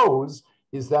e-commerce clothes,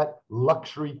 is that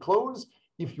luxury clothes?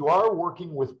 If you are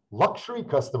working with luxury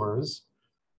customers,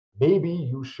 maybe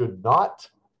you should not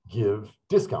give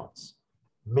discounts.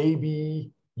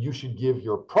 Maybe you should give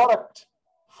your product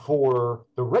for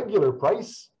the regular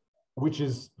price, which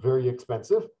is very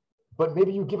expensive, but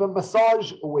maybe you give a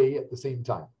massage away at the same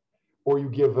time, or you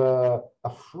give a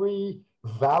free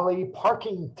valet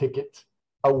parking ticket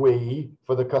away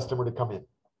for the customer to come in.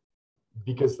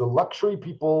 Because the luxury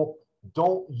people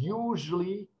don't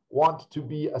usually want to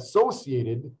be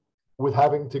associated with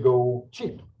having to go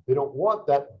cheap. They don't want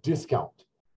that discount.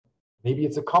 Maybe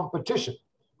it's a competition.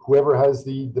 Whoever has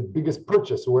the biggest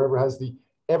purchase, whoever has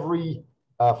every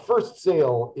first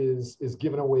sale is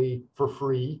given away for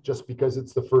free just because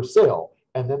it's the first sale.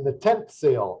 And then the 10th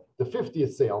sale, the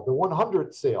 50th sale, the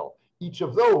 100th sale, each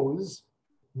of those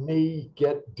may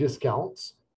get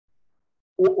discounts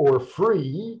or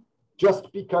free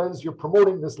just because you're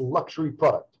promoting this luxury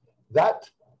product. That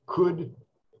could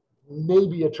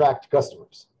maybe attract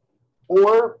customers.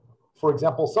 Or, for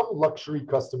example, some luxury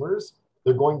customers,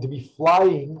 they're going to be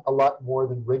flying a lot more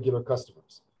than regular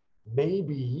customers.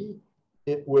 Maybe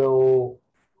it will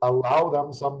allow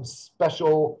them some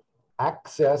special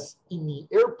access in the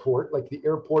airport, like the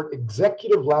airport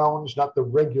executive lounge, not the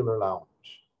regular lounge,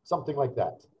 something like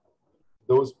that.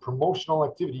 Those promotional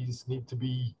activities need to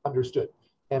be understood.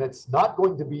 And it's not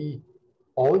going to be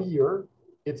all year.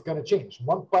 It's going to change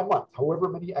month by month, however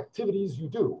many activities you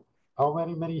do, how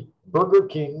many Burger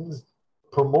King's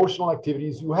promotional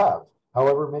activities you have,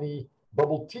 however many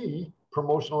bubble tea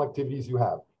promotional activities you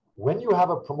have. When you have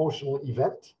a promotional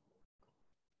event,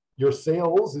 your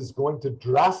sales is going to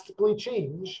drastically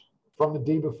change from the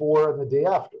day before and the day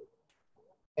after.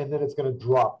 And then it's going to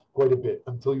drop quite a bit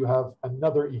until you have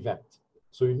another event.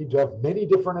 So you need to have many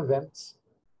different events,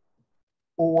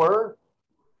 or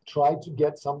try to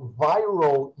get some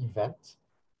viral event,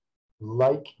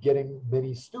 like getting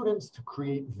many students to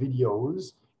create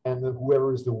videos, and then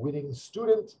whoever is the winning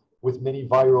student with many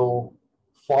viral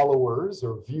followers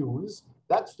or views,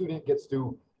 that student gets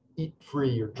to eat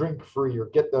free or drink free or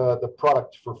get the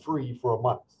product for free for a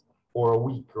month or a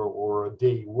week or a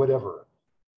day, whatever.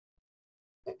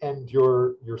 And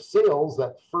your sales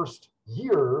that first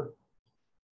year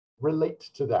relate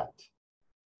to that.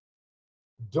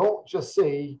 Don't just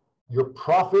say your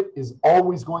profit is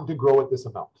always going to grow at this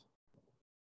amount.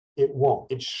 It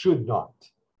won't. It should not.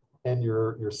 And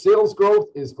your sales growth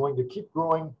is going to keep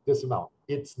growing this amount.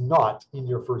 It's not in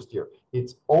your first year.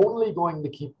 It's only going to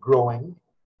keep growing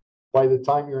by the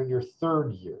time you're in your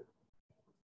third year.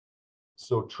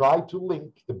 So try to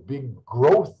link the big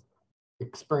growth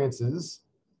experiences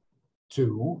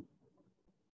to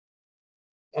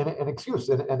an excuse,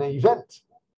 an event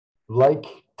like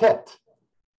TET.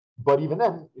 But even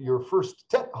then, your first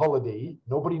TET holiday,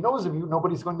 nobody knows of you,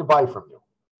 nobody's going to buy from you.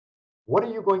 What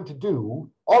are you going to do,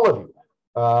 all of you,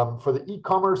 for the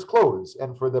e-commerce clothes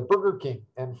and for the Burger King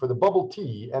and for the bubble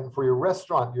tea and for your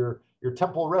restaurant, your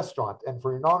temple restaurant and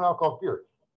for your non-alcoholic beer?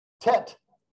 TET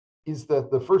is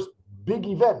the first big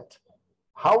event.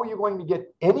 How are you going to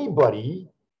get anybody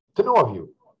to know of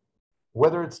you,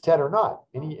 whether it's TET or not?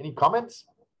 Any comments?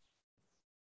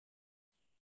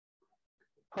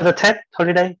 For the TET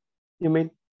holiday, you mean?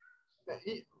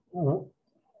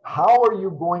 How are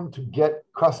you going to get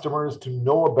customers to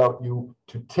know about you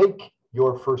to take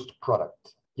your first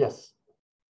product? Yes.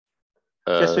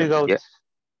 Yes, we go.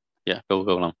 Yeah, go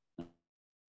long.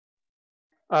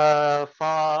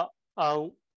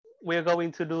 We're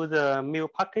going to do the meal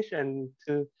package, and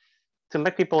to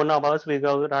make people know about us, we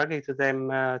go directly to them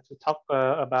to talk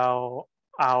about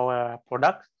our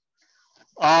product.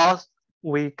 Or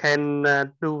we can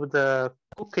do the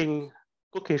cooking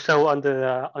show on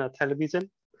the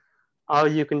television, or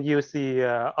you can use the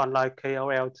online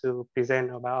KOL to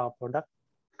present about our product.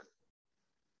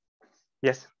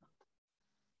 Yes.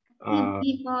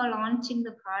 Before launching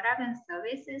the product and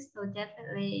services, so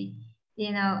definitely,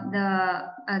 you know,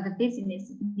 the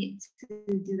business needs to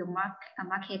do the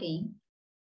marketing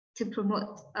to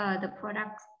promote the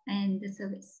products and the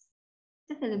service.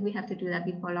 Definitely, we have to do that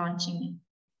before launching it.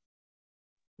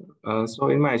 So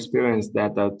in my experience,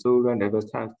 that to run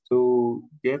advertise to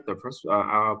get the first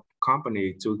our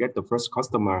company to get the first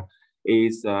customer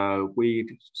is we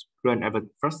run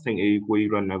first thing is we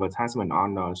run advertisement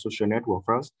on social network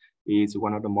first. Is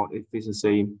one of the more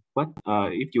efficiency. But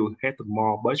if you have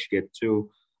more budget to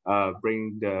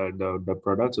bring the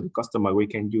product to the customer, we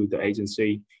can use the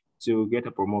agency to get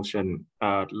a promotion.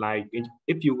 Like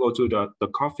if you go to the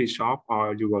coffee shop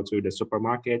or you go to the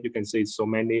supermarket, you can see so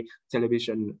many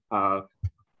television,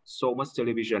 so much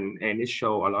television, and it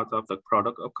show a lot of the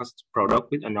product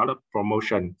with another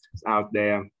promotion out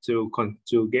there to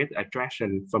get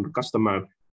attraction from the customer.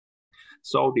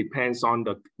 So depends on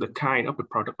the kind of the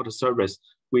product or the service,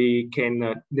 we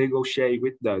can negotiate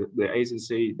with the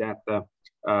agency that the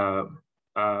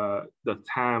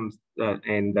times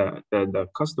and the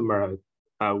customer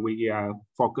we are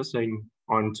focusing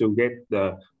on to get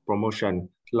the promotion,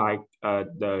 like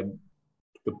the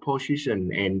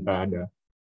position and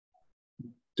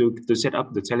to set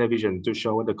up the television to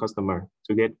show the customer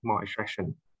to get more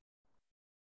attraction.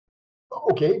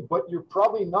 Okay, but you're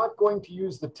probably not going to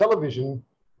use the television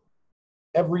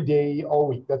every day, all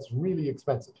week. That's really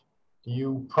expensive.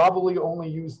 You probably only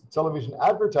use the television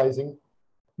advertising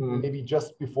maybe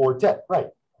just before TET, right?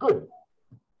 Good.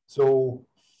 So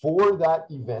for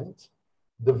that event,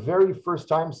 the very first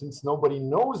time, since nobody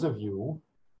knows of you,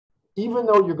 even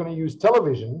though you're going to use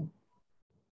television,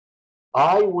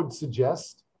 I would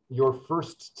suggest your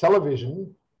first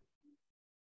television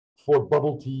for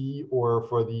bubble tea or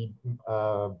for the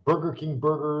Burger King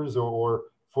burgers or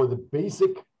for the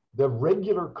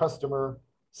regular customer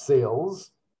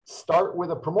sales, start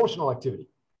with a promotional activity.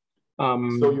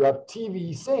 So you have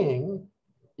TV saying,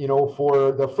 you know,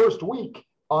 for the first week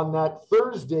on that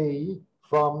Thursday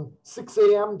from 6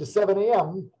 a.m. to 7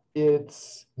 a.m.,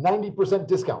 it's 90%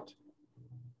 discount.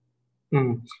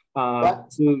 To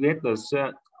get the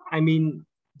set, I mean,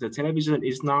 the television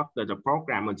is not the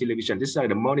program on television. This is like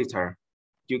the monitor.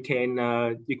 You can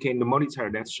monitor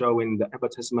that showing the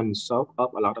advertisement of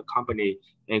a lot of company,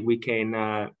 and we can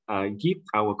give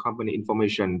our company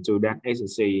information to that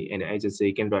agency, and the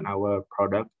agency can run our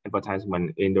product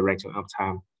advertisement in the range of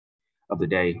time of the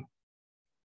day.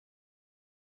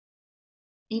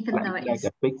 Even though it's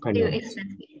still expensive.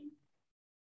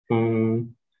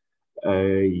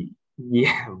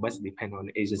 Yeah, but depend on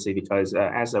the agency because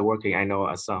as a working, I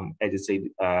know some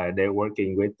agency they're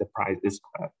working with the price is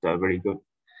very good.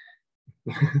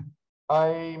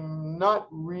 I'm not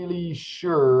really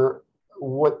sure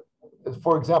what,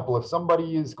 for example, if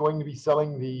somebody is going to be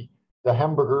selling the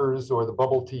hamburgers or the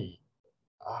bubble tea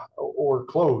or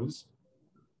clothes.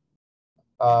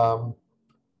 I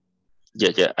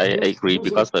agree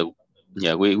because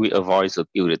we avoid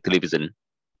the television.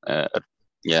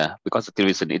 Because the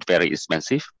television is very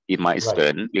expensive in my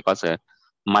experience. Right. Because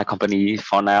my company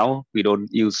for now we don't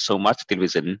use so much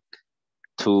television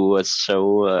to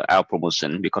show our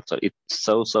promotion because it's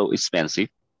so expensive,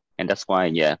 and that's why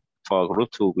for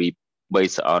group 2 we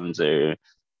based on the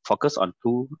focus on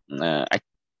two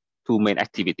main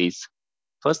activities.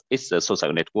 First is the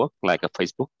social network like a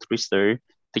Facebook, Twitter,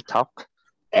 TikTok.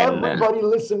 And everybody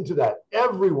listen to that.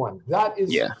 Everyone, that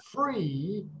is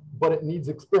free, but it needs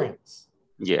experience.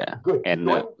 Good. And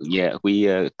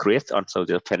we create also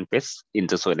the fan page in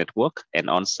the social network, and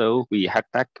also we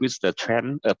hashtag with the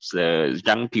trend of the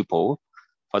young people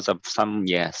for some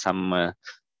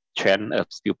trend of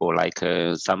people like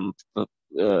some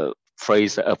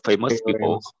phrase famous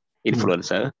people,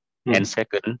 influencer. And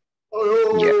second,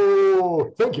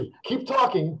 thank you. Keep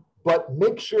talking, but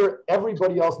make sure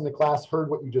everybody else in the class heard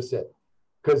what you just said,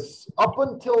 because up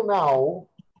until now,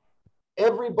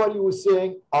 everybody was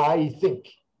saying, I think.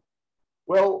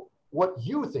 Well, what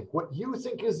you think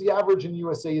is the average in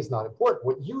USA is not important.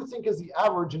 What you think is the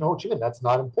average in Ho Chi Minh, that's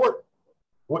not important.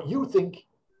 What you think,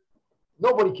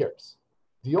 nobody cares.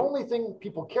 The only thing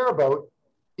people care about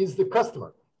is the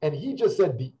customer. And he just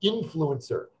said the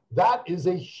influencer. That is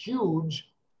a huge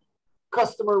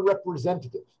customer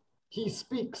representative. He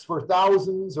speaks for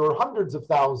thousands or hundreds of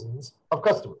thousands of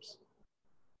customers.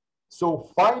 So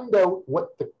find out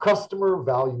what the customer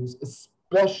values,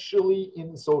 especially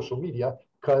in social media,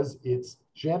 because it's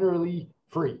generally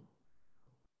free.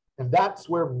 And that's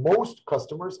where most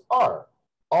customers are.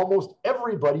 Almost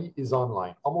everybody is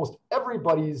online. Almost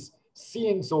everybody's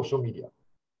seeing social media.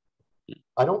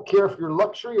 I don't care if you're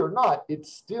luxury or not,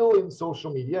 it's still in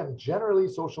social media, and generally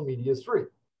social media is free.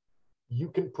 You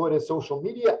can put a social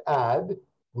media ad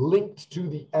linked to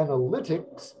the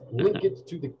analytics, link it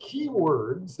to the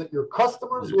keywords that your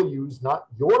customers will use, not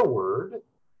your word,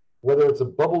 whether it's a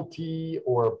bubble tea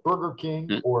or a Burger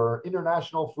King or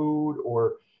international food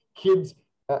or kids.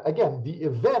 Again, the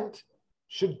event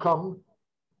should come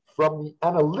from the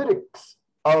analytics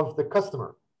of the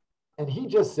customer. And he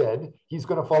just said he's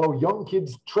going to follow young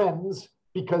kids' trends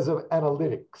because of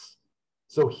analytics.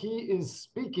 So he is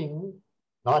speaking,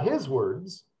 not his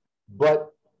words,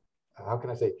 but how can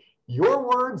I say, your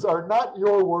words are not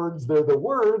your words, they're the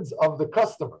words of the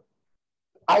customer.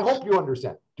 I hope you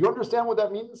understand. Do you understand what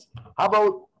that means? How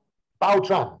about Bao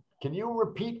Tran? Can you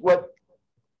repeat what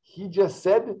he just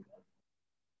said?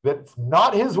 That's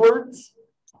not his words?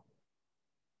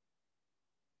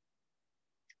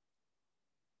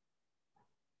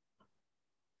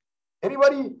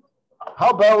 Anybody? How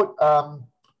about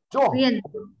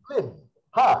Lynn?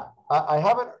 Hi. I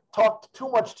haven't talked too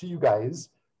much to you guys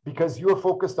because you're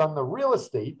focused on the real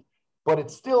estate, but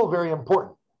it's still very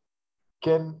important.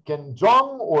 Can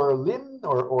Zhong or Lin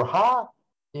or Ha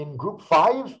in group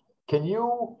 5, can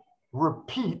you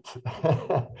repeat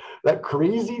that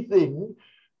crazy thing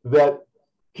that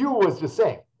Hugh was just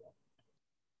saying?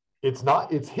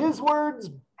 It's his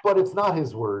words, but it's not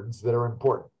his words that are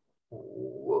important.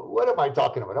 What am I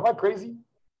talking about? Am I crazy?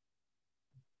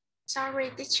 Sorry,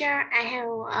 teacher, I have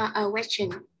a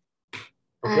question.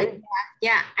 Okay.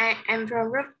 I'm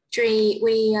from group 3.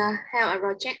 We have a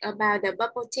project about the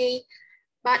bubble tea,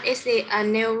 but it's a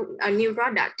new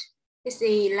product. It's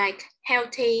like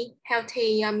healthy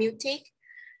milk tea.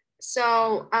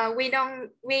 So we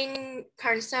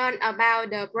concerned about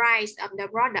the price of the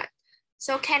product.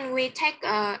 So can we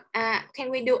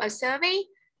do a survey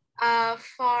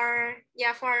for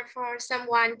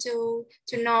someone to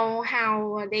know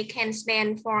how they can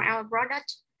spend for our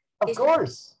product? Of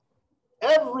course.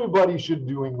 Everybody should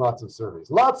be doing lots of surveys.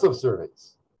 That's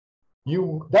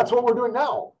what we're doing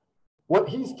now. What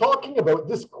he's talking about,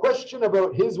 this question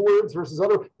about his words versus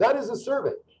other, that is a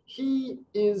survey. He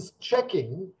is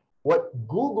checking what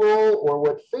Google or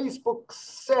what Facebook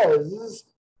says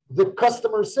the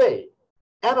customers say.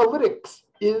 Analytics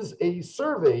is a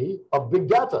survey of big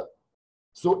data.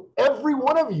 So every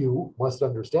one of you must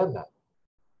understand that.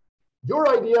 Your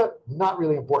idea, not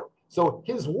really important. So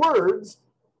his words,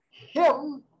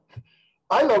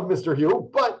 I love Mr. Hugh,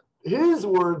 but his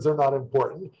words are not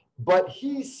important. But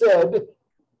he said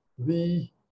the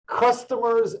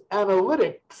customer's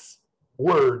analytics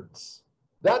words.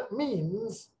 that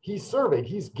means he's surveyed.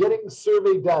 He's getting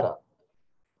survey data.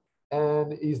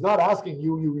 And he's not asking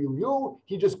you.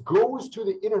 He just goes to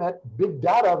the internet, big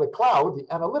data, the cloud, the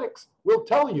analytics will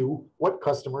tell you what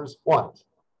customers want.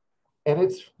 And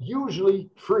it's usually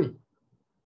free.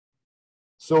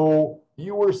 So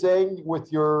you were saying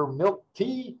with your milk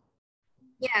tea,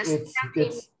 Yes,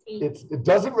 it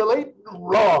doesn't relate?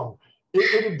 Wrong.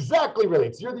 It exactly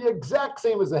relates. You're the exact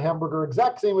same as the hamburger,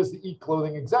 exact same as the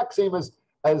e-clothing, exact same as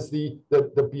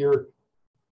the beer.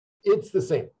 It's the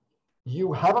same.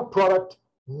 You have a product,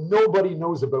 nobody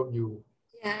knows about you.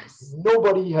 yes,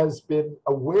 Nobody has been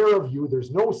aware of you.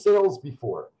 There's no sales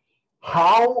before.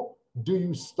 How do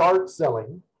you start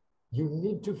selling? You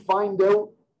need to find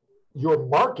out your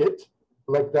market,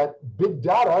 like that big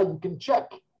data. You can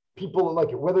check. People like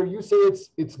it. Whether you say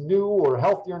it's new or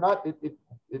healthy or not,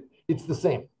 it's the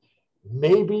same.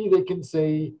 Maybe they can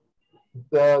say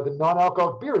the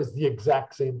non-alcoholic beer is the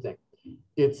exact same thing.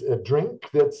 It's a drink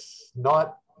that's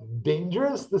not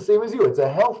dangerous, the same as you. It's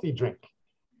a healthy drink.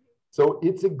 So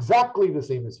it's exactly the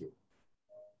same as you.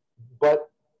 But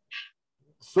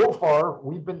so far,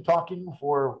 we've been talking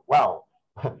for, wow.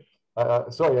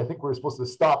 Sorry, I think we were supposed to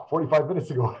stop 45 minutes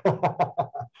ago.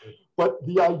 But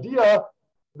the idea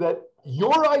that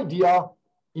your idea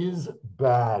is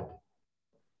bad.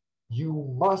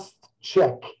 You must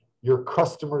check your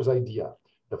customer's idea.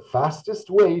 The fastest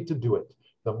way to do it,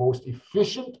 the most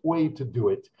efficient way to do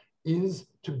it, is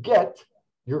to get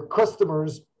your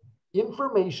customers'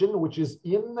 information, which is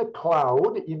in the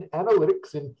cloud, in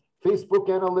analytics, in Facebook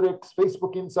Analytics,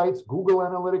 Facebook Insights, Google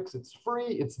Analytics. It's free.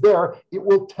 It's there. It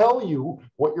will tell you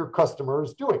what your customer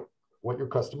is doing, what your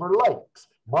customer likes.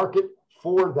 Market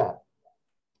for that.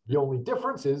 The only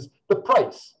difference is the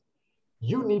price.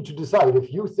 You need to decide.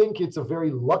 If you think it's a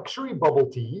very luxury bubble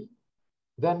tea,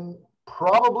 then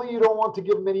probably you don't want to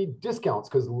give many discounts,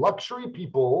 because luxury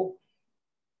people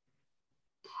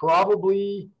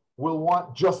probably will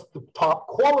want just the top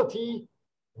quality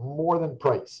more than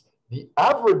price. The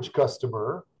average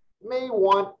customer may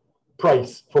want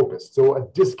price focused, so a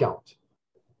discount.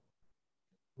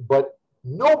 But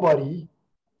nobody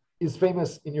is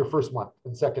famous in your first month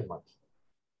and second month,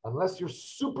 unless you're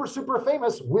super, super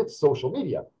famous with social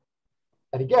media.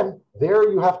 And again,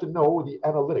 there you have to know the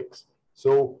analytics.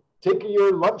 So take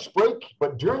your lunch break,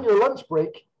 but during your lunch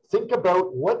break, think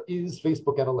about what is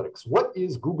Facebook Analytics? What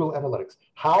is Google Analytics?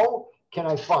 How can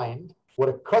I find what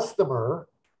a customer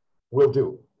will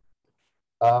do?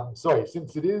 Sorry,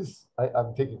 since it is,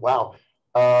 I'm thinking, wow,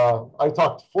 I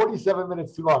talked 47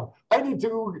 minutes too long. I need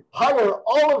to hire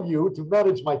all of you to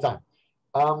manage my time.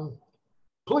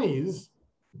 Please,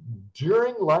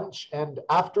 during lunch and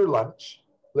after lunch,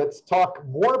 let's talk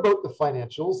more about the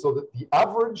financials, so that the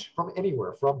average from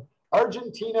anywhere, from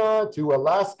Argentina to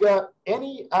Alaska,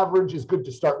 any average is good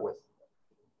to start with.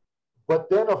 But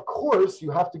then, of course, you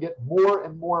have to get more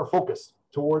and more focused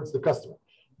towards the customer.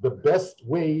 The best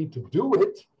way to do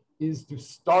it is to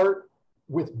start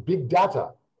with big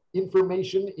data,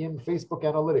 information in Facebook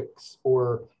Analytics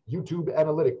or YouTube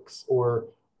Analytics or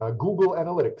Google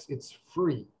Analytics. It's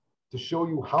free to show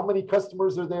you how many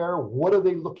customers are there, what are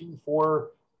they looking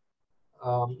for,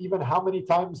 even how many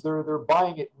times they're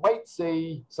buying. It might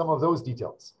say some of those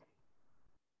details.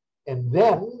 And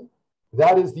then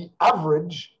that is the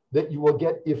average that you will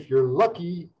get, if you're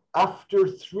lucky, after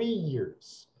 3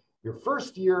 years. Your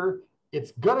first year,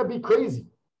 it's gonna be crazy.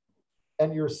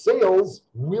 And your sales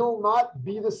will not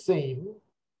be the same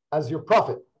as your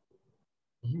profit.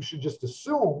 You should just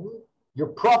assume your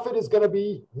profit is gonna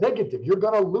be negative. You're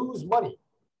gonna lose money.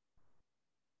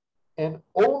 And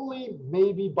only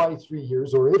maybe by 3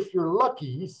 years, or if you're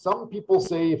lucky, some people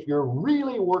say if you're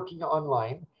really working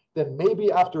online, then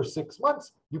maybe after 6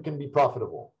 months, you can be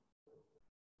profitable.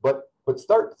 But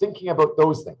start thinking about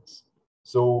those things.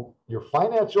 So your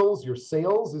financials, your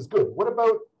sales is good. What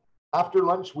about after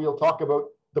lunch? We'll talk about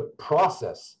the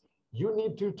process. You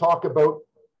need to talk about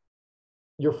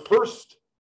your first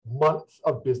month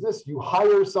of business. You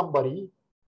hire somebody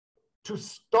to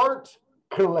start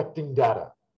collecting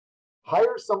data.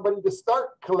 Hire somebody to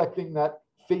start collecting that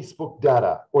Facebook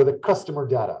data or the customer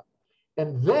data.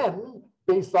 And then,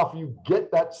 based off you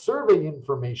get that survey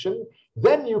information,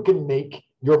 then you can make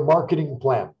your marketing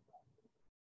plan.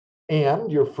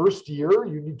 And your first year,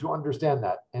 you need to understand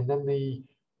that. And then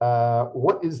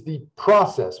what is the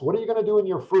process? What are you going to do in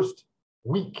your first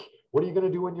week? What are you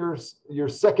going to do in your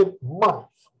second month?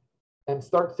 And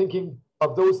start thinking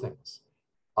of those things.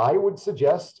 I would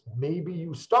suggest maybe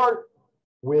you start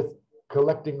with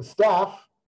collecting staff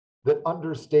that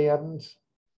understand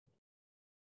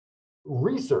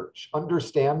research,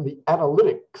 understand the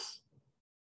analytics.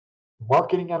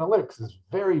 marketing analytics is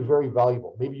very, very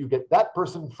valuable. Maybe you get that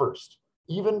person first,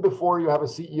 even before you have a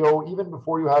CEO, even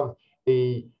before you have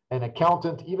an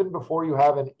accountant, even before you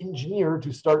have an engineer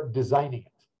to start designing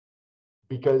it.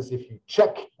 Because if you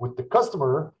check with the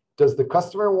customer, does the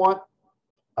customer want,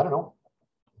 I don't know,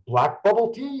 black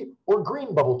bubble tea or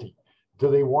green bubble tea? Do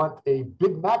they want a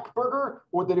Big Mac burger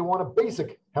or do they want a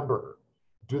basic hamburger?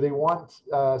 Do they want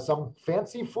some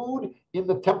fancy food in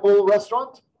the temple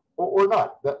restaurant or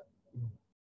not?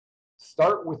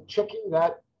 Start with checking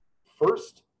that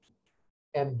first,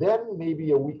 and then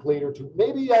maybe a week later to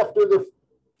maybe after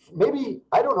maybe,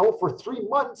 I don't know, for 3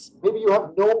 months, maybe you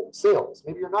have no sales.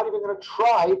 Maybe you're not even going to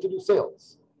try to do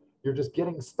sales. You're just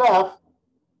getting staff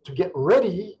to get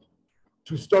ready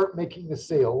to start making the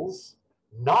sales,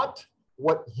 not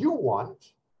what you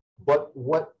want, but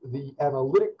what the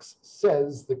analytics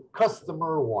says the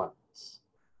customer wants.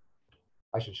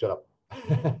 I should shut up.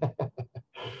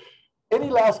 Any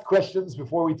last questions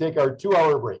before we take our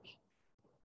 2-hour break?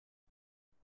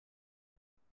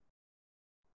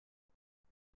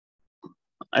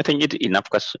 I think it's enough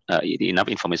enough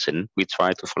information. We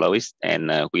try to follow it, and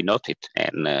we note it,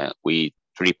 and we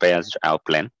prepare our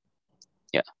plan.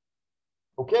 Yeah.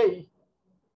 Okay.